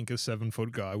you think a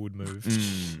 7-foot guy would move.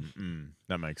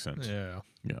 That makes sense. Yeah.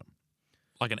 Yeah.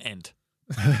 Like an ent.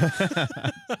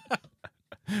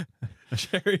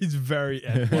 Cherry's very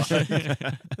ant-like.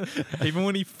 Even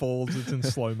when he falls, it's in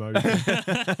slow motion.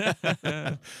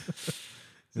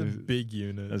 It's a big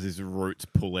unit. As his roots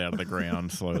pull out of the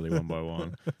ground slowly one by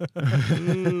one.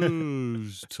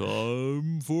 It's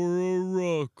time for a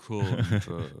rock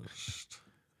contest.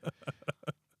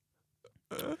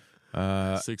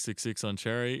 666 on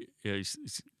Cherry. Yeah,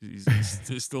 he's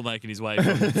still making his way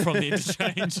from the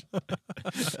interchange.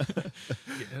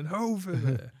 Getting over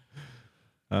there.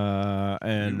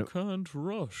 And you can't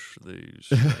rush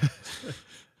these.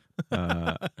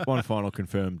 one final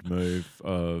confirmed move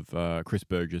of Chris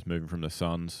Burgess moving from the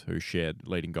Suns, who shared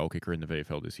leading goal kicker in the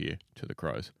VFL this year, to the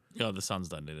Crows. Yeah, the Suns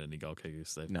don't need any goal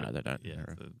kickers. They don't. Yeah,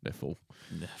 they're full.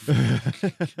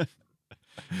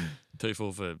 Too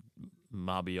full for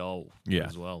Marbiol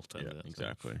as well.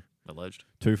 Exactly. Alleged.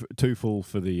 Too full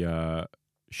for the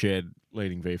shared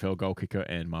leading VFL goal kicker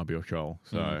and Marbiol Shoal.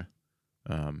 So,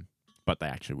 but they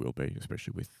actually will be,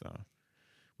 especially with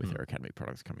their academy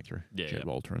products coming through. Jed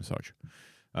Walter and such.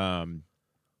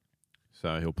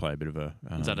 So he'll play a bit of a.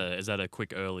 Is that a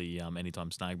quick early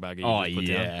anytime snag bagger? Oh put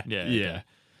yeah, down? yeah.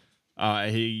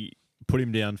 Okay. He put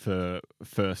him down for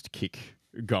first kick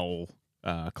goal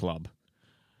club.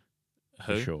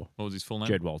 Who? For sure. What was his full name?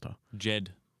 Jed Walter.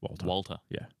 Jed Walter.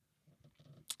 Yeah.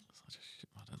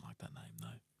 I don't like that name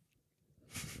though.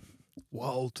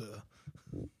 Walter.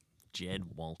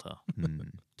 Jed Walter.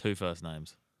 2 first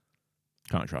names.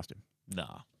 Can't trust him.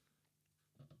 Nah.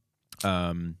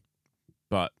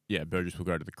 But yeah, Burgess will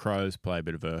go to the Crows, play a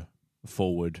bit of a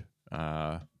forward,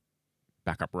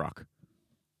 backup ruck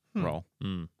role.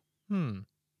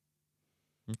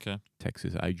 Okay. Tex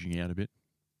is aging out a bit,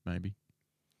 maybe.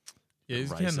 Yeah,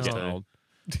 he's Racist, getting eh? old.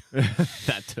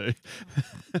 That too.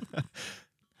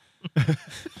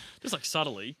 Just like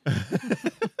subtly.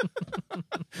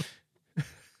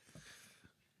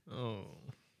 Oh.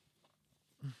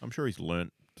 I'm sure he's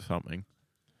learnt something.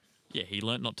 Yeah, he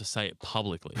learnt not to say it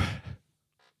publicly.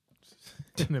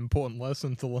 It's an important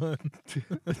lesson to learn.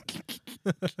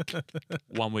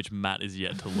 One which Matt is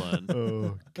yet to learn.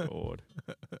 Oh, God.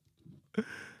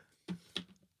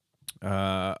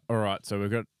 All right, so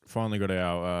we've finally got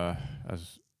our,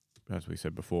 as we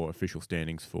said before, official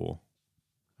standings for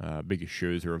biggest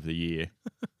chooser of the year.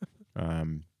 Oh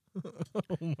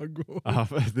my God.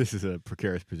 This is a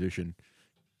precarious position.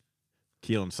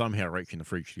 Keelan somehow reaching the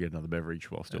fridge to get another beverage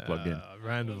while still plugged in.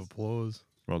 Round of applause.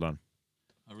 Well done.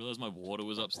 I realised my water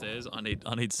was upstairs. I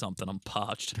need something. I'm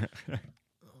parched. I'm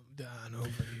down over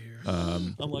here.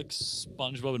 I'm like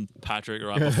SpongeBob and Patrick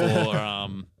right before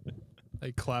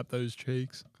They clap those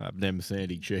cheeks. Clap them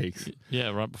sandy cheeks.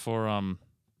 Yeah, right before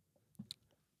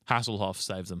Hasselhoff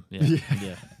saves them. Yeah.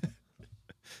 Yeah.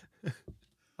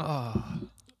 Ah.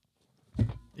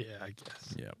 Yeah, I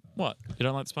guess. Yeah. What? You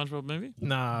don't like the SpongeBob movie?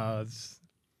 Nah,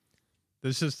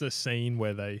 there's just a scene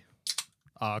where they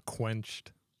are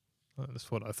quenched.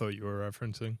 That's what I thought you were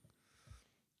referencing.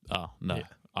 Oh, no.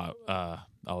 Yeah.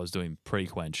 I was doing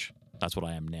pre-quench. That's what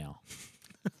I am now.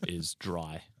 Is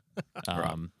dry.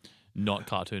 Not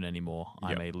cartoon anymore.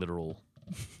 I'm a literal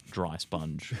dry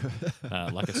sponge.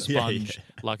 Like a sponge,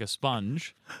 like a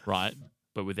sponge, right?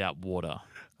 But without water.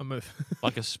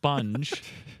 Like a sponge,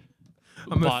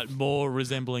 but more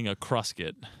resembling a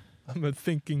crusket. I'm a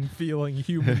thinking, feeling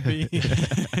human being.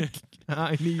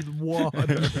 I need water.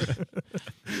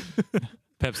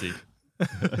 Pepsi.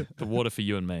 The water for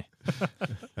you and me.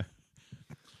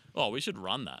 Oh, we should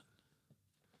run that.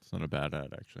 It's not a bad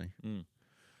ad, actually.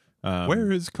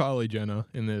 Where is Kylie Jenner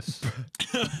in this?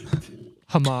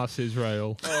 Hamas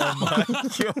Israel. Oh my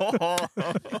god!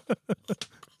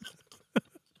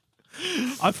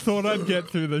 I thought I'd get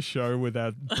through the show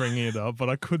without bringing it up, but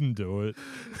I couldn't do it.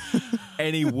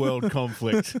 Any world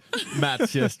conflict,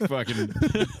 Matt's just fucking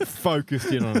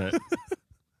focused in on it.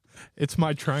 It's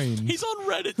my train. He's on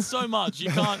Reddit so much.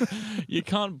 You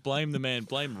can't blame the man.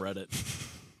 Blame Reddit.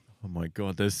 Oh my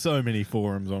god, there's so many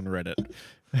forums on Reddit.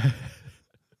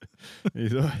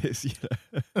 He's always,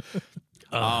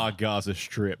 Gaza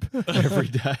Strip every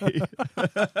day.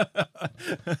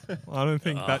 I don't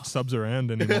think that sub's around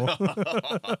anymore.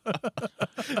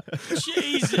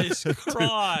 Jesus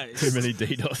Christ. Too many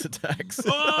DDoS attacks.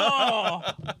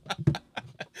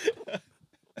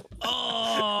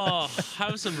 Oh,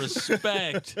 have some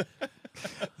respect.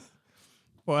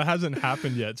 Well, it hasn't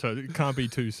happened yet, so it can't be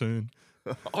too soon.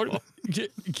 Yeah.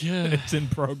 It's in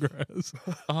progress.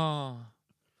 Oh.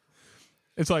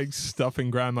 It's like stuffing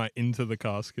grandma into the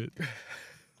casket.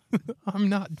 I'm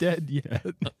not dead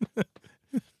yet.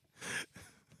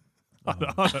 I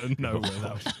don't know where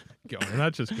that was going.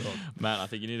 That just got... Man, I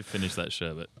think you need to finish that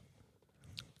sherbet.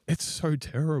 It's so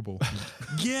terrible.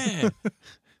 Yeah.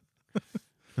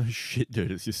 Oh, shit,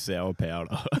 dude, it's just sour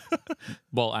powder.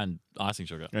 Well, and icing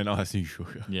sugar. And icing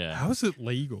sugar. Yeah. How is it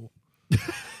legal?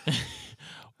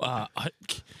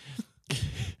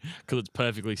 Because it's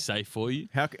perfectly safe for you.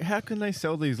 How can they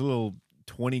sell these little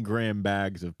 20-gram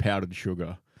bags of powdered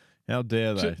sugar? How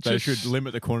dare they? They should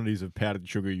limit the quantities of powdered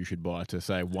sugar you should buy to,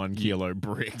 say, 1 kilo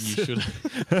bricks.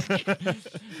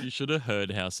 You should have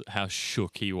heard how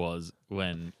shook he was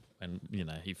when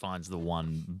he finds the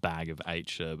one bag of 8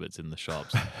 sherbets in the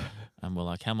shops. And we're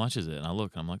like, how much is it? And I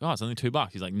look, and I'm like, oh, it's only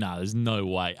 $2. He's like, nah, there's no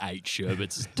way 8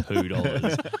 sherbets is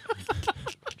 $2.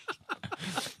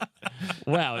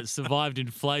 Wow, it survived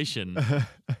inflation.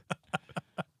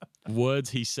 Words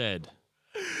he said.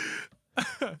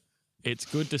 It's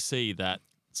good to see that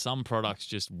some products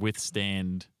just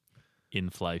withstand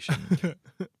inflation.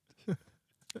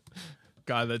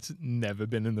 Guy that's never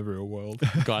been in the real world.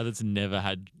 Guy that's never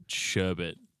had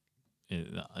sherbet.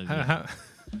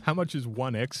 How much is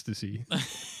one ecstasy?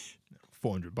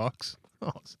 $400.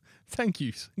 Oh, thank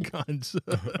you, kind sir.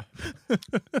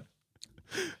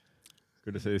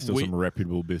 Good to see there's still some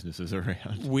reputable businesses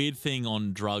around. Weird thing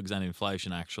on drugs and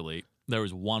inflation, actually. There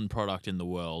is one product in the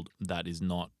world that is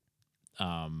not,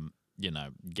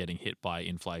 getting hit by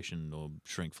inflation or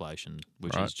shrinkflation,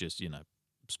 which is just,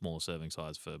 smaller serving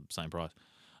size for same price,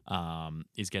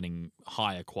 is getting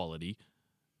higher quality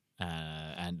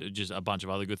and just a bunch of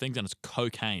other good things. And it's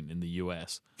cocaine in the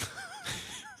US.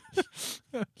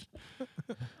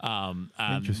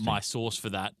 And my source for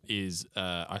that is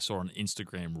I saw an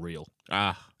Instagram reel.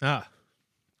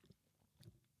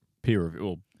 Peer review.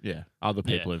 Well, yeah, other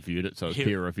people have viewed it, so it's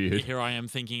peer reviewed. Here I am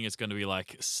thinking it's going to be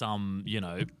like some,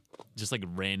 just like a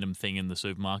random thing in the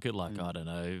supermarket, like I don't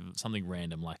know, something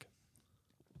random, like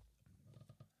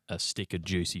a stick of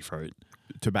juicy fruit.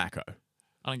 Tobacco.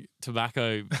 I think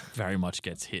tobacco very much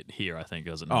gets hit here, I think,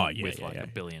 doesn't it? With a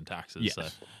billion taxes. Yes. So,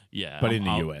 yeah. But in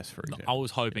the US, for example. I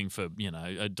was hoping for,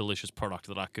 a delicious product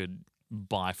that I could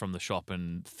buy from the shop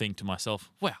and think to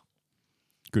myself, wow.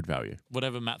 Good value.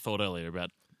 Whatever Matt thought earlier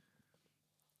about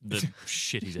the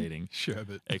shit he's eating.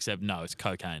 Sherbet. Except, no, it's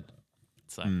cocaine.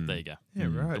 So, there you go. Yeah,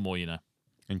 right. The more you know.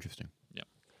 Interesting. Yeah.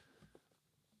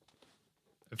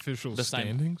 Official The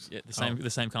standings? the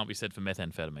same can't be said for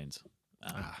methamphetamines.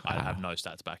 I have no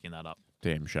stats backing that up.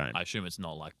 Damn shame. I assume it's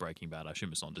not like Breaking Bad. I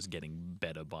assume it's not just getting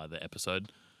better by the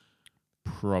episode.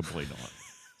 Probably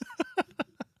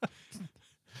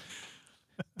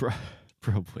not.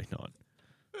 Probably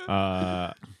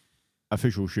not.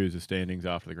 Official shoes of standings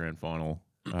after the grand final.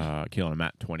 Keelan and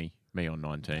Matt 20, me on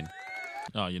 19.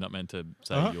 Oh, you're not meant to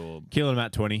say your... Keelan, I'm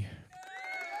at 20.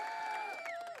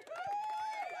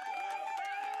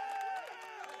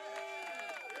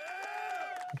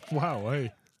 Wow,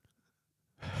 hey.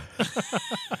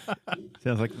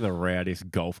 Sounds like the rowdiest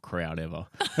golf crowd ever.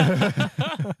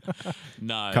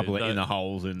 No. Couple of inner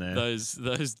holes in there. Those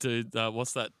dudes,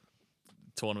 what's that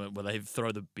tournament where they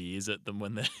throw the beers at them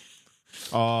when they're...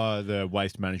 Oh, the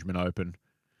Waste Management Open.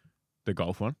 The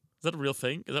golf one. Is that a real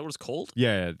thing? Is that what it's called?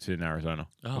 Yeah, it's in Arizona.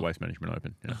 Oh. The Waste Management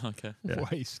Open. Yeah. Okay. Yeah.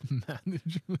 Waste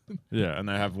management. Yeah, and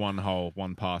they have one hole,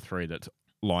 one par 3 that's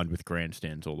lined with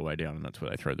grandstands all the way down, and that's where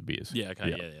they throw the beers. Yeah, okay.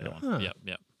 Yeah, that one. Huh. Yep.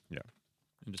 Yeah.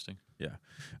 Interesting. Yeah.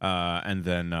 And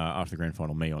then after the grand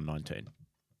final, me on 19.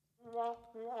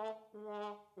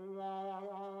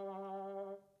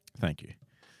 Thank you.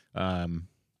 I'm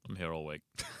here all week.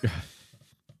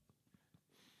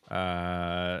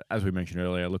 As we mentioned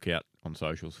earlier, look out on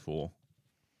socials for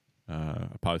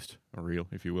a post, a reel,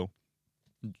 if you will,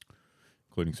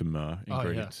 including some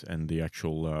ingredients and the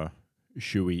actual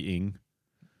shui-ing.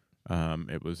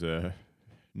 It was a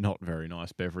not very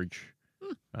nice beverage.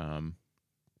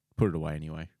 Put it away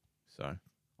anyway. So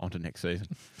on to next season.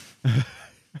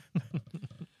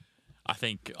 I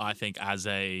think as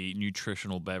a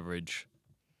nutritional beverage,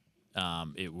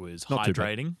 it was Not too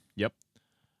bad. hydrating. Yep.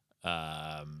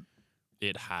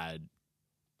 It had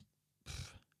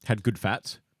Had good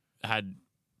fats.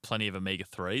 plenty of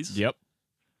omega-3s. Yep.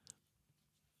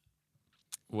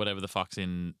 Whatever the fuck's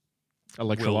in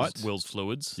Electrolytes. Will's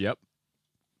fluids. Yep.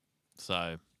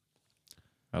 So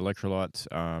Electrolytes.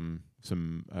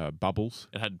 Some bubbles.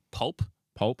 it had pulp.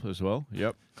 Pulp as well.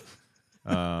 Yep.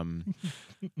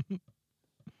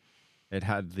 It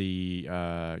had the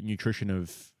nutrition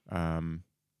of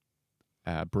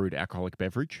brewed alcoholic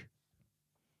beverage.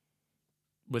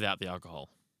 Without the alcohol.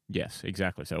 Yes,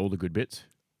 exactly. So all the good bits.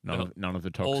 None of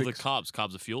the toxics. All the carbs.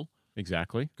 Carbs are fuel.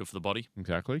 Exactly. Good for the body.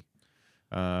 Exactly.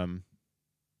 Good.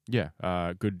 It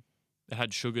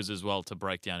had sugars as well to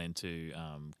break down into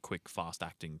quick,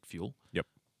 fast-acting fuel. Yep.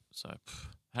 So it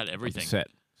had everything. Set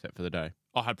for the day.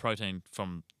 I had protein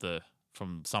from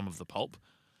some of the pulp.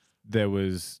 There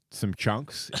was some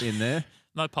chunks in there.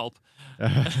 No pulp.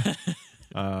 But-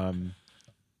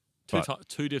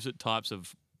 Two different types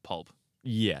of pulp.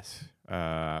 Yes.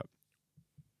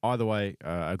 Either way,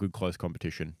 a good close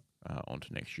competition on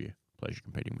to next year. Pleasure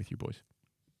competing with you boys.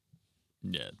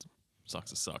 Yeah, it sucks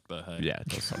to suck though. Hey, Yeah, it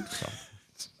does suck to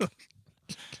suck.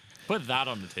 put that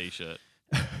on the t-shirt.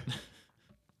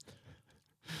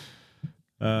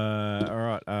 All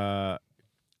right.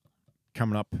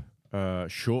 Coming up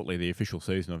shortly, the official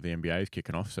season of the NBA is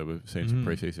kicking off, so we've seen some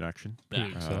preseason action. Nah,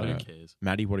 exciting. who cares?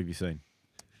 Maddie, what have you seen?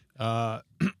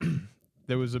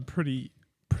 There was a pretty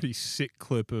sick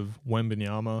clip of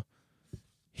Wembanyama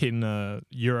hitting a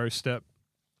Euro step.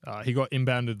 He got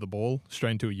inbounded the ball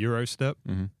straight into a Euro step.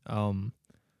 Mm-hmm.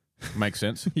 Makes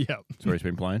sense. Yep. That's where he's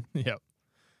been playing. Yep.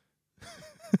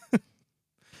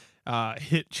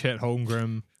 Hit Chet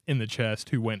Holmgren in the chest,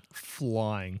 who went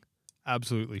flying,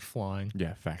 absolutely flying,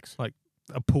 Yeah, facts. like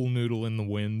a pool noodle in the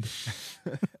wind.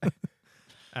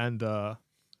 And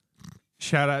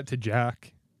shout out to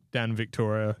Jack down in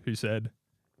Victoria, who said,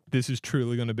 "This is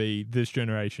truly going to be this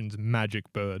generation's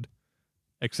magic bird,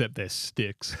 except they're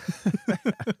sticks."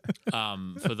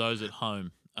 For those at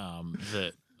home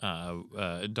that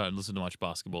don't listen to much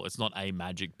basketball, it's not a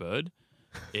magic bird.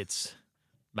 It's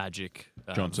Magic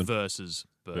Johnson versus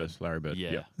Bird. Versus Larry Bird.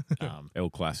 Yeah. Yep. El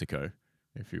Clasico,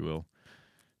 if you will.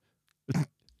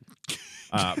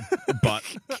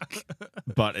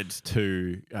 But it's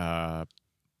two wacky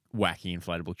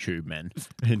inflatable tube men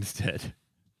instead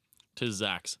To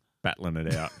Zach's. battling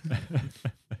it out.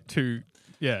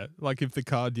 Like if the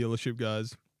car dealership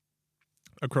guys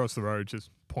across the road just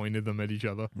pointed them at each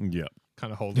other, Yep.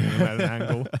 kind of holding them at an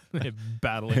angle, they're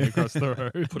battling across the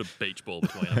road. Put a beach ball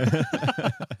between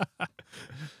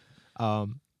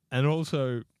them. And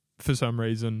also, for some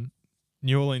reason,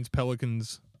 New Orleans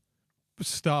Pelicans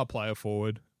star player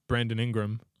forward, Brandon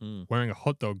Ingram, wearing a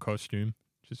hot dog costume,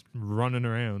 just running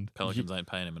around. Pelicans ain't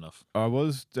paying him enough. I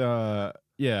was,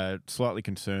 slightly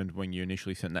concerned when you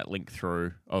initially sent that link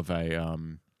through of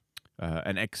an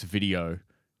X video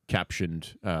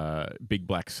captioned "Big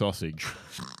Black Sausage,"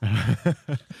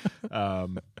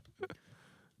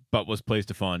 but was pleased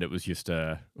to find it was just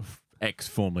X,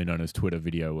 formerly known as Twitter,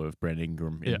 video of Brandon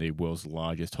Ingram in the world's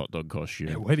largest hot dog costume.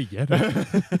 Yeah, where'd he get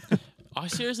it? I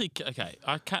seriously, okay,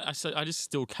 I just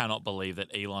still cannot believe that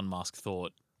Elon Musk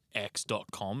thought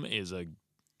X.com is a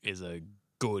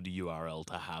good URL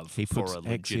to have He for puts a X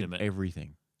legitimate. in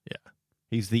everything. Yeah.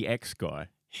 He's the X guy.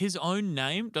 His own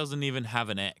name doesn't even have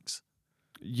an X.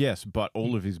 Yes, but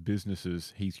all of his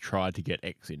businesses he's tried to get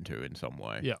X into in some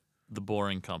way. Yeah. The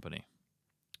Boring Company.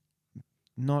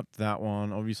 Not that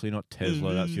one. Obviously not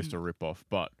Tesla. That's just a rip-off.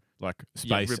 But like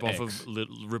SpaceX.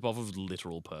 Rip off of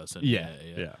literal person.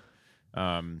 Yeah.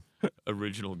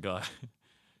 Original guy.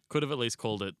 Could have at least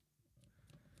called it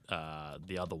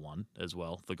the other one as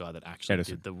well. The guy that actually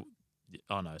Edison. did the.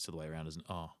 Oh no, it's the other way around, isn't it?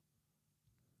 Oh.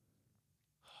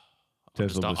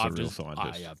 Tesla was a real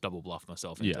scientist. I've double bluffed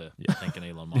myself into Yeah. thinking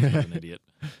Elon Musk is an idiot.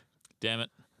 Damn it.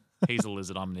 He's a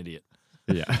lizard. I'm an idiot.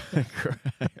 Yeah.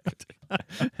 Correct.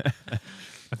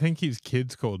 I think his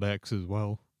kid's called X as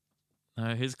well.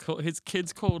 No, his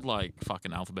kid's called like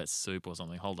fucking alphabet soup or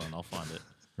something. Hold on, I'll find it.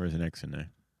 There is an X in there.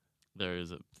 There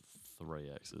is 3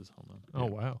 X's. Hold on. Oh,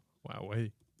 wow.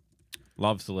 Wowee.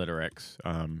 Loves the letter X.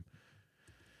 I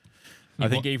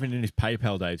think even in his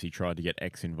PayPal days, he tried to get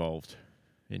X involved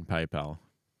in PayPal.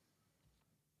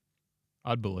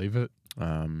 I'd believe it.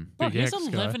 Bro, Big he has X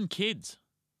guy. 11 kids.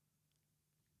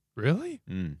 Really?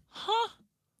 Huh?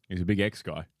 He's a big X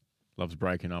guy. Loves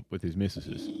breaking up with his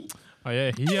missuses. Oh,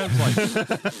 yeah. He has like...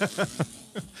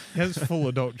 he has full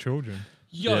adult children.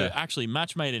 Yo, Yeah. actually,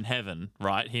 match made in heaven,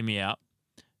 right? Hear me out.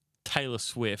 Taylor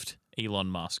Swift, Elon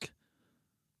Musk,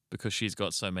 because she's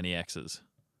got so many exes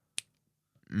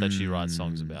that she writes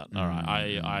songs about. All right,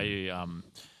 I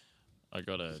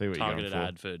got a See what you're targeted going for.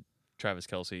 ad for Travis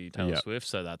Kelce, Taylor Yep. Swift,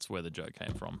 so that's where the joke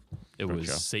came from. It Gotcha.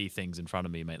 was see things in front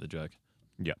of me, make the joke.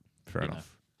 Yep, fair You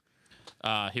enough.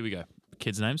 Here we go.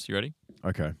 Kids' names. You ready?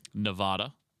 Okay.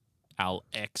 Nevada, Al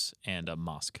X, and a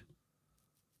Musk.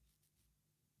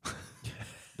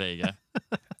 There you go.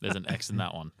 There's an X in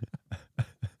that one.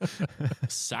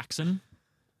 Saxon,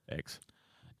 X.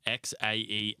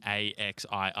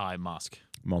 Xaeaxii Musk.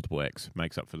 Multiple X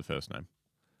makes up for the first name.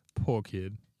 Poor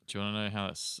kid. Do you want to know how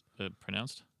that's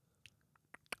pronounced?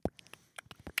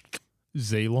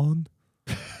 Zelon?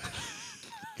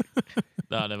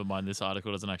 No, never mind. This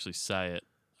article doesn't actually say it.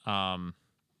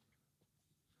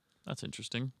 That's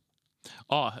interesting.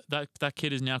 Oh, that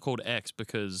kid is now called X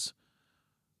because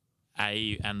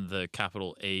A and the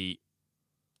capital E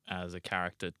as a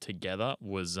character together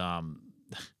was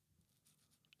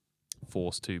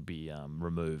forced to be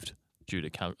removed due to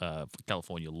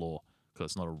California law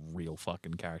because it's not a real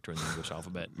fucking character in the English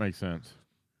alphabet. Makes sense.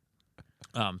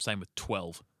 Same with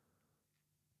 12.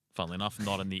 Funnily enough,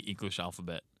 not in the English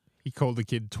alphabet. He called the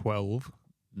kid 12.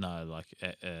 No, like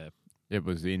It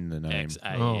was in the name.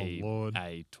 Lord.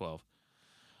 XAEA12.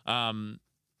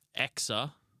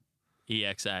 Exa,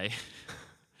 EXA,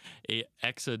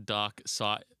 Exa Dark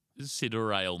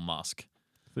Sidorail Musk.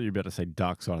 I thought you were about to say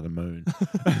Dark Side of the Moon.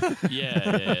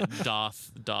 Yeah.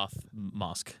 Darth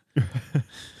Musk.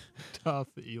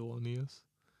 Darth Elonius.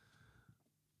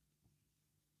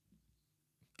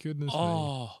 Goodness me.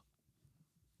 Oh,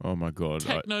 Oh my God.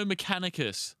 Techno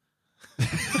Mechanicus.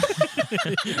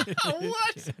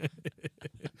 What?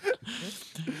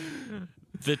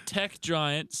 The tech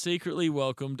giant secretly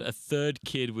welcomed a third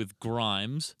kid with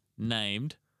Grimes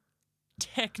named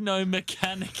Techno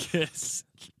Mechanicus.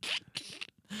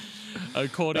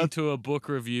 According to a book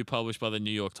review published by the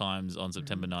New York Times on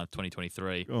September 9th,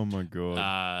 2023. Oh my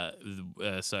God.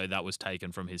 So that was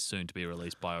taken from his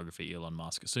soon-to-be-released biography, Elon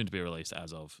Musk, soon to be released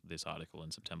as of this article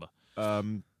in September.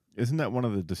 Isn't that one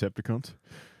of the Decepticons?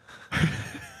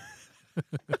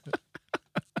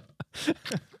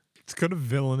 It's got a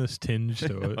villainous tinge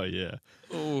to it. Oh yeah.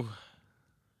 Oh.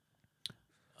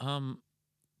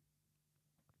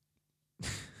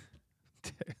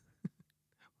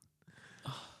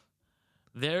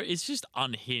 There, it's just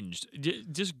unhinged.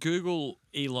 Just Google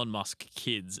Elon Musk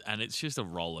kids, and it's just a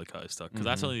roller coaster because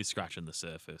that's only scratching the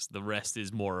surface. The rest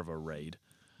is more of a read.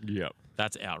 Yep.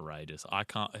 That's outrageous. I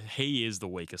can't. He is the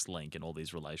weakest link in all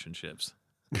these relationships.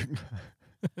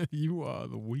 You are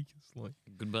the weakest link.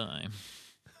 Goodbye.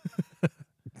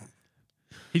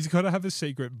 He's got to have a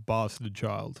secret bastard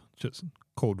child, just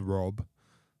called Rob.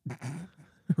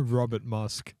 Robert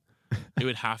Musk. It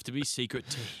would have to be secret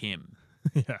to him.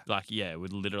 Yeah, Like, yeah, it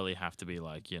would literally have to be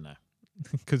like, you know.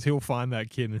 because he'll find that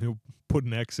kid and he'll put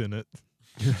an X in it.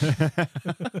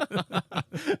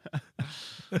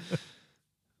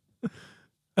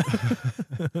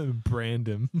 Brand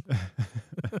him.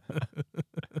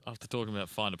 After talking about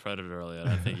Find a Predator earlier, I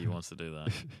don't think he wants to do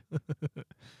that.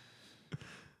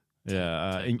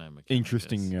 Yeah.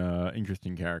 Techno-Mechanicus.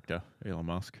 Interesting character, Elon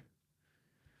Musk.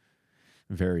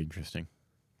 Very interesting.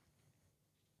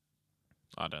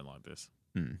 I don't like this.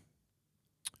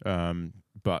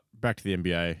 But back to the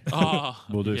NBA. Oh,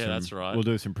 We'll do yeah, some, that's right. We'll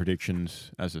do some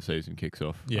predictions as the season kicks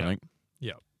off. Yeah. I think.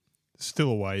 Still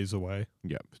a ways away.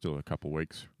 Yeah. Still a couple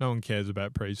weeks. No one cares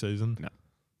about preseason. No.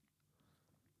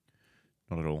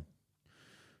 Not at all.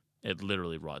 It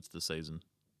literally writes the season.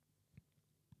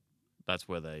 That's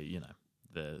where they,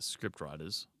 the script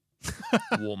writers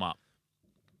warm up.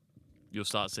 You'll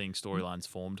start seeing storylines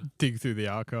formed. Dig through the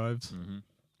archives.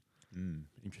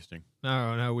 Interesting.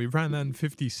 No, we ran that in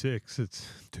 56. It's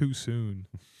too soon.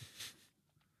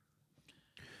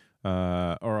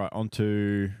 All right, on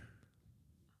to...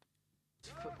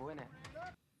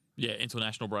 Yeah,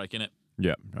 international break, innit?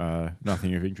 Yeah,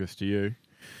 nothing of interest to you.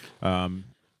 But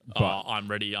I'm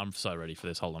ready. I'm so ready for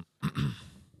this. Hold on.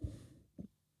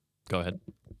 Go ahead.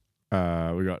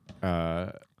 we got,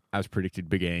 as predicted,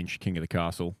 Big Ange, King of the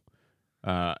Castle.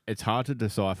 It's hard to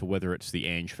decipher whether it's the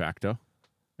Ange factor,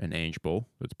 an Ange ball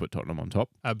that's put Tottenham on top,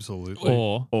 Absolutely.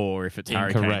 or if it's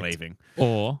Harry Kane Incorrect. leaving.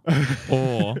 Or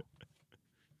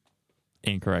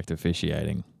incorrect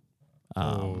officiating.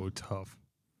 Tough.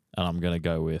 And I'm going to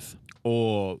go with...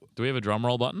 Or Do we have a drum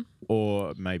roll button?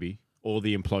 or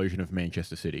the implosion of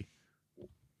Manchester City.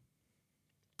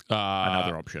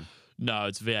 Another option. No,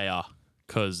 it's VAR.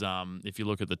 Because if you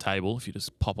look at the table, if you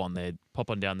just pop on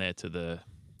down there to the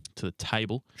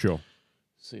table, Sure.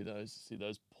 see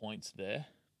those points there.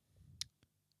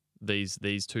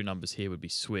 These two numbers here would be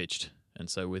switched, and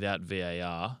so without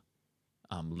VAR,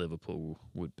 Liverpool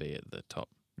would be at the top.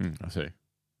 I see.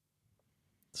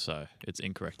 So it's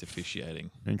incorrect officiating.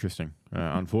 Interesting.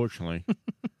 Unfortunately,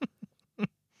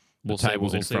 We'll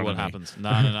table's in see front what of me. happens.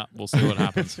 No. We'll see what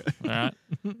happens. All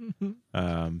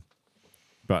right.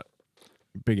 But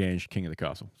Big Ange, King of the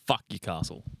Castle. Fuck your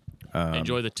Castle.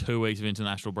 Enjoy the 2 weeks of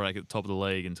international break at the top of the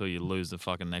league until you lose the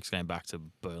fucking next game back to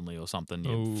Burnley or something.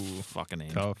 You Ooh, fucking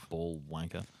Ange tough. ball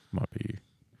wanker. Might be.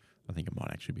 I think it might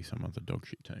actually be some other dog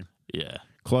shit team. Yeah.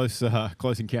 Close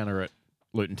encounter at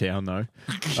Luton Town, though.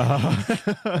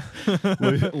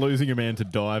 Losing a man to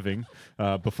diving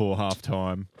before half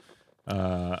time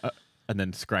and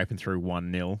then scraping through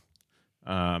 1-0.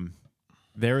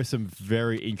 There are some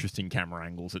very interesting camera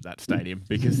angles at that stadium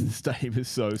because the stadium is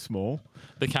so small.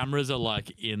 The cameras are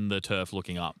like in the turf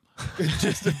looking up.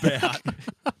 Just about.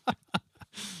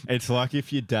 It's like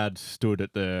if your dad stood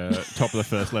at the top of the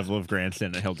first level of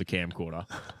grandstand and held the camcorder.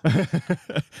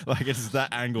 Like it's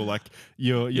that angle. Like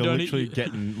you're literally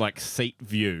getting like seat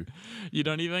view. You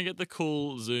don't even get the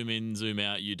cool zoom in, zoom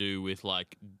out you do with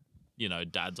like,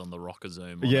 dads on the rocker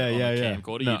zoom on the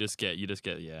camcorder. No. You just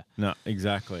get No,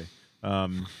 exactly.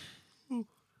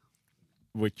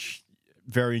 Which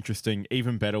very interesting.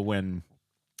 Even better when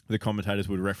the commentators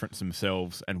would reference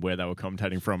themselves and where they were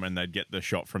commentating from, and they'd get the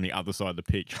shot from the other side of the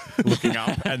pitch, looking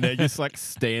up, and they're just like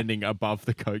standing above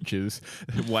the coaches,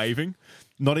 waving.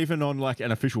 Not even on like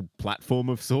an official platform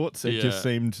of sorts. It just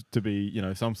seemed to be,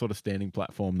 some sort of standing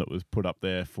platform that was put up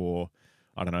there for,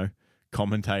 I don't know,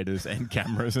 commentators and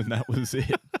cameras, and that was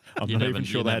it. I'm not even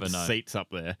sure they had seats up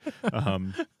there.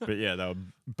 But yeah, they were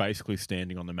basically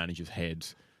standing on the manager's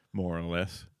heads, more or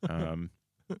less.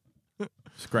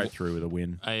 Scrape through with a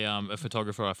win. A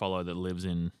photographer I follow that lives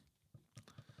in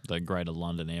the Greater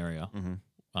London area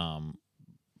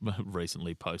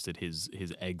recently posted his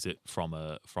exit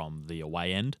from the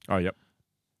away end. Oh, yep.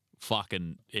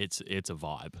 Fucking, it's a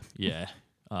vibe. Yeah,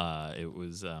 it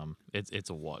was. It's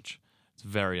a watch. It's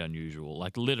very unusual.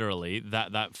 Like literally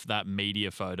that media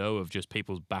photo of just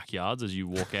people's backyards as you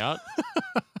walk out.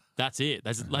 That's it.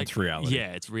 That's like it's reality.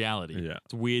 Yeah, it's reality. Yeah.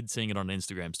 It's weird seeing it on an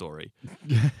Instagram story.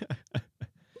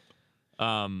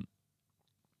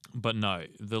 But no,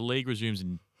 the league resumes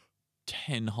in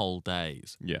 10 whole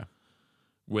days. Yeah.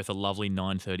 With a lovely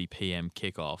 9:30 p.m.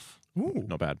 kickoff. Ooh,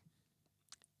 not bad.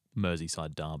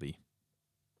 Merseyside derby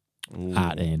Ooh.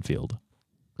 at Anfield.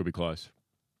 Could be close.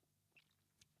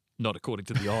 Not according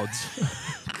to the odds.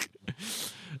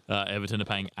 Everton are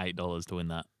paying $8 to win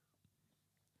that.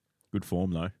 Good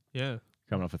form, though. Yeah.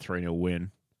 Coming off a 3-0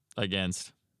 win.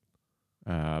 Against?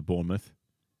 Bournemouth.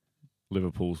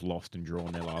 Liverpool's lost and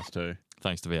drawn their last two.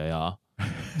 Thanks to VAR.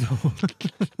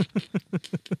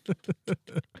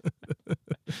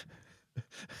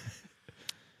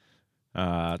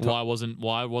 Why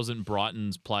wasn't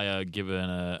Brighton's player given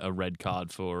a red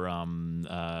card for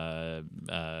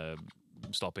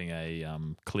stopping a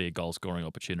clear goal scoring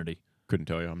opportunity? Couldn't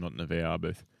tell you. I'm not in the VR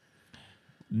booth.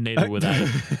 Neither were they.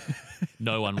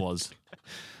 No one was.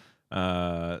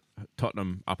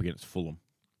 Tottenham up against Fulham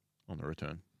on the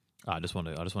return. I just want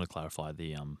to clarify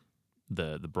the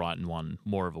Brighton one,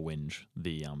 more of a whinge.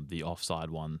 The offside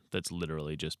one that's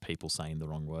literally just people saying the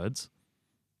wrong words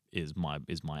is my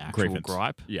actual Grievance.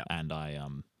 gripe. Yeah. And I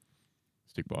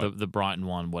Stick by it. the Brighton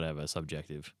one, whatever,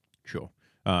 subjective. Sure.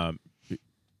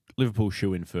 Liverpool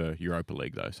shoe in for Europa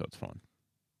League though, so it's fine.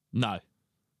 No.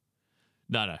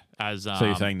 No. As So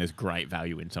you're saying there's great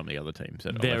value in some of the other teams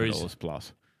at there $11 is-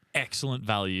 plus? excellent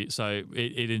value. So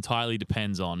it entirely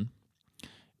depends on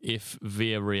if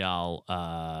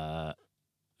Villarreal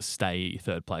stay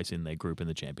third place in their group in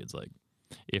the Champions League.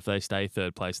 If they stay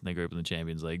third place in their group in the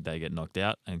Champions League, they get knocked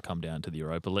out and come down to the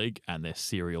Europa League, and they're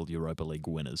serial Europa League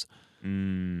winners.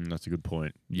 That's a good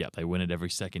point. Yeah, they win it every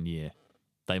second year.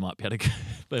 They might be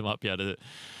able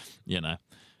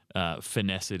to,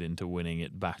 finesse it into winning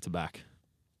it back to back.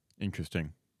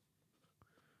 Interesting.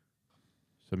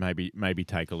 So maybe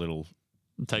take a little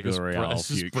Take Villarreal a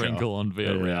future. sprinkle on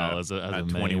Villarreal as a at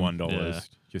meme. $21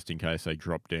 just in case they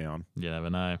drop down. Yeah. You never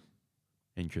know.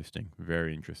 Interesting.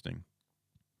 Very interesting.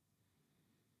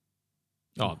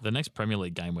 Oh, the next Premier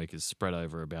League game week is spread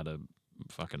over about a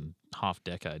fucking half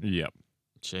decade. Yep.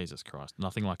 Jesus Christ.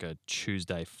 Nothing like a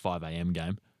Tuesday 5 a.m.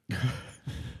 game.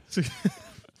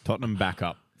 Tottenham back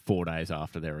up 4 days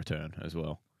after their return as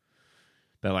well.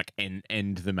 They like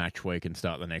end the match week and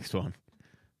start the next one.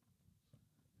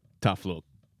 Tough look.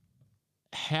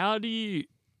 How do you...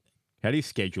 How do you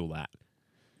schedule that?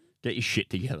 Get your shit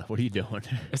together. What are you doing?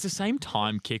 It's the same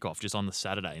time kickoff, just on the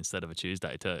Saturday instead of a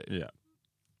Tuesday too. Yeah.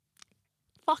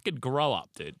 Fucking grow up,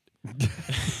 dude.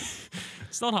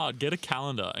 It's not hard. Get a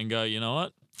calendar and go, you know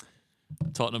what?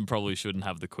 Tottenham probably shouldn't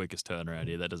have the quickest turnaround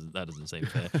here. That doesn't seem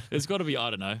fair. There's got to be,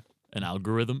 I don't know, an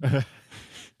algorithm.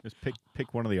 Just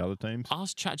pick one of the other teams.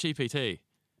 Ask ChatGPT.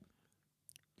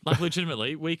 Like,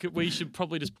 legitimately, we should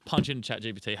probably just punch in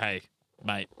ChatGPT. Hey,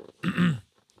 mate,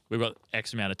 we've got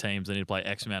X amount of teams. They need to play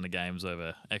X amount of games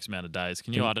over X amount of days.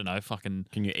 Can you, I don't know, fucking...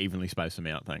 Can you evenly space them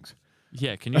out? Thanks.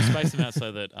 Yeah, can you space them out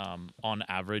so that on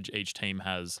average each team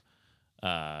has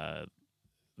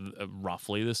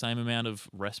roughly the same amount of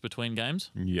rest between games?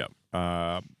 Yep.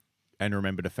 And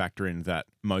remember to factor in that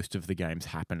most of the games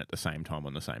happen at the same time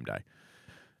on the same day.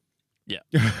 Yeah.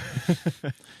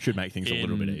 Should make things a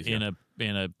little bit easier.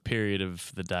 In a period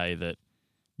of the day that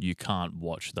you can't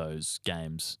watch those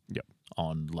games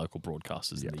on local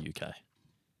broadcasters in the UK.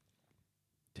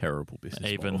 Terrible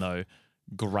business Even model. though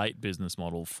great business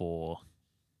model for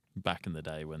back in the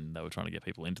day when they were trying to get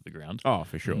people into the ground. Oh,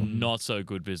 for sure. Not so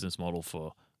good business model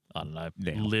for, I don't know,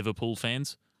 Now. Liverpool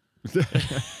fans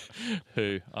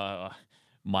who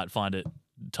might find it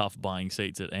tough buying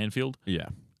seats at Anfield. Yeah.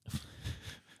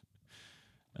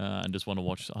 And just want to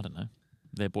watch, I don't know,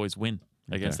 their boys win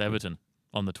against Exactly. Everton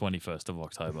on the 21st of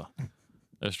October,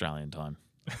 Australian time,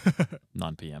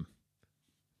 9 p.m.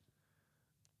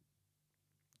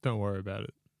 Don't worry about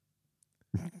it.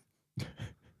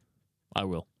 I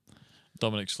will.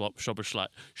 Dominic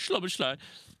Schlobberschleit,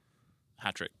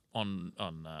 hat-trick on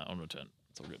return.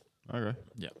 It's all good. Okay.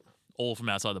 Yeah. All from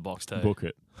outside the box too. Book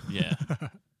it. Yeah.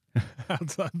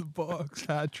 Outside the box,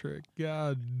 hat trick.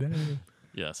 God damn.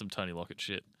 Yeah, some Tony Lockett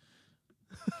shit.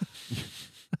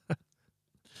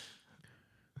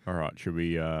 All right. Should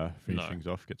we finish No. things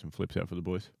off? Get some flips out for the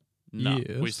boys? No,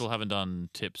 Yes. we still haven't done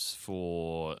tips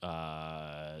for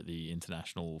the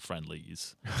international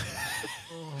friendlies.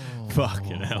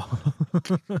 Fucking hell.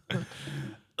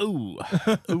 Ooh,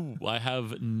 I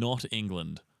have not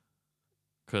England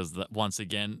because once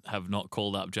again have not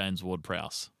called up James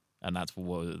Ward-Prowse, and that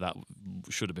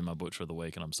should have been my butcher of the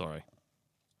week, and I'm sorry.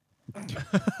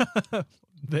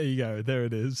 There you go. There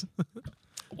it is.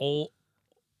 All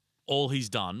he's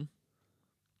done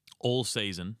all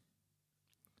season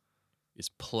is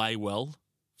play well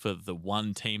for the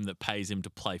one team that pays him to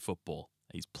play football.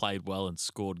 He's played well and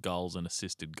scored goals and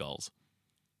assisted goals.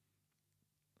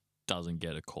 Doesn't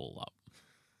get a call up.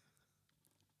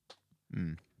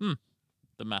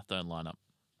 The math don't line up.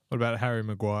 What about Harry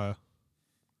Maguire?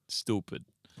 Stupid.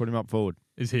 Put him up forward.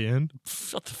 Is he in?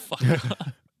 Shut the fuck up.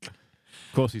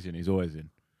 Of course he's in. He's always in.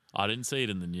 I didn't see it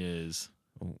in the news,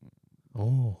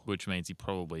 Oh. which means he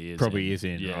probably is Probably is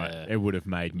in, Yeah. right? It would have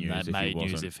made news That if made he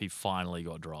wasn't. news if he finally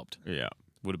got dropped. Yeah.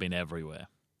 Would have been everywhere.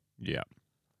 Yeah.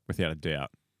 Without a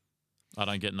doubt. I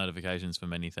don't get notifications for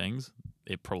many things.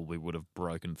 It probably would have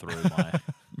broken through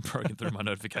my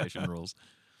notification rules.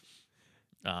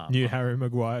 New Harry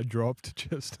Maguire dropped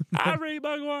just. Harry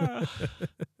Maguire.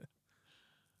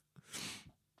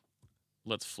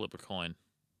 Let's flip a coin.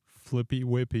 Flippy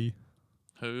whippy.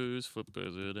 Whose flip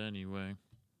is it anyway?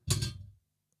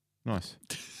 Nice.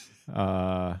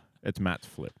 It's Matt's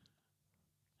flip.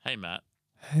 Hey, Matt.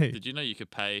 Hey. Did you know you could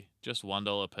pay just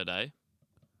 $1 per day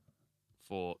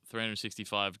for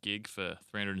 365 gig for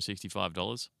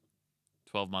 $365?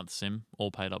 12-month SIM, all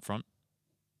paid up front.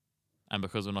 And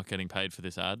because we're not getting paid for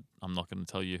this ad, I'm not going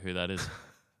to tell you who that is.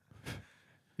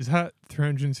 Is that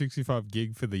 365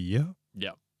 gig for the year?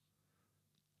 Yep.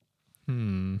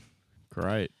 Hmm.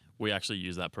 Great. We actually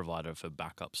use that provider for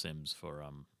backup sims for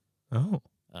Oh.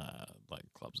 like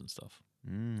clubs and stuff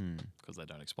Mm, because they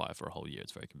don't expire for a whole year.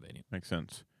 It's very convenient. makes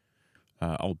sense.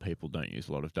 Old people don't use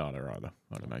a lot of data either,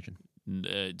 I'd imagine.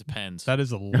 It depends. That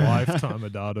is a lifetime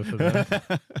of data for them.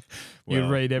 You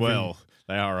read every- Well,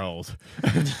 they are old.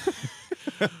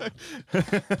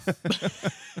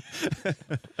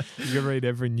 You read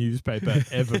every newspaper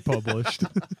ever published.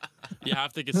 You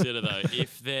have to consider though,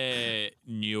 if they're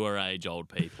newer age old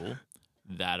people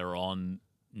that are on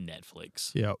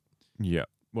Netflix, Yep. Yeah.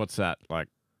 What's that? Like,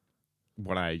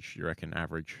 what age you reckon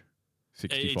average?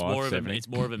 65, 70? it's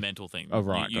more of a mental thing. Oh,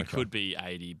 right, You gotcha. could be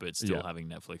 80 but still Yeah. having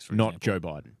Netflix, for Not example. Joe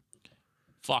Biden.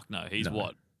 Fuck no. He's No.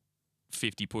 what?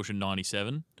 50 pushing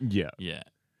 97? Yeah. Yeah.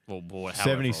 Well, boy,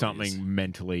 70 something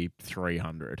mentally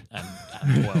 300.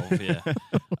 And 12, yeah.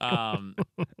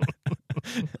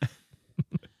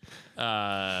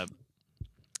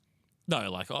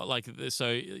 No, so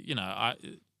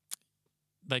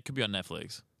they could be on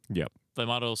Netflix. Yep. They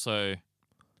might also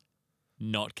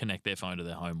not connect their phone to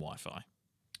their home Wi-Fi.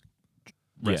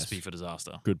 Recipe Yes. for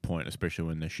disaster. Good point, especially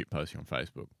when they're shit posting on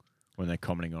Facebook, when they're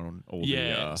commenting on all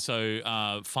Yeah. the...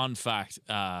 So, fun fact: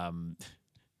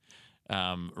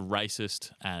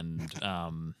 racist and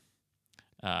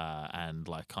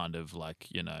like kind of like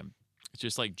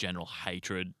just like general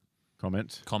hatred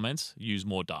comments. use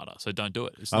more data. So don't do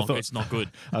it. It's I not. thought- It's not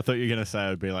good. I thought you were going to say it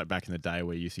would be like back in the day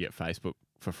where you used to get Facebook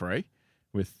for free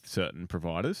with certain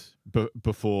providers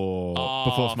before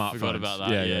Oh, smartphones. forgot about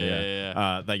that.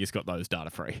 Yeah. They just got those data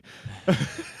free.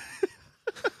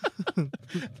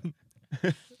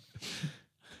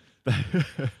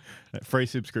 Free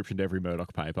subscription to every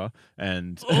Murdoch paper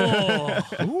and Oh,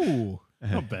 Ooh.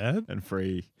 Not bad. and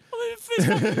free.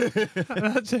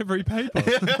 That's every paper.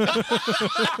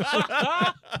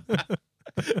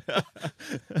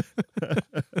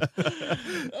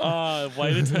 oh,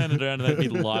 way to turn it around and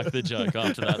make me like the joke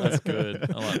after that. That's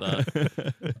good. I like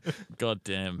that. God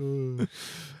damn.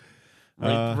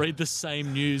 Read the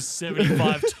same news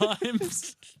 75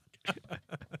 times.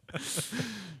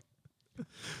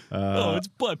 Oh, it's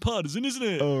bipartisan, isn't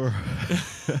it?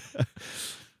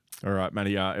 All right,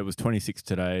 Matty. It was 26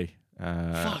 today.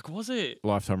 Fuck, was it?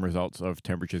 Lifetime results of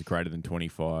temperatures greater than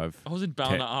 25. I was in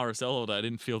Ballina RSL all day. I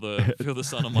didn't feel the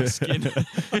sun on my skin.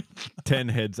 10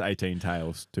 heads, 18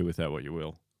 tails. Do with that what you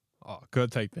will. Oh, gotta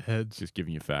take the heads. Just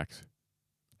giving you facts.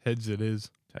 Heads it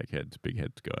is. Take heads, big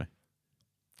heads, guy.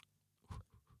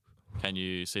 Can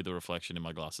you see the reflection in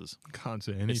my glasses? Can't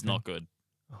see anything. It's not good.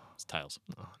 It's tails.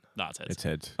 Oh, No, it's heads. It's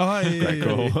heads. Oh, yeah, Great yeah,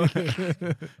 call.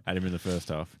 yeah. Had him in the first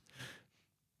half.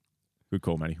 Good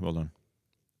call, Matty. Well done.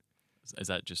 Is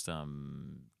that just 2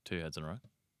 heads in a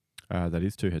row? That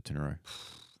is 2 heads in a row.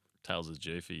 Tails is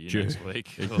due for you Due. next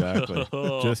week. Exactly.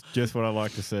 just what I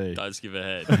like to see. Don't skip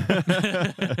ahead.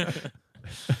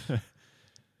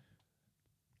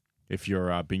 If you're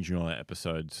binging all our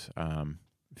episodes,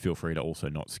 feel free to also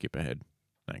not skip ahead.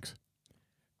 Thanks.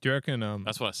 Do you reckon?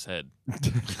 That's what I said.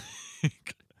 Do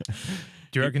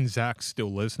you reckon Zach's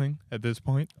still listening at this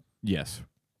point? Yes.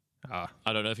 Ah,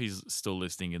 I don't know if he's still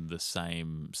listening in the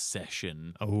same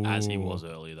session oh, as he was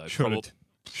earlier, though. Short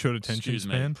attention Excuse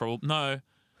span. me. No.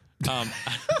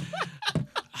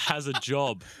 Has a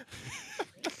job.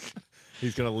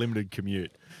 He's got a limited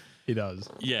commute. He does.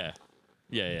 Yeah.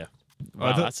 I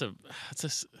Wow, thought-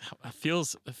 it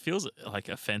feels like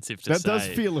offensive to That say. does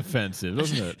feel offensive,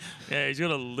 doesn't it? Yeah, he's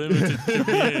got a limited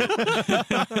commute.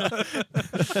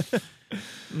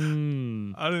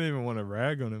 I don't even want to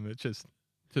rag on him. It just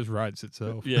writes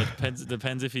itself. Yeah,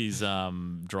 depends if he's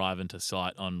driving to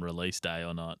site on release day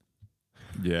or not.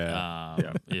 Yeah.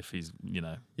 If he's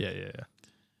Yeah.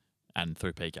 and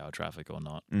through peak hour traffic or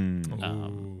not. Mm.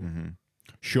 Ooh. Mm-hmm.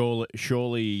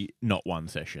 Surely not one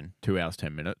session, 2 hours,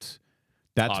 10 minutes.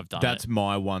 That's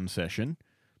my one session,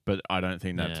 but I don't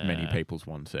think that's many Yeah. people's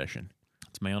one session.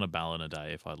 It's me on a ballon a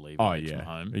day if I leave Oh, late yeah. from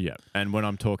home. Yeah. And when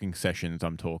I'm talking sessions,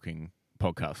 I'm talking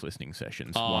podcast listening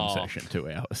sessions. One Oh. session, 2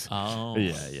 hours. Oh,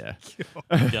 Yeah.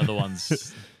 The other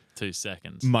one's 2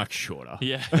 seconds. Much shorter.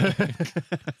 Yeah,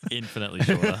 infinitely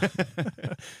shorter.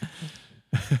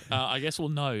 I guess we'll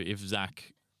know if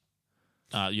Zach,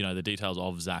 the details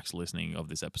of Zach's listening of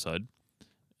this episode,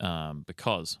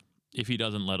 because if he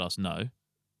doesn't let us know,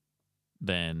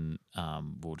 then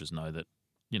we'll just know that,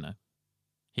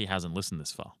 he hasn't listened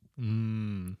this far.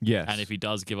 Yes. And if he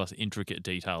does give us intricate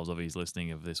details of his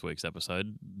listening of this week's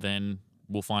episode, then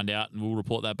we'll find out and we'll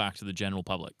report that back to the general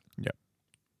public. Yep.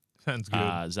 Sounds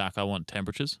good. Zach, I want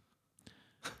temperatures.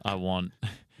 I want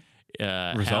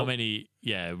how Result? many?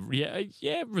 Yeah.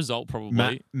 Result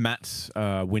probably. Matt's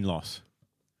win-loss.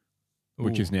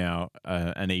 which is Ooh. now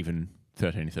an even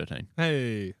 13-13.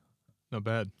 Hey, not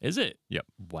bad. Is it? Yep.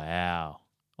 Wow.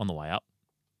 On the way up.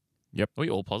 Yep. Are we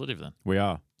all positive then? We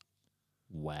are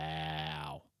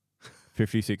Wow.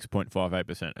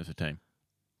 56.58% as a team.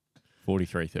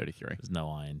 43-33. There's no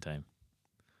Iron team.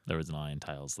 There is an Iron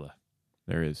Tails though.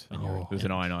 There is. Oh. There's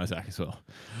an Iron Isaac as well.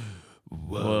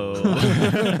 Whoa.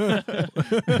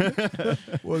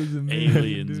 What does it mean?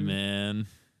 Aliens, dude? man.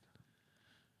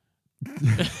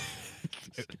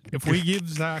 If we give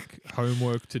Zach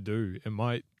homework to do, it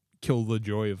might kill the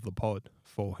joy of the pod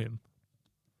for him.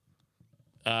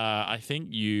 I think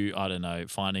I don't know,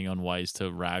 finding on ways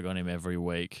to rag on him every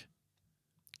week.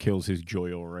 Kills his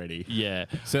joy already. Yeah.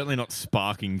 Certainly not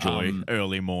sparking joy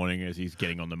early morning as he's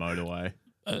getting on the motorway.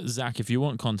 Zach, if you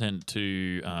want content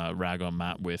to rag on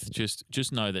Matt with,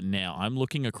 just know that now I'm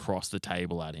looking across the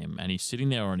table at him and he's sitting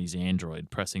there on his Android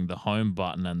pressing the home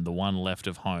button and the one left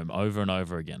of home over and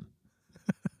over again.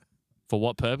 For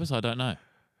what purpose? I don't know.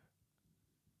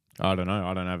 I don't know.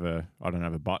 I don't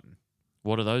have a button.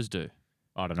 What do those do?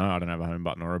 I don't know. I don't have a home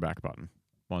button or a back button.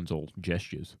 Mine's all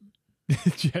gestures.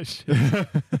 Gesture.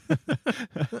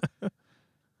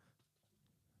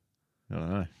 I don't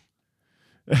know.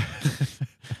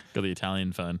 Got the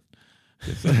Italian phone.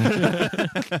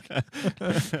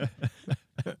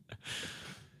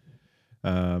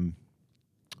 All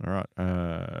right.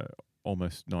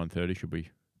 Almost 9:30. Should we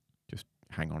just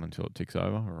hang on until it ticks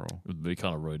over? Or It'd be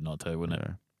kind of rude not to, wouldn't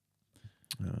it?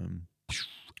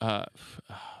 got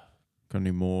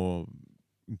any more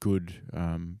good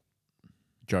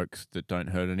jokes that don't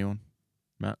hurt anyone?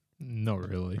 Not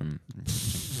really.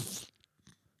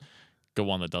 Got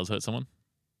one that does hurt someone?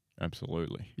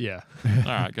 Absolutely. Yeah. All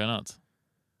right, go nuts.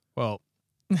 Well,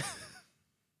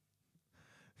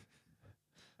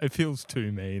 it feels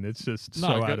too mean. It's just No,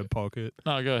 so go- out of pocket.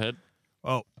 No, go ahead.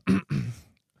 Well,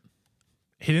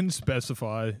 he didn't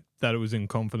specify that it was in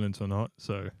confidence or not,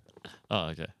 so Oh,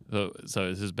 okay. So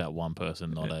this is about one person,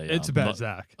 not a... it's about not-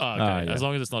 Zach. Oh, okay. Ah, yeah. As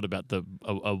long as it's not about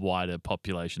a wider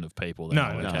population of people. Then No,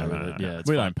 I'm no, okay no, with no, it. no. Yeah, it's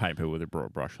We fine. don't paint people with a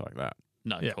broad brush like that.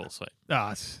 No, Yeah. cool, sweet.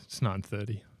 It's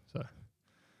 9:30. So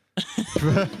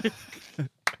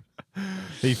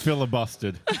He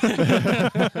filibustered.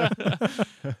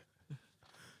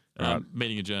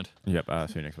 Meeting adjourned. Yep.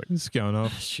 See you next week. it's going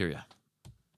off. Cheerio.